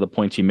was one of the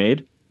points he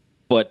made.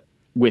 But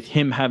with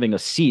him having a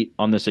seat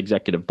on this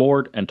executive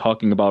board and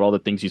talking about all the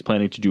things he's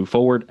planning to do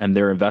forward and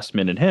their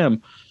investment in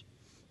him,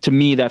 to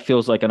me, that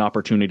feels like an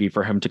opportunity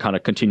for him to kind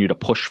of continue to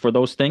push for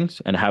those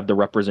things and have the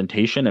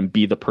representation and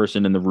be the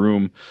person in the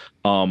room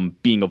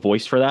being a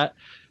voice for that.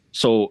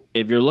 So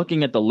if you're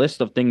looking at the list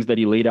of things that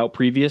he laid out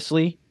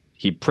previously,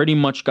 he pretty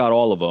much got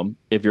all of them.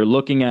 If you're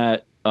looking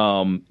at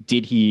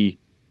did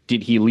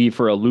he leave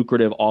for a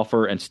lucrative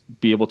offer and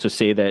be able to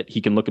say that he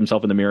can look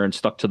himself in the mirror and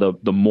stuck to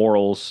the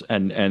morals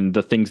and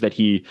the things that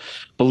he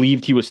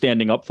believed he was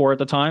standing up for at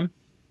the time,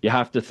 you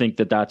have to think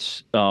that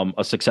that's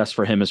a success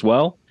for him as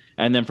well.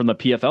 And then from the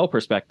PFL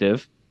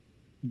perspective,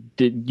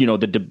 the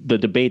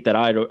debate that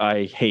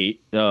I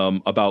hate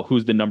about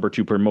who's the number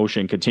two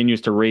promotion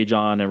continues to rage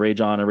on and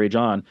rage on and rage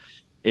on.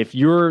 If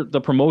you're the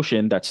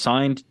promotion that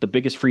signed the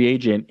biggest free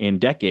agent in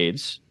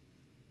decades,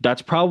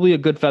 that's probably a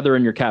good feather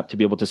in your cap to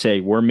be able to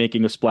say, we're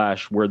making a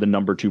splash, we're the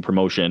number two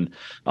promotion,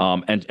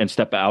 and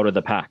step out of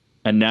the pack.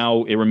 And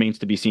now it remains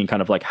to be seen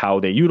kind of like how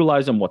they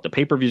utilize them, what the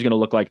pay-per-view is going to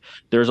look like.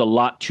 There's a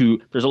lot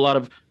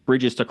of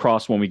bridges to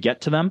cross when we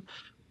get to them.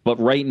 But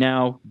right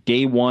now,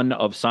 day one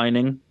of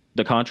signing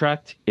the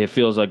contract, it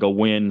feels like a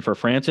win for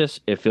Francis.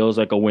 It feels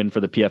like a win for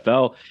the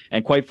PFL.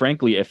 And quite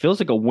frankly, it feels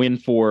like a win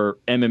for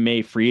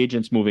MMA free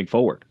agents moving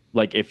forward.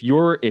 Like if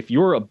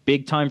you're a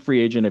big time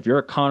free agent, if you're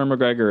a Conor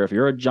McGregor, if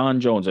you're a John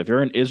Jones, if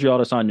you're an Israel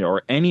Adesanya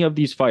or any of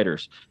these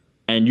fighters,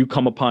 and you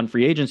come upon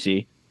free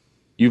agency,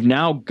 you've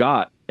now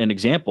got an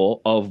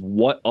example of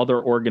what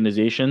other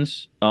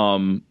organizations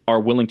are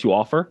willing to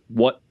offer,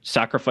 what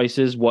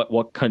sacrifices,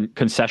 what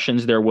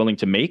concessions they're willing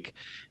to make,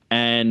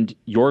 and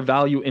your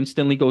value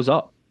instantly goes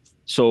up.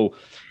 So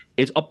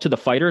it's up to the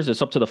fighters.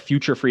 It's up to the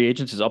future free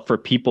agents. It's up for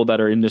people that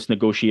are in this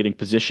negotiating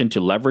position to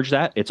leverage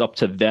that. It's up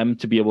to them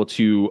to be able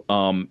to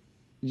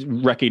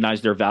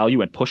recognize their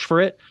value and push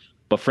for it.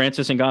 But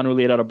Francis Ngannou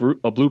laid out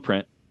a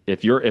blueprint.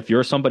 If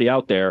you're somebody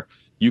out there,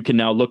 you can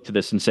now look to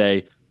this and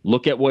say,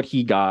 look at what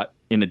he got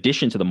in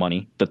addition to the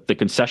money, the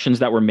concessions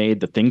that were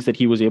made, the things that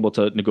he was able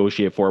to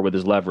negotiate for with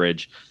his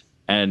leverage.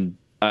 And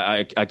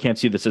I can't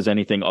see this as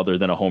anything other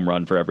than a home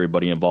run for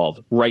everybody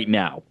involved right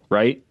now,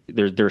 right?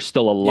 There's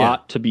still a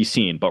lot to be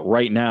seen, but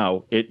right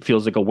now it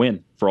feels like a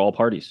win for all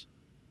parties.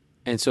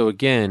 And so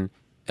again,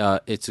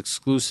 it's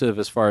exclusive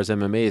as far as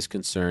MMA is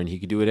concerned. He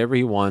can do whatever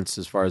he wants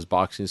as far as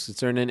boxing is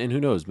concerned. And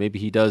who knows, maybe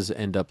he does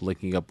end up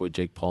linking up with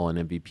Jake Paul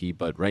and MVP,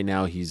 but right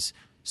now he's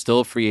still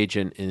a free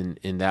agent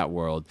in that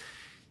world.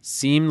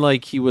 Seemed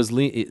like he was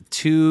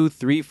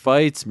 2-3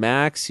 fights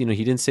max. He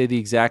didn't say the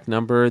exact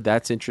number.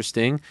 That's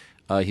interesting.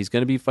 He's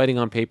going to be fighting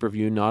on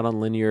pay-per-view, not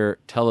on linear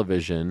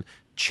television.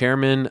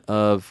 Chairman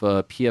of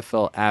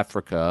PFL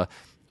Africa,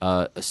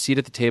 a seat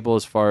at the table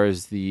as far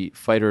as the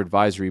fighter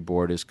advisory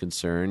board is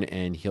concerned,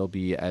 and he'll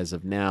be, as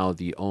of now,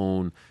 the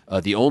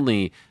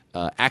only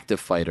active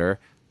fighter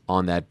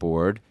on that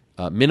board.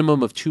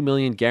 Minimum of $2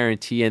 million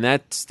guarantee, and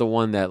that's the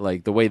one that,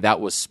 like, the way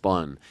that was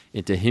spun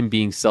into him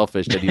being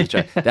selfish, that he was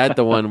trying, that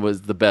the one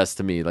was the best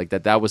to me. Like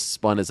that was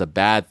spun as a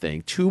bad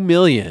thing. $2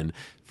 million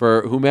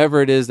for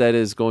whomever it is that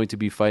is going to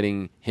be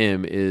fighting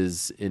him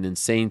is an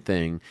insane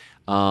thing.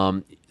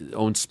 Own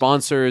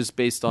sponsors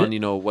based on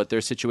what their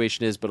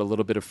situation is, but a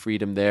little bit of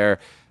freedom there.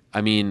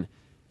 I mean,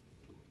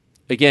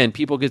 again,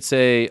 people could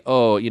say,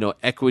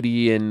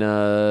 equity in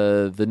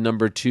the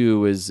number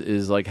 2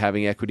 is like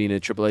having equity in a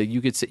AAA.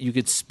 You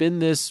could spin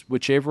this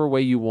whichever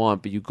way you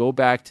want, but you go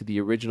back to the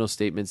original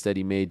statements that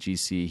he made,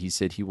 GC. He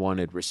said he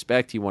wanted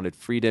respect, he wanted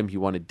freedom, he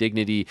wanted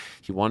dignity,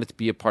 he wanted to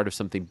be a part of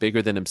something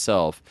bigger than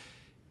himself.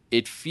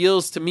 It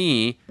feels to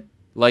me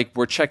like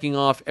we're checking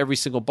off every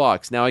single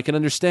box. Now, I can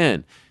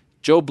understand.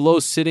 Joe Blow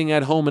sitting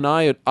at home in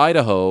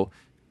Idaho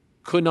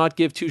could not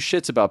give 2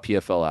 shits about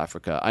PFL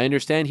Africa. I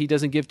understand he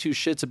doesn't give 2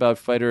 shits about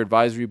Fighter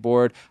Advisory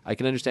Board. I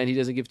can understand he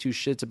doesn't give 2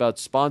 shits about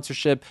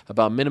sponsorship,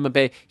 about minimum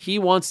pay. He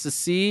wants to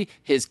see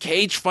his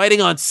cage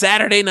fighting on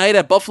Saturday night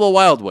at Buffalo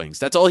Wild Wings.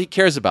 That's all he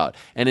cares about.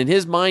 And in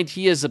his mind,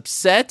 he is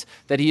upset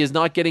that he is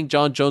not getting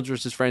John Jones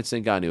versus Francis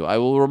Ngannou. I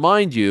will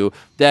remind you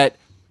that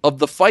of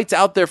the fights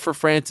out there for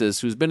Francis,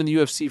 who's been in the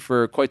UFC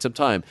for quite some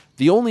time,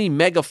 the only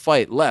mega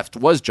fight left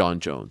was John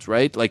Jones,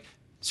 right? Like,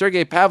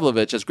 Sergey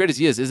Pavlovich, as great as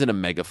he is, isn't a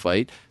mega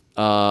fight.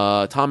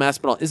 Tom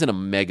Aspinall isn't a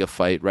mega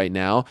fight right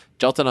now.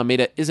 Jelton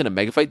Almeida isn't a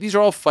mega fight. These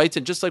are all fights,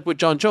 and just like with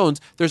John Jones,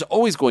 there's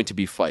always going to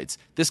be fights.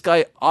 This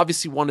guy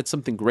obviously wanted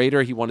something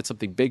greater. He wanted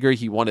something bigger.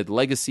 He wanted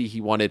legacy.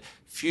 He wanted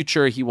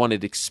future. He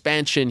wanted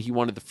expansion. He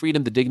wanted the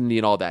freedom, the dignity,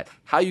 and all that.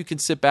 How you can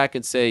sit back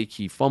and say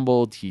he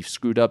fumbled, he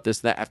screwed up, this,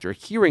 that, after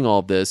hearing all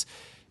of this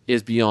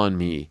is beyond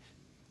me.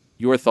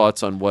 Your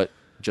thoughts on what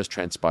just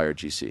transpired,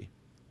 GC?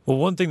 Well,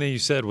 one thing that you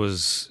said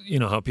was,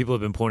 how people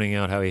have been pointing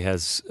out how he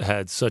has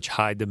had such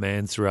high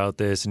demands throughout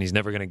this and he's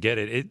never going to get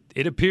it.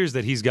 It appears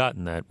that he's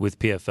gotten that with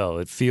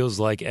PFL. It feels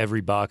like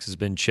every box has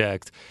been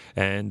checked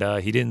and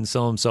he didn't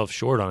sell himself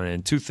short on it.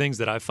 And 2 things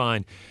that I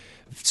find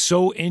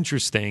so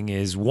interesting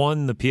is,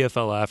 one, the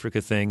PFL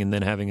Africa thing and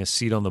then having a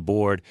seat on the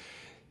board.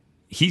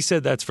 He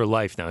said that's for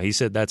life now. He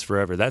said that's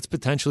forever. That's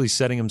potentially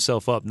setting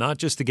himself up not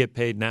just to get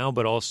paid now,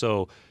 but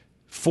also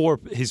for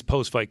his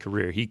post-fight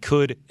career. He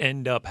could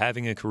end up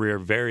having a career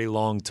very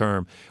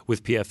long-term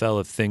with PFL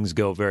if things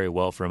go very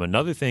well for him.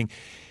 Another thing,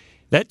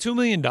 that $2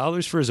 million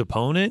for his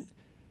opponent,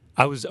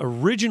 I was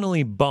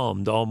originally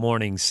bummed all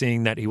morning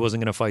seeing that he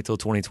wasn't going to fight till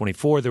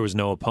 2024. There was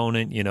no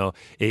opponent.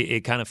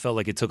 It kind of felt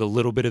like it took a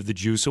little bit of the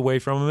juice away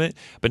from him.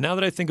 But now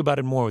that I think about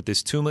it more, with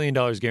this $2 million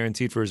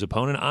guaranteed for his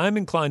opponent, I'm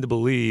inclined to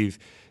believe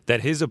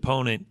that his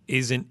opponent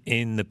isn't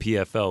in the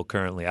PFL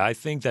currently. I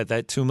think that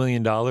 $2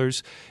 million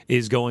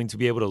is going to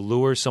be able to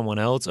lure someone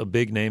else, a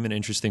big name, an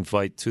interesting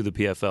fight, to the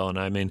PFL. And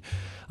I mean,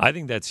 I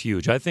think that's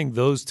huge. I think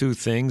those 2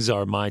 things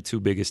are my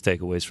 2 biggest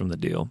takeaways from the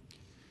deal.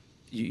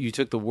 You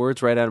took the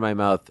words right out of my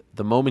mouth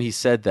the moment he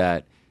said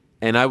that,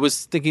 and I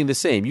was thinking the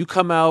same. You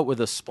come out with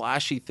a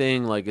splashy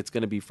thing like it's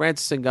going to be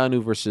Francis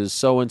Ngannou versus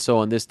so-and-so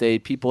on this day.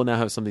 People now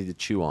have something to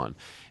chew on.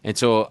 And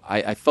so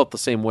I felt the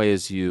same way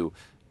as you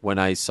when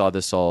I saw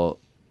this all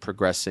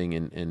progressing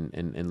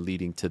and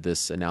leading to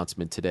this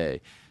announcement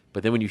today.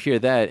 But then when you hear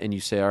that and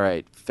you say, all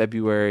right,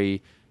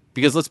 February,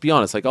 because let's be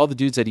honest, like all the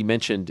dudes that he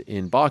mentioned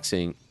in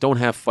boxing don't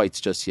have fights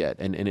just yet.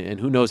 And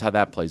who knows how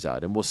that plays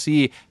out. And we'll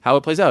see how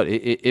it plays out.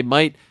 It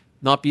might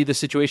not be the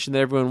situation that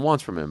everyone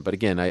wants from him. But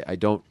again, I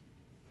don't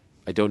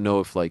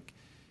know if, like,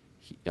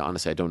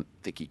 honestly, I don't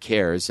think he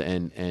cares.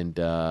 And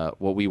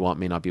what we want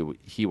may not be what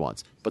he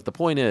wants. But the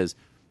point is,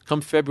 come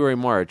February,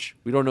 March,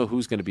 we don't know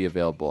who's going to be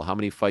available, how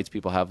many fights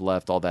people have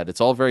left, all that. It's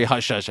all very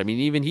hush-hush. I mean,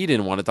 even he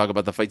didn't want to talk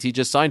about the fights he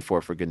just signed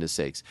for goodness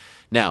sakes.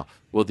 Now,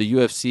 will the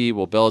UFC,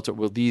 will Bellator,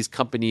 will these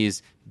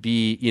companies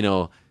be,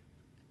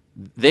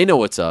 they know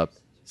what's up.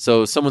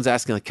 So someone's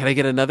asking, like, can I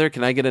get another?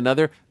 Can I get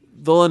another?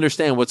 They'll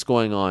understand what's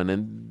going on,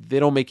 and they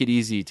don't make it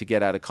easy to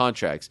get out of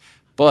contracts.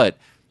 But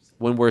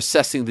when we're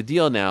assessing the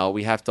deal now,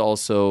 we have to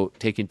also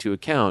take into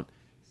account,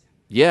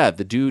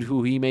 the dude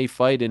who he may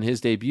fight in his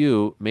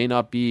debut may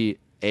not be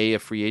a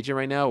free agent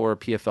right now or a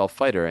PFL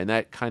fighter, and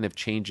that kind of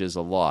changes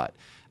a lot.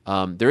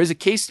 There is a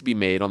case to be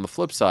made on the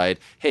flip side.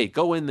 Hey,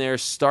 go in there,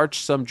 starch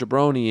some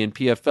jabroni in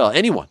PFL.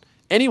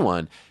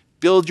 Anyone.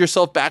 build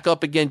yourself back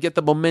up again, get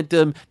the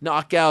momentum,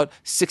 knock out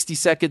 60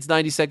 seconds,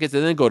 90 seconds,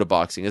 and then go to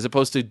boxing, as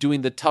opposed to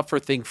doing the tougher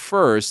thing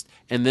first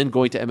and then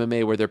going to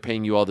MMA where they're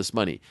paying you all this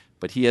money.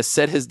 But he has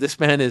said this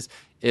man is,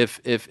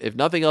 if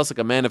nothing else, like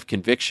a man of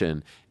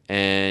conviction,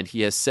 and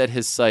he has set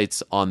his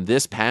sights on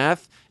this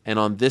path and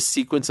on this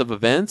sequence of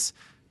events.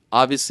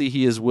 Obviously,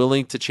 he is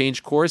willing to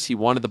change course. He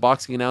wanted the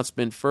boxing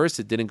announcement first.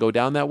 It didn't go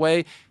down that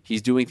way.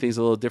 He's doing things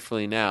a little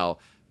differently now.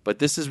 But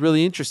this is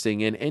really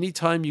interesting. And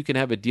anytime you can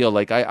have a deal,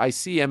 like I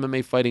see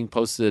MMA Fighting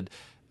posted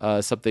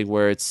something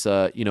where it's,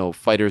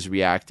 fighters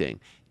reacting.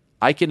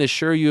 I can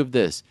assure you of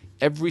this.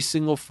 Every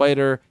single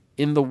fighter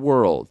in the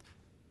world,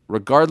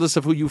 regardless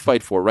of who you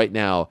fight for right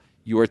now,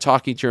 you are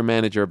talking to your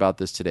manager about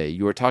this today.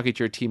 You are talking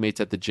to your teammates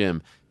at the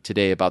gym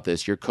today about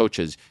this, your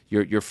coaches,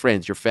 your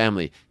friends, your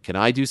family. Can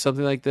I do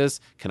something like this?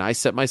 Can I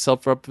set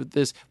myself up with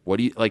this? What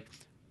do you like?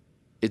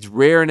 It's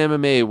rare in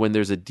MMA when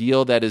there's a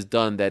deal that is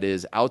done that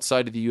is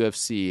outside of the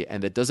UFC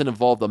and that doesn't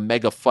involve a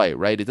mega fight,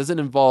 right? It doesn't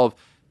involve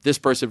this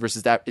person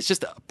versus that. It's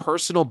just a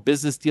personal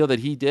business deal that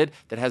he did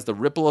that has the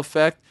ripple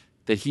effect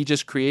that he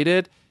just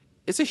created.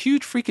 It's a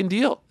huge freaking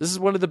deal. This is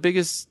one of the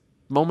biggest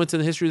moments in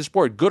the history of the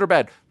sport, good or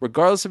bad.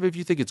 Regardless of if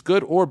you think it's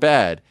good or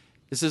bad,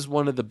 this is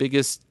one of the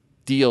biggest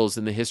deals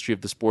in the history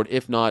of the sport,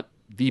 if not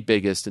the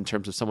biggest in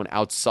terms of someone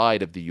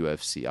outside of the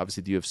UFC.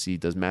 Obviously, the UFC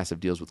does massive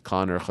deals with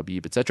Conor,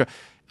 Khabib, etc.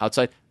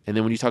 outside. And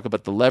then when you talk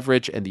about the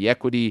leverage and the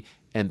equity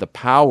and the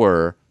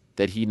power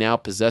that he now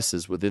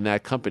possesses within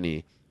that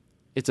company,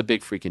 it's a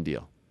big freaking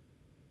deal.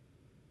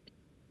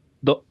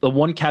 The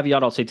one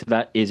caveat I'll say to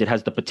that is it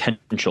has the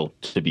potential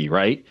to be,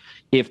 right?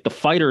 If the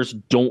fighters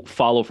don't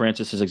follow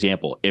Francis's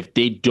example, if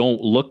they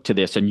don't look to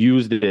this and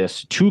use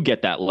this to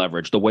get that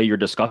leverage the way you're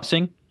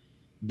discussing,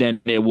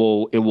 then it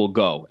will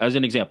go. As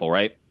an example,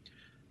 right?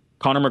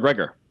 Conor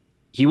McGregor,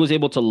 he was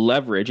able to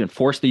leverage and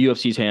force the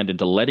UFC's hand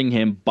into letting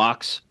him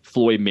box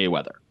Floyd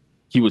Mayweather.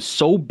 He was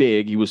so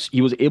big, he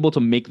was able to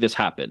make this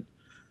happen.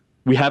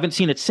 We haven't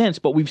seen it since,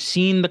 but we've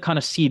seen the kind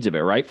of seeds of it,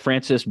 right?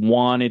 Francis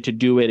wanted to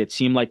do it. It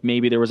seemed like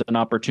maybe there was an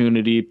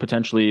opportunity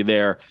potentially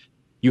there.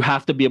 You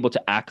have to be able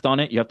to act on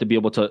it. You have to be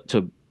able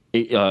to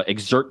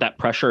exert that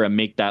pressure and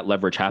make that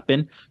leverage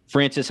happen.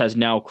 Francis has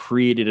now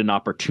created an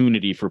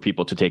opportunity for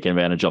people to take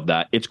advantage of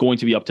that. It's going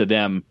to be up to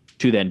them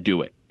to then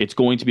do it. It's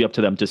going to be up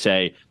to them to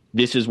say,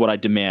 this is what I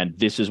demand.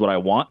 This is what I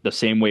want, the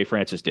same way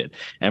Francis did.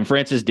 And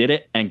Francis did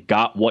it and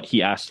got what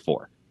he asked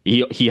for.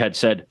 He had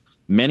said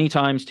many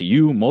times to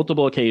you,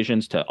 multiple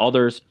occasions, to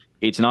others,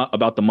 it's not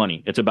about the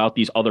money. It's about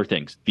these other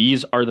things.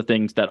 These are the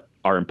things that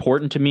are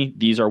important to me.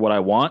 These are what I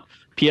want.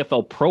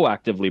 PFL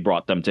proactively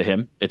brought them to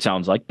him, it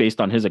sounds like, based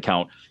on his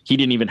account. He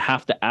didn't even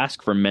have to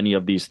ask for many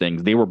of these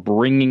things. They were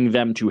bringing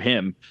them to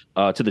him,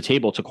 to the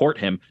table to court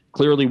him,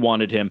 clearly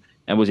wanted him,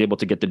 and was able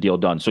to get the deal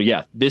done. So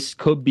yeah, this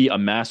could be a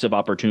massive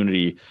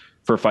opportunity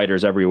for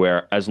fighters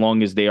everywhere, as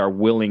long as they are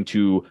willing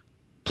to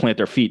plant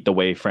their feet the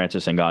way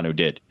Francis Ngannou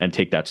did and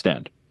take that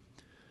stand.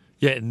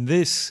 Yeah, and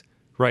this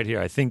right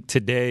here, I think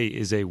today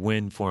is a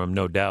win for him,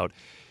 no doubt.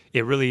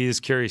 It really is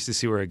curious to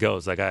see where it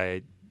goes.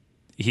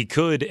 He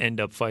could end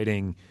up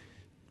fighting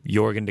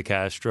Jorgen De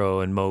Castro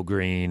and Mo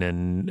Green,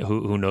 and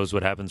who knows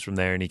what happens from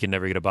there, and he can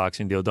never get a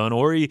boxing deal done.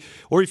 Or he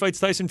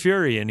fights Tyson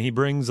Fury, and he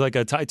brings like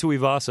a Tai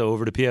Tuivasa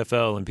over to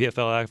PFL, and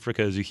PFL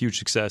Africa is a huge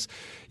success.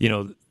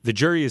 The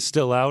jury is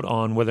still out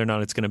on whether or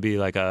not it's going to be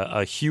like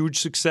a huge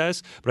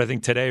success, but I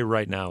think today,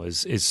 right now,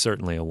 is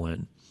certainly a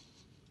win.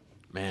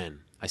 Man,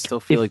 I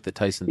still feel like the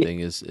Tyson thing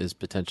is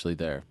potentially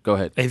there. Go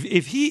ahead.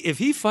 If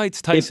he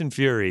fights Tyson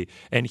Fury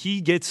and he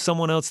gets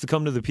someone else to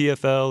come to the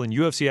PFL and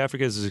UFC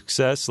Africa is a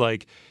success,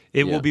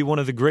 it will be one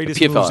of the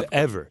greatest moves Africa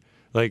ever.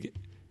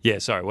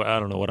 Sorry, I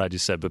don't know what I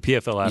just said, but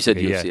PFL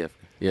Africa. You said UFC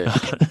Africa.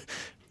 Yeah.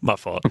 My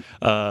fault.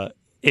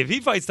 If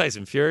he fights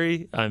Tyson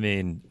Fury, I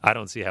mean, I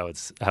don't see how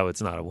it's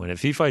not a win.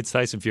 If he fights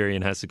Tyson Fury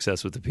and has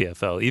success with the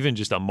PFL, even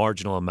just a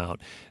marginal amount,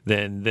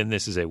 then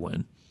this is a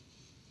win.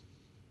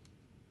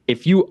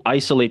 If you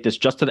isolate this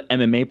just to the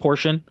MMA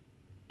portion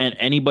and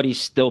anybody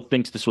still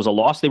thinks this was a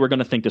loss, they were going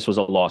to think this was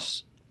a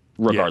loss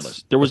regardless.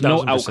 Yes, there was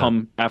 1,000%. No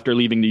outcome after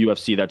leaving the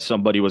UFC that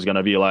somebody was going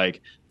to be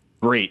like,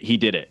 great, he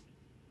did it.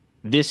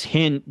 This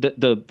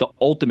the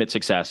ultimate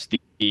success,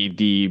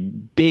 the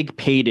big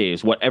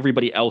paydays, what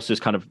everybody else is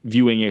kind of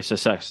viewing a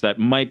success that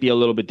might be a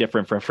little bit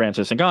different for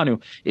Francis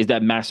Ngannou, is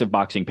that massive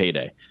boxing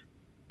payday.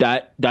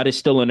 That is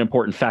still an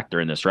important factor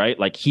in this, right?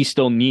 Like, he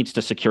still needs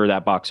to secure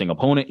that boxing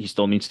opponent. He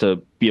still needs to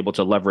be able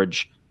to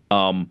leverage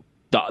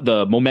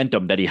the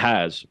momentum that he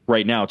has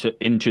right now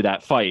into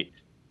that fight.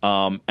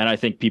 And I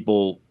think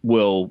people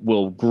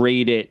will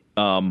grade it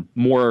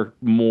more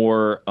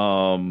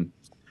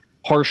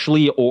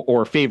harshly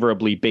or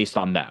favorably based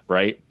on that,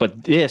 right?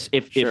 But this,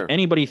 if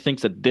anybody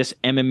thinks that this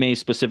MMA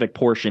specific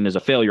portion is a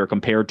failure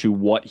compared to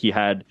what he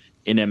had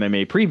in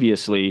MMA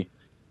previously,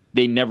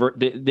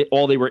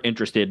 all they were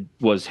interested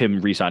was him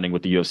re-signing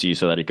with the UFC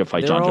so that he could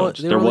fight John Jones.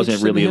 There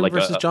wasn't really like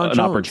an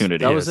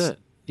opportunity. That was it.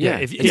 Yeah,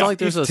 it's not like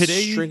there's a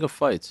string of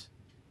fights.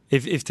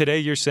 If today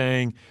you're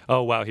saying,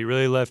 oh, wow, he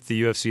really left the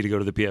UFC to go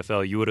to the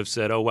PFL, you would have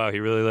said, oh, wow, he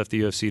really left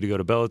the UFC to go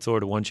to Bellator,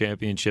 to one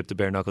championship, to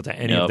bare knuckle, to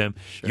any of them.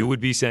 Sure. You would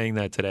be saying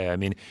that today. I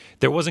mean,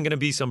 there wasn't going to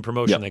be some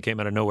promotion that came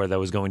out of nowhere that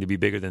was going to be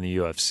bigger than the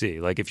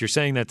UFC. Like, if you're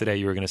saying that today,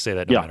 you were going to say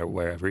that no matter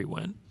wherever he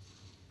went.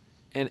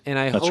 And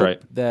I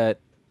hope that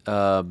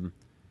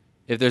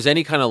if there's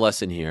any kind of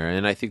lesson here,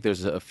 and I think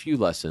there's a few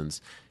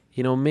lessons,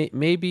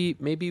 maybe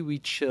we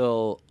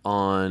chill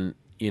on,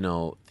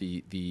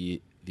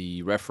 the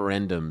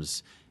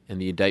referendums and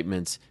the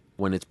indictments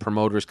when it's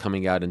promoters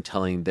coming out and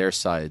telling their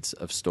sides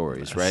of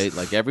stories, right?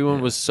 Like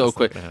everyone was so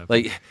quick,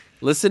 like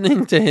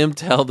listening to him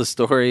tell the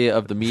story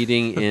of the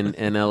meeting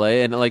in LA,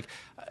 and like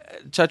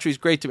Chatri's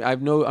great to me.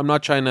 I'm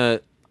not trying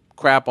to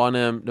crap on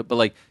him, but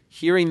like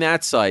hearing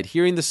that side,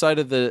 hearing the side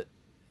of the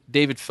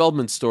David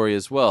Feldman story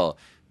as well.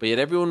 But yet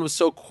everyone was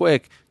so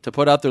quick to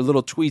put out their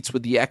little tweets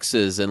with the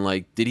X's and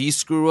like, did he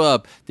screw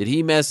up? Did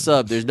he mess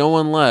up? There's no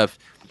one left.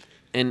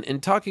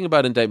 And talking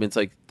about indictments,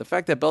 like the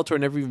fact that Bellator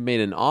never even made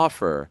an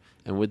offer,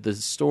 and with the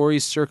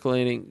stories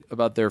circulating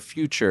about their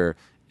future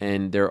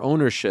and their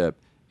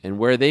ownership and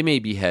where they may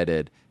be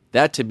headed,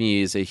 that to me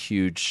is a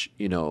huge,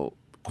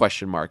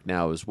 question mark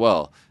now as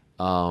well.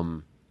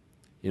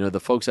 The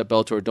folks at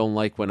Bellator don't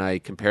like when I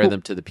compare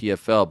them to the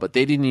PFL, but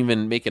they didn't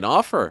even make an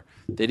offer.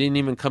 They didn't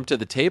even come to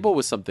the table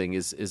with something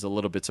is a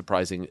little bit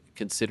surprising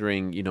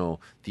considering,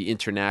 the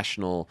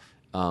international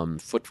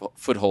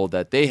foothold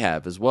that they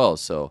have as well.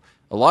 So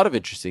a lot of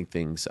interesting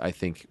things I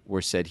think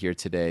were said here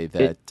today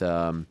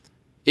that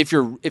if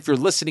you're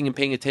listening and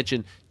paying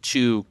attention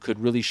to could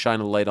really shine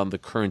a light on the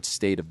current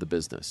state of the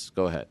business.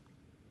 Go ahead.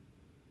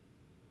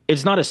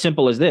 It's not as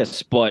simple as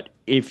this, but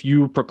if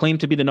you proclaim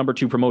to be the number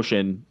 2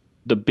 promotion,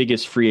 the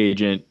biggest free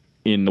agent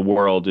in the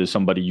world is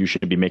somebody you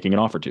should be making an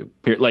offer to.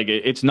 Like,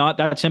 it's not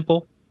that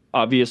simple.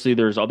 Obviously,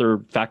 there's other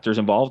factors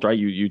involved, right?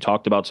 You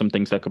talked about some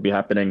things that could be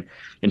happening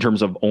in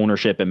terms of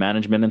ownership and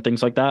management and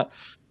things like that.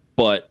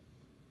 But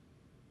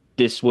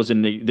this was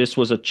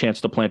a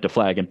chance to plant a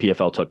flag, and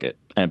PFL took it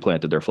and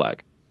planted their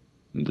flag.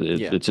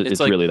 It's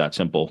like, really that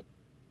simple.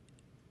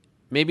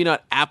 Maybe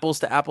not apples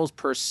to apples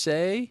per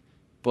se,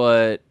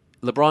 but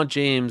LeBron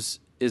James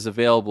is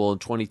available in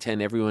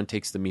 2010. Everyone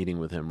takes the meeting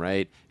with him,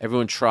 right?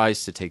 Everyone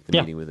tries to take the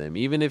meeting with him,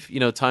 even if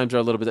times are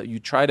a little bit. You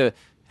try to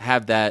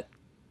have that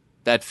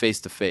face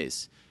to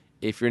face.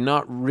 If you're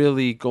not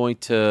really going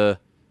to,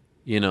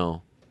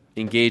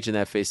 engage in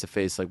that face to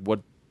face, like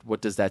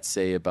what does that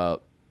say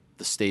about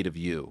the state of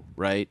you,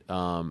 right?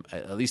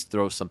 At least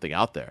throw something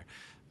out there.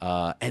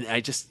 And I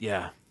just,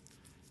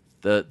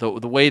 the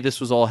way this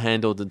was all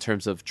handled in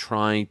terms of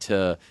trying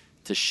to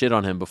shit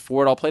on him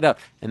before it all played out.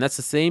 And that's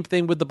the same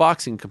thing with the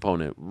boxing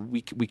component.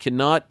 We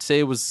cannot say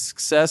it was a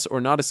success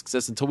or not a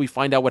success until we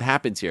find out what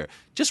happens here.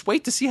 Just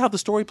wait to see how the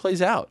story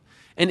plays out.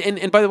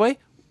 And by the way,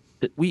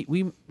 we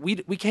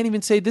can't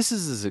even say this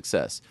is a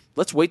success.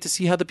 Let's wait to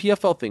see how the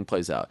PFL thing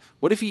plays out.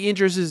 What if he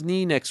injures his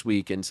knee next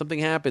week and something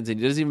happens and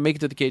he doesn't even make it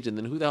to the cage, and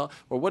then who the hell,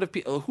 or what if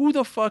who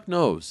the fuck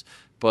knows?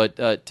 But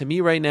to me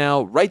right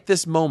now, right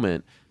this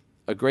moment,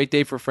 a great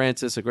day for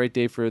Francis, a great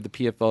day for the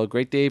PFL, a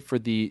great day for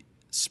the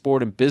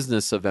sport and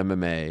business of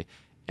MMA.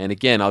 And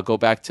again, I'll go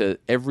back to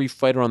every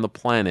fighter on the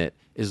planet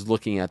is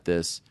looking at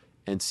this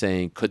and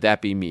saying, could that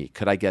be me?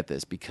 Could I get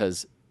this?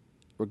 Because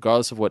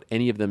regardless of what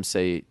any of them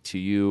say to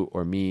you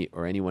or me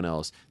or anyone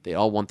else, they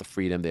all want the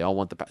freedom. They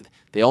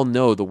all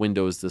know the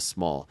window is this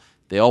small.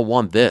 They all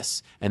want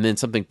this. And then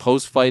something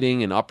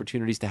post-fighting and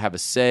opportunities to have a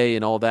say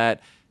and all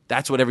that.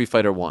 That's what every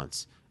fighter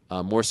wants,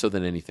 more so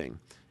than anything.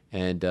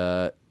 And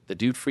the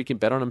dude freaking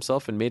bet on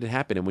himself and made it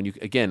happen. And when you,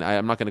 again,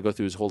 I'm not going to go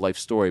through his whole life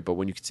story, but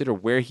when you consider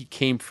where he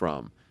came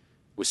from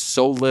with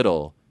so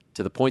little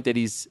to the point that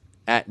he's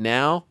at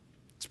now,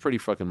 it's pretty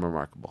fucking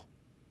remarkable.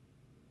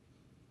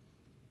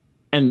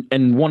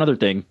 And one other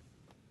thing,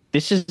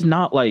 this is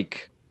not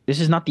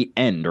the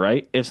end,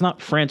 right? It's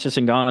not Francis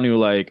Ngannou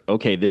like,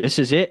 okay, this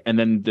is it, and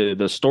then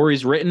the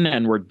story's written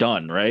and we're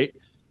done, right?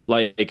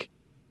 Like,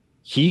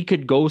 he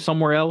could go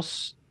somewhere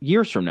else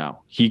years from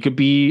now. He could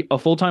be a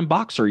full-time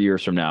boxer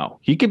years from now.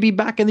 He could be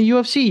back in the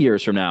UFC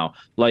years from now.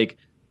 Like,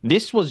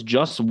 this was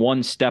just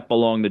one step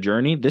along the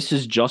journey. This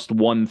is just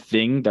one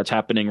thing that's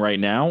happening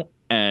right now,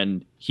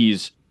 and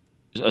he's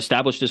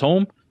established his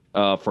home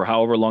for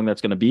however long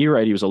that's going to be,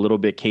 right? He was a little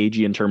bit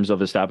cagey in terms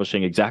of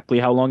establishing exactly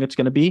how long it's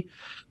going to be.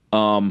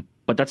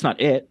 But that's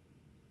not it.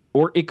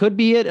 Or it could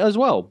be it as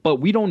well, but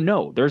we don't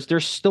know.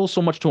 There's still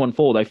so much to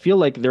unfold. I feel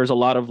like there's a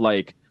lot of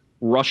like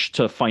rush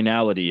to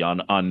finality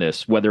on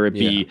this, whether it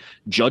be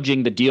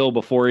judging the deal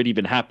before it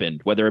even happened,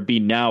 whether it be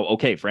now,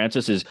 okay,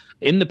 Francis is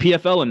in the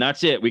PFL and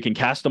that's it. We can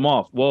cast him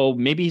off. Well,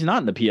 maybe he's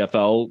not in the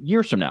PFL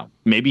years from now.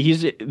 Maybe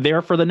he's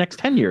there for the next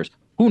 10 years.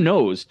 Who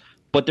knows?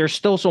 But there's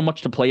still so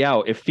much to play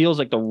out. It feels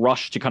like the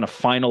rush to kind of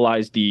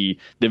finalize the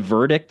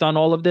verdict on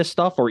all of this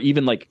stuff, or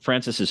even like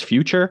Francis's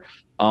future,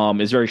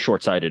 is very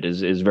short-sighted,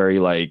 is very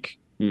like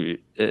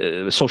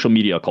social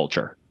media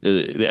culture.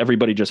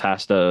 Everybody just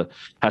has to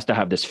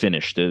have this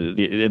finished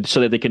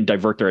so that they can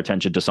divert their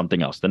attention to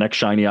something else. The next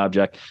shiny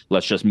object,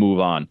 let's just move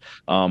on.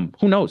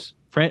 Who knows?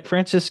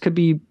 Francis could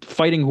be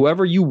fighting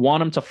whoever you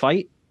want him to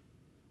fight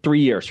 3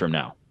 years from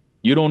now.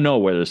 You don't know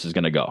where this is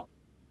going to go.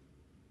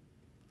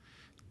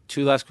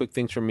 Two last quick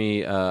things from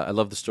me. I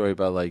love the story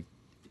about, like,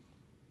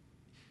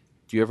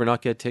 do you ever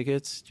not get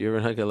tickets? Do you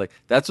ever not get, like,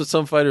 that's what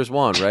some fighters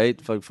want, right?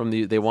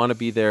 They want to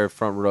be there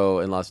front row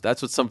and lost.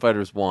 That's what some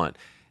fighters want.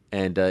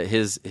 And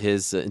his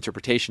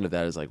interpretation of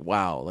that is like,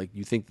 wow, like,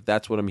 you think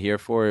that's what I'm here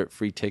for?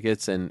 Free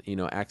tickets and,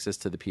 access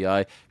to the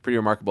PI. Pretty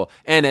remarkable.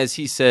 And as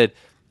he said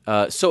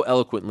so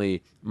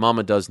eloquently,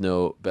 Mama does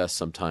know best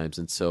sometimes.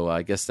 And so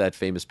I guess that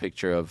famous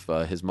picture of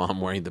his mom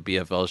wearing the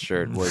BFL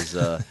shirt was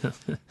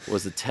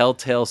a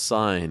telltale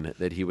sign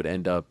that he would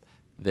end up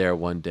there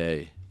one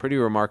day. Pretty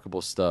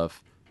remarkable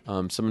stuff.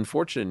 Some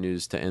unfortunate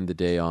news to end the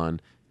day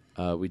on.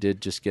 We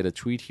did just get a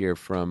tweet here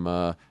from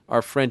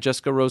our friend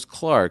Jessica Rose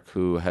Clark,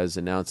 who has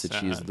announced that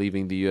she is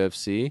leaving the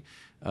UFC.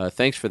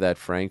 Thanks for that,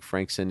 Frank.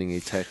 Frank sending a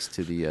text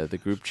to the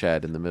group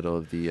chat in the middle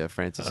of the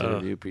Francis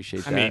interview.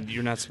 Appreciate that. I mean,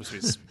 you're not supposed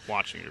to be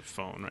watching your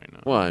phone right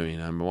now. Well, I mean,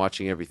 I'm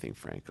watching everything,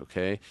 Frank,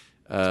 okay?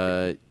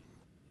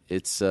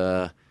 It's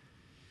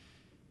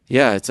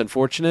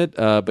unfortunate,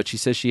 but she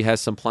says she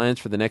has some plans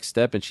for the next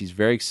step, and she's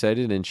very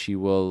excited, and she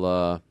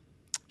will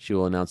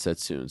announce that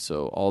soon.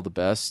 So all the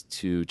best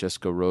to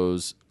Jessica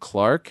Rose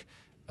Clark.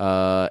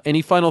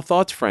 Any final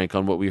thoughts, Frank,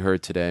 on what we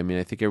heard today? I mean,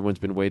 I think everyone's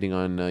been waiting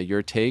on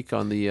your take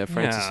on the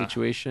Francis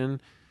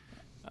situation.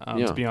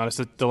 To be honest,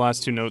 the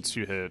last two notes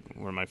you hit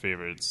were my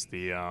favorites.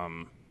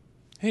 The,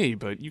 hey,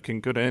 but you can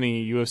go to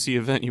any UFC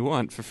event you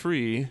want for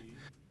free.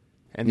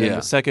 And then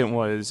the second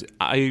was,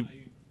 I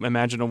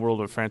imagine a world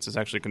where Francis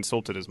actually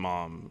consulted his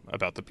mom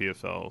about the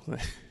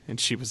PFL. And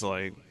she was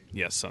like,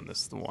 yes, son, this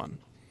is the one.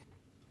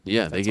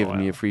 Yeah, they gave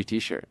me a free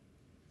T-shirt.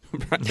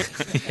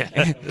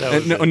 Right.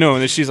 No,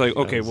 and then she's like,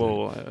 okay,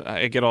 well,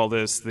 I get all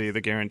this, the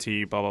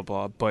guarantee, blah blah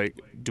blah, but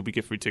do we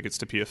get free tickets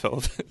to PFL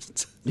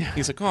events?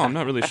 He's like, oh, I'm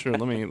not really sure.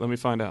 Let me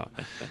find out.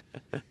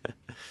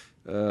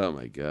 Oh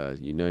my God,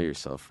 you know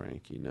yourself,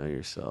 Frank. You know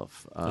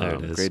yourself. There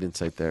it is. Great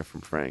insight there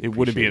from Frank. It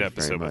wouldn't be an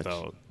Appreciate episode it very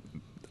much.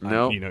 without.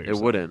 No, you know it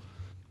yourself. wouldn't.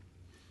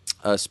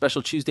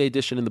 Special Tuesday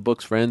edition in the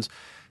books, friends.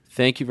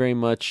 Thank you very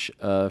much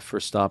for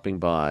stopping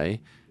by.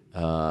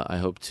 I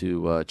hope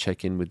to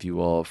check in with you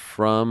all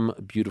from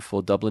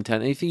beautiful Dublin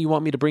town. Anything you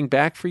want me to bring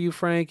back for you,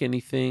 Frank?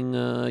 Anything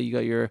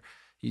you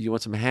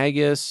want some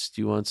haggis?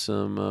 Do you want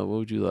some, what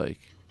would you like?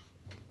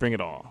 Bring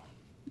it all.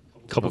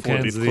 Couple Before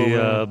cans of people,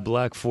 the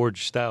Black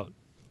Forge Stout.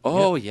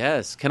 Oh,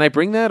 yes. Can I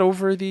bring that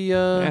over the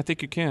I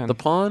think you can. the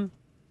pond?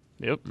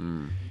 Yep.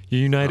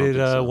 United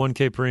so.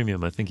 1K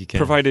Premium. I think you can.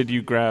 Provided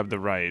you grab the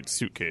right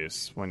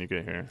suitcase when you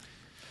get here.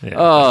 Yeah.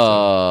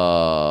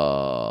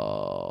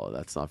 Oh,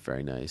 that's not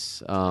very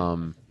nice.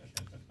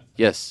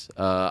 Yes,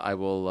 I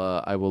will.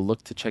 I will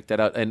look to check that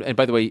out. And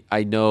by the way,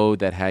 I know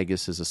that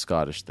haggis is a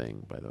Scottish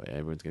thing. By the way,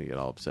 everyone's gonna get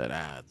all upset.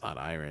 It's not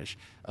Irish.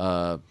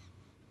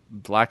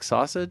 Black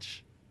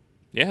sausage.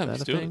 Yeah, Is let's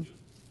that a do thing?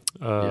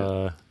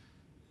 it.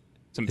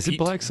 Some Is it peat.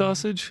 black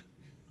sausage?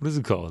 What is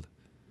it called?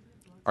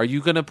 Are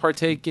you gonna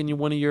partake in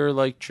one of your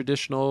like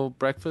traditional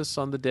breakfasts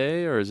on the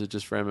day, or is it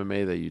just for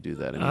MMA that you do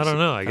that? I don't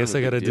know. I guess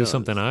I got to do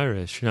something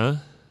Irish. Irish,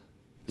 huh?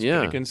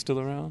 Yeah, Bacon still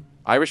around?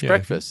 Irish Yeah.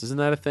 breakfast. Isn't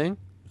that a thing?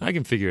 I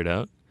can figure it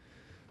out.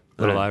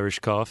 Little All right. Irish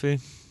coffee.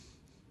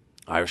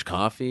 Irish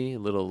coffee. A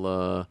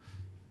little.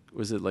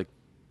 Was it like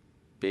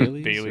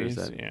Bailey's? Or is Bailey's,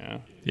 that- yeah.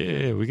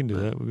 Yeah, we can do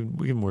that.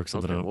 We can work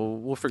something Okay, out.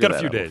 we'll figure Got a that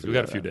few out. We'll days. figure We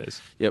got a that few out.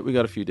 days. Yeah, we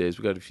got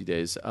a few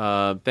days.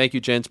 Thank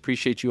you, gents.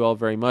 Appreciate you all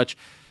very much.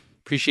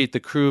 Appreciate the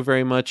crew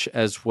very much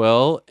as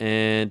well.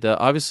 And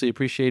obviously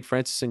appreciate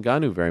Francis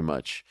Ngannou very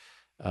much.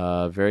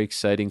 Very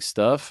exciting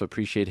stuff.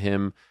 Appreciate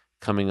him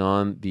coming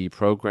on the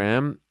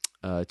program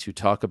to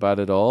talk about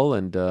it all.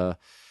 And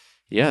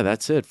yeah,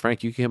 that's it.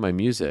 Frank, you can hit my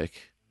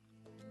music.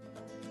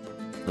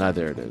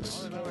 There it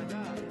is.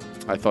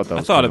 I thought that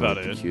was thought kinda about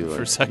it peculiar.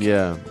 for a second.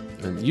 Yeah.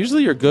 And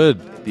usually you're good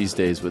these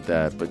days with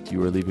that, but you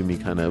were leaving me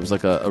it was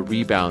like a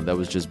rebound that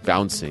was just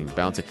bouncing.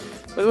 By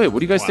the way, what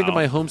do you guys think of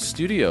Wow. my home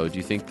studio? Do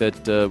you think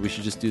that we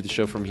should just do the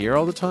show from here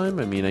all the time?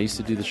 I mean, I used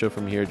to do the show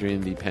from here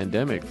during the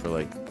pandemic for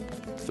like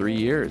 2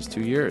 years.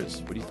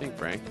 What do you think,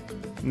 Frank?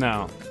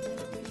 No.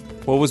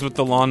 What was with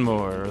the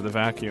lawnmower or the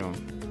vacuum?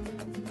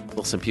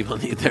 Well, some people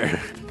need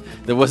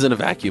there wasn't a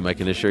vacuum, I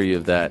can assure you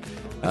of that.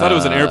 I thought it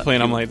was an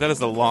airplane. I'm like, that is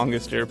the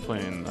longest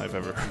airplane I've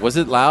ever. Was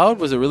it loud?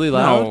 Was it really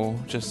loud? No,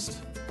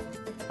 just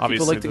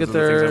obviously like to those get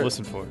are the things their- I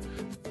listen for.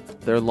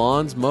 Their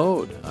lawns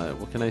mowed.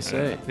 What can I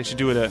say? They should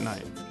do it at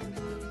night.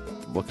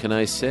 What can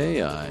I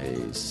say? I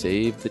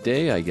saved the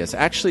day, I guess.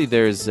 Actually,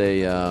 there's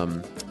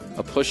a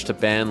push to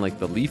ban like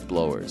the leaf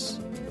blowers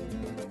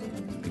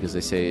because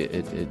they say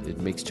it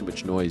makes too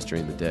much noise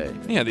during the day.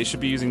 Yeah, they should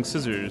be using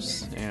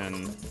scissors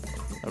and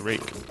a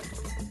rake.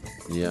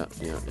 Yeah.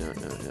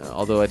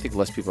 Although I think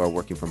less people are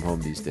working from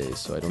home these days,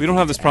 so I don't. We don't think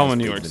have this it's problem as in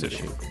New big York of an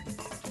City.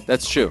 issue.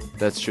 That's true.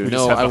 We just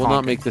No, have I the will not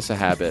honking. make this a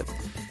habit.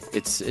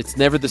 It's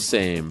never the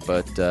same,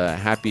 but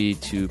happy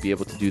to be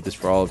able to do this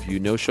for all of you.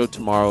 No show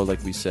tomorrow,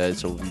 like we said,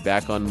 so we'll be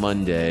back on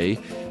Monday.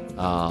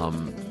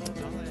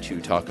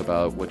 to talk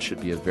about what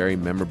should be a very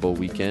memorable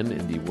weekend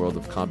in the world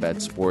of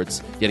combat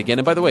sports yet again.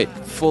 And by the way,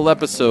 full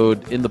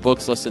episode in the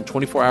books less than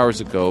 24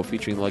 hours ago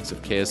featuring the likes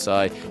of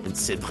KSI and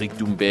Cedric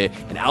Doumbé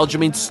and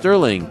Aljamain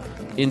Sterling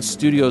in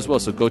studio as well.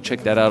 So go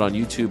check that out on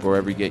YouTube or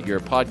wherever you get your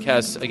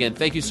podcasts. Again,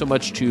 thank you so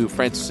much to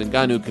Francis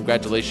Ngannou.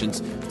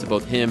 Congratulations to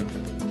both him,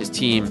 his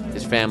team,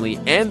 his family,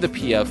 and the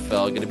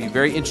PFL. Going to be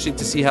very interesting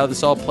to see how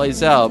this all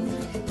plays out.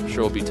 I'm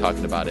sure we'll be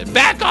talking about it.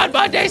 Back on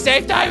Monday,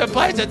 same time and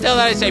place. Until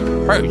then, I say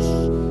peace.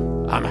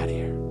 I'm out of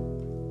here.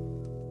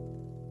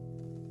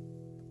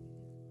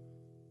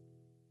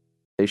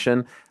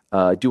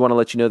 I do want to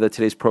let you know that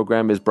today's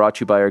program is brought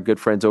to you by our good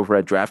friends over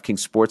at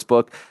DraftKings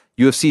Sportsbook.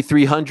 UFC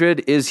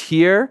 300 is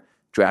here.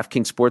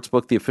 DraftKings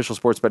Sportsbook, the official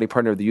sports betting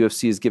partner of the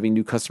UFC, is giving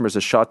new customers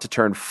a shot to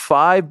turn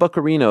 5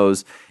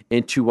 buccarinos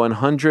into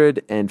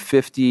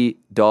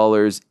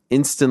 $150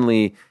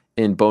 instantly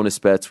in bonus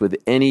bets with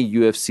any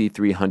UFC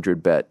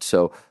 300 bet.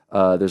 So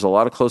there's a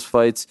lot of close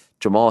fights.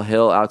 Jamal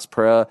Hill, Alex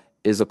Pereira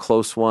is a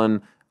close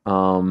one.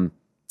 One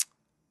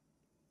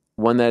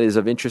that is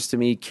of interest to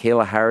me,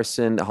 Kayla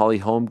Harrison, Holly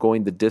Holm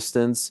going the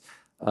distance.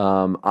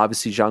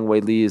 Obviously, Zhang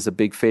Weili is a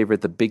big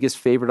favorite. The biggest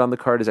favorite on the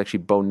card is actually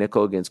Bo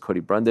Nickel against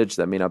Cody Brundage.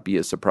 That may not be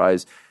a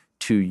surprise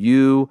to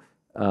you.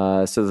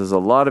 So there's a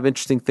lot of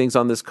interesting things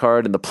on this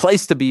card, and the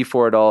place to be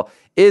for it all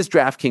is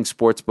DraftKings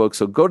Sportsbook.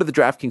 So go to the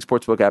DraftKings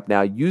Sportsbook app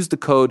now. Use the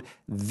code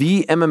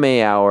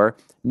THEMMAHour.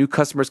 New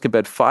customers can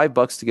bet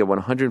 $5 to get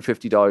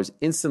 $150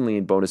 instantly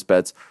in bonus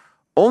bets.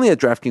 Only at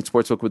DraftKings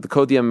Sportsbook with the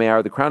code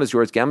THEMMAHour. The crown is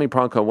yours. Gambling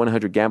problem, call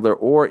 1-800-GAMBLER,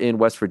 or in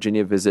West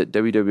Virginia, visit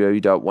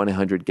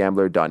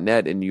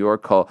www.1800gambler.net. In New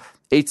York, call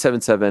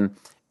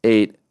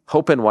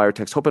 877-8-HOPE-NY or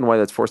text HOPE-NY.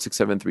 That's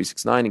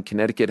 467-369. In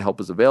Connecticut, help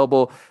is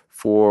available.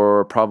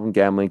 For problem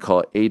gambling,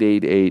 call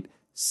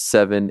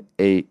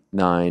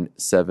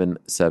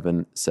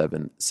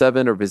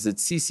 888-789-7777 or visit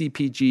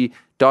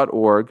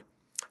ccpg.org.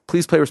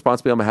 Please play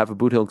responsibly on behalf of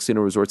Boot Hill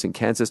Casino Resorts in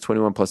Kansas.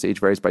 21 plus age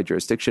varies by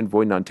jurisdiction.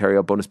 Void in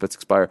Ontario. Bonus bets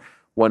expire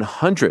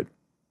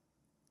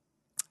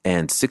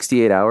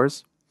 168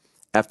 hours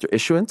after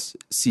issuance.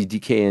 See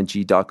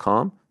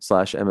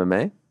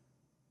dkng.com/MMA.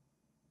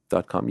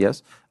 .com,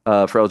 yes.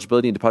 For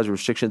eligibility and deposit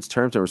restrictions,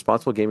 terms, and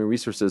responsible gaming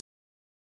resources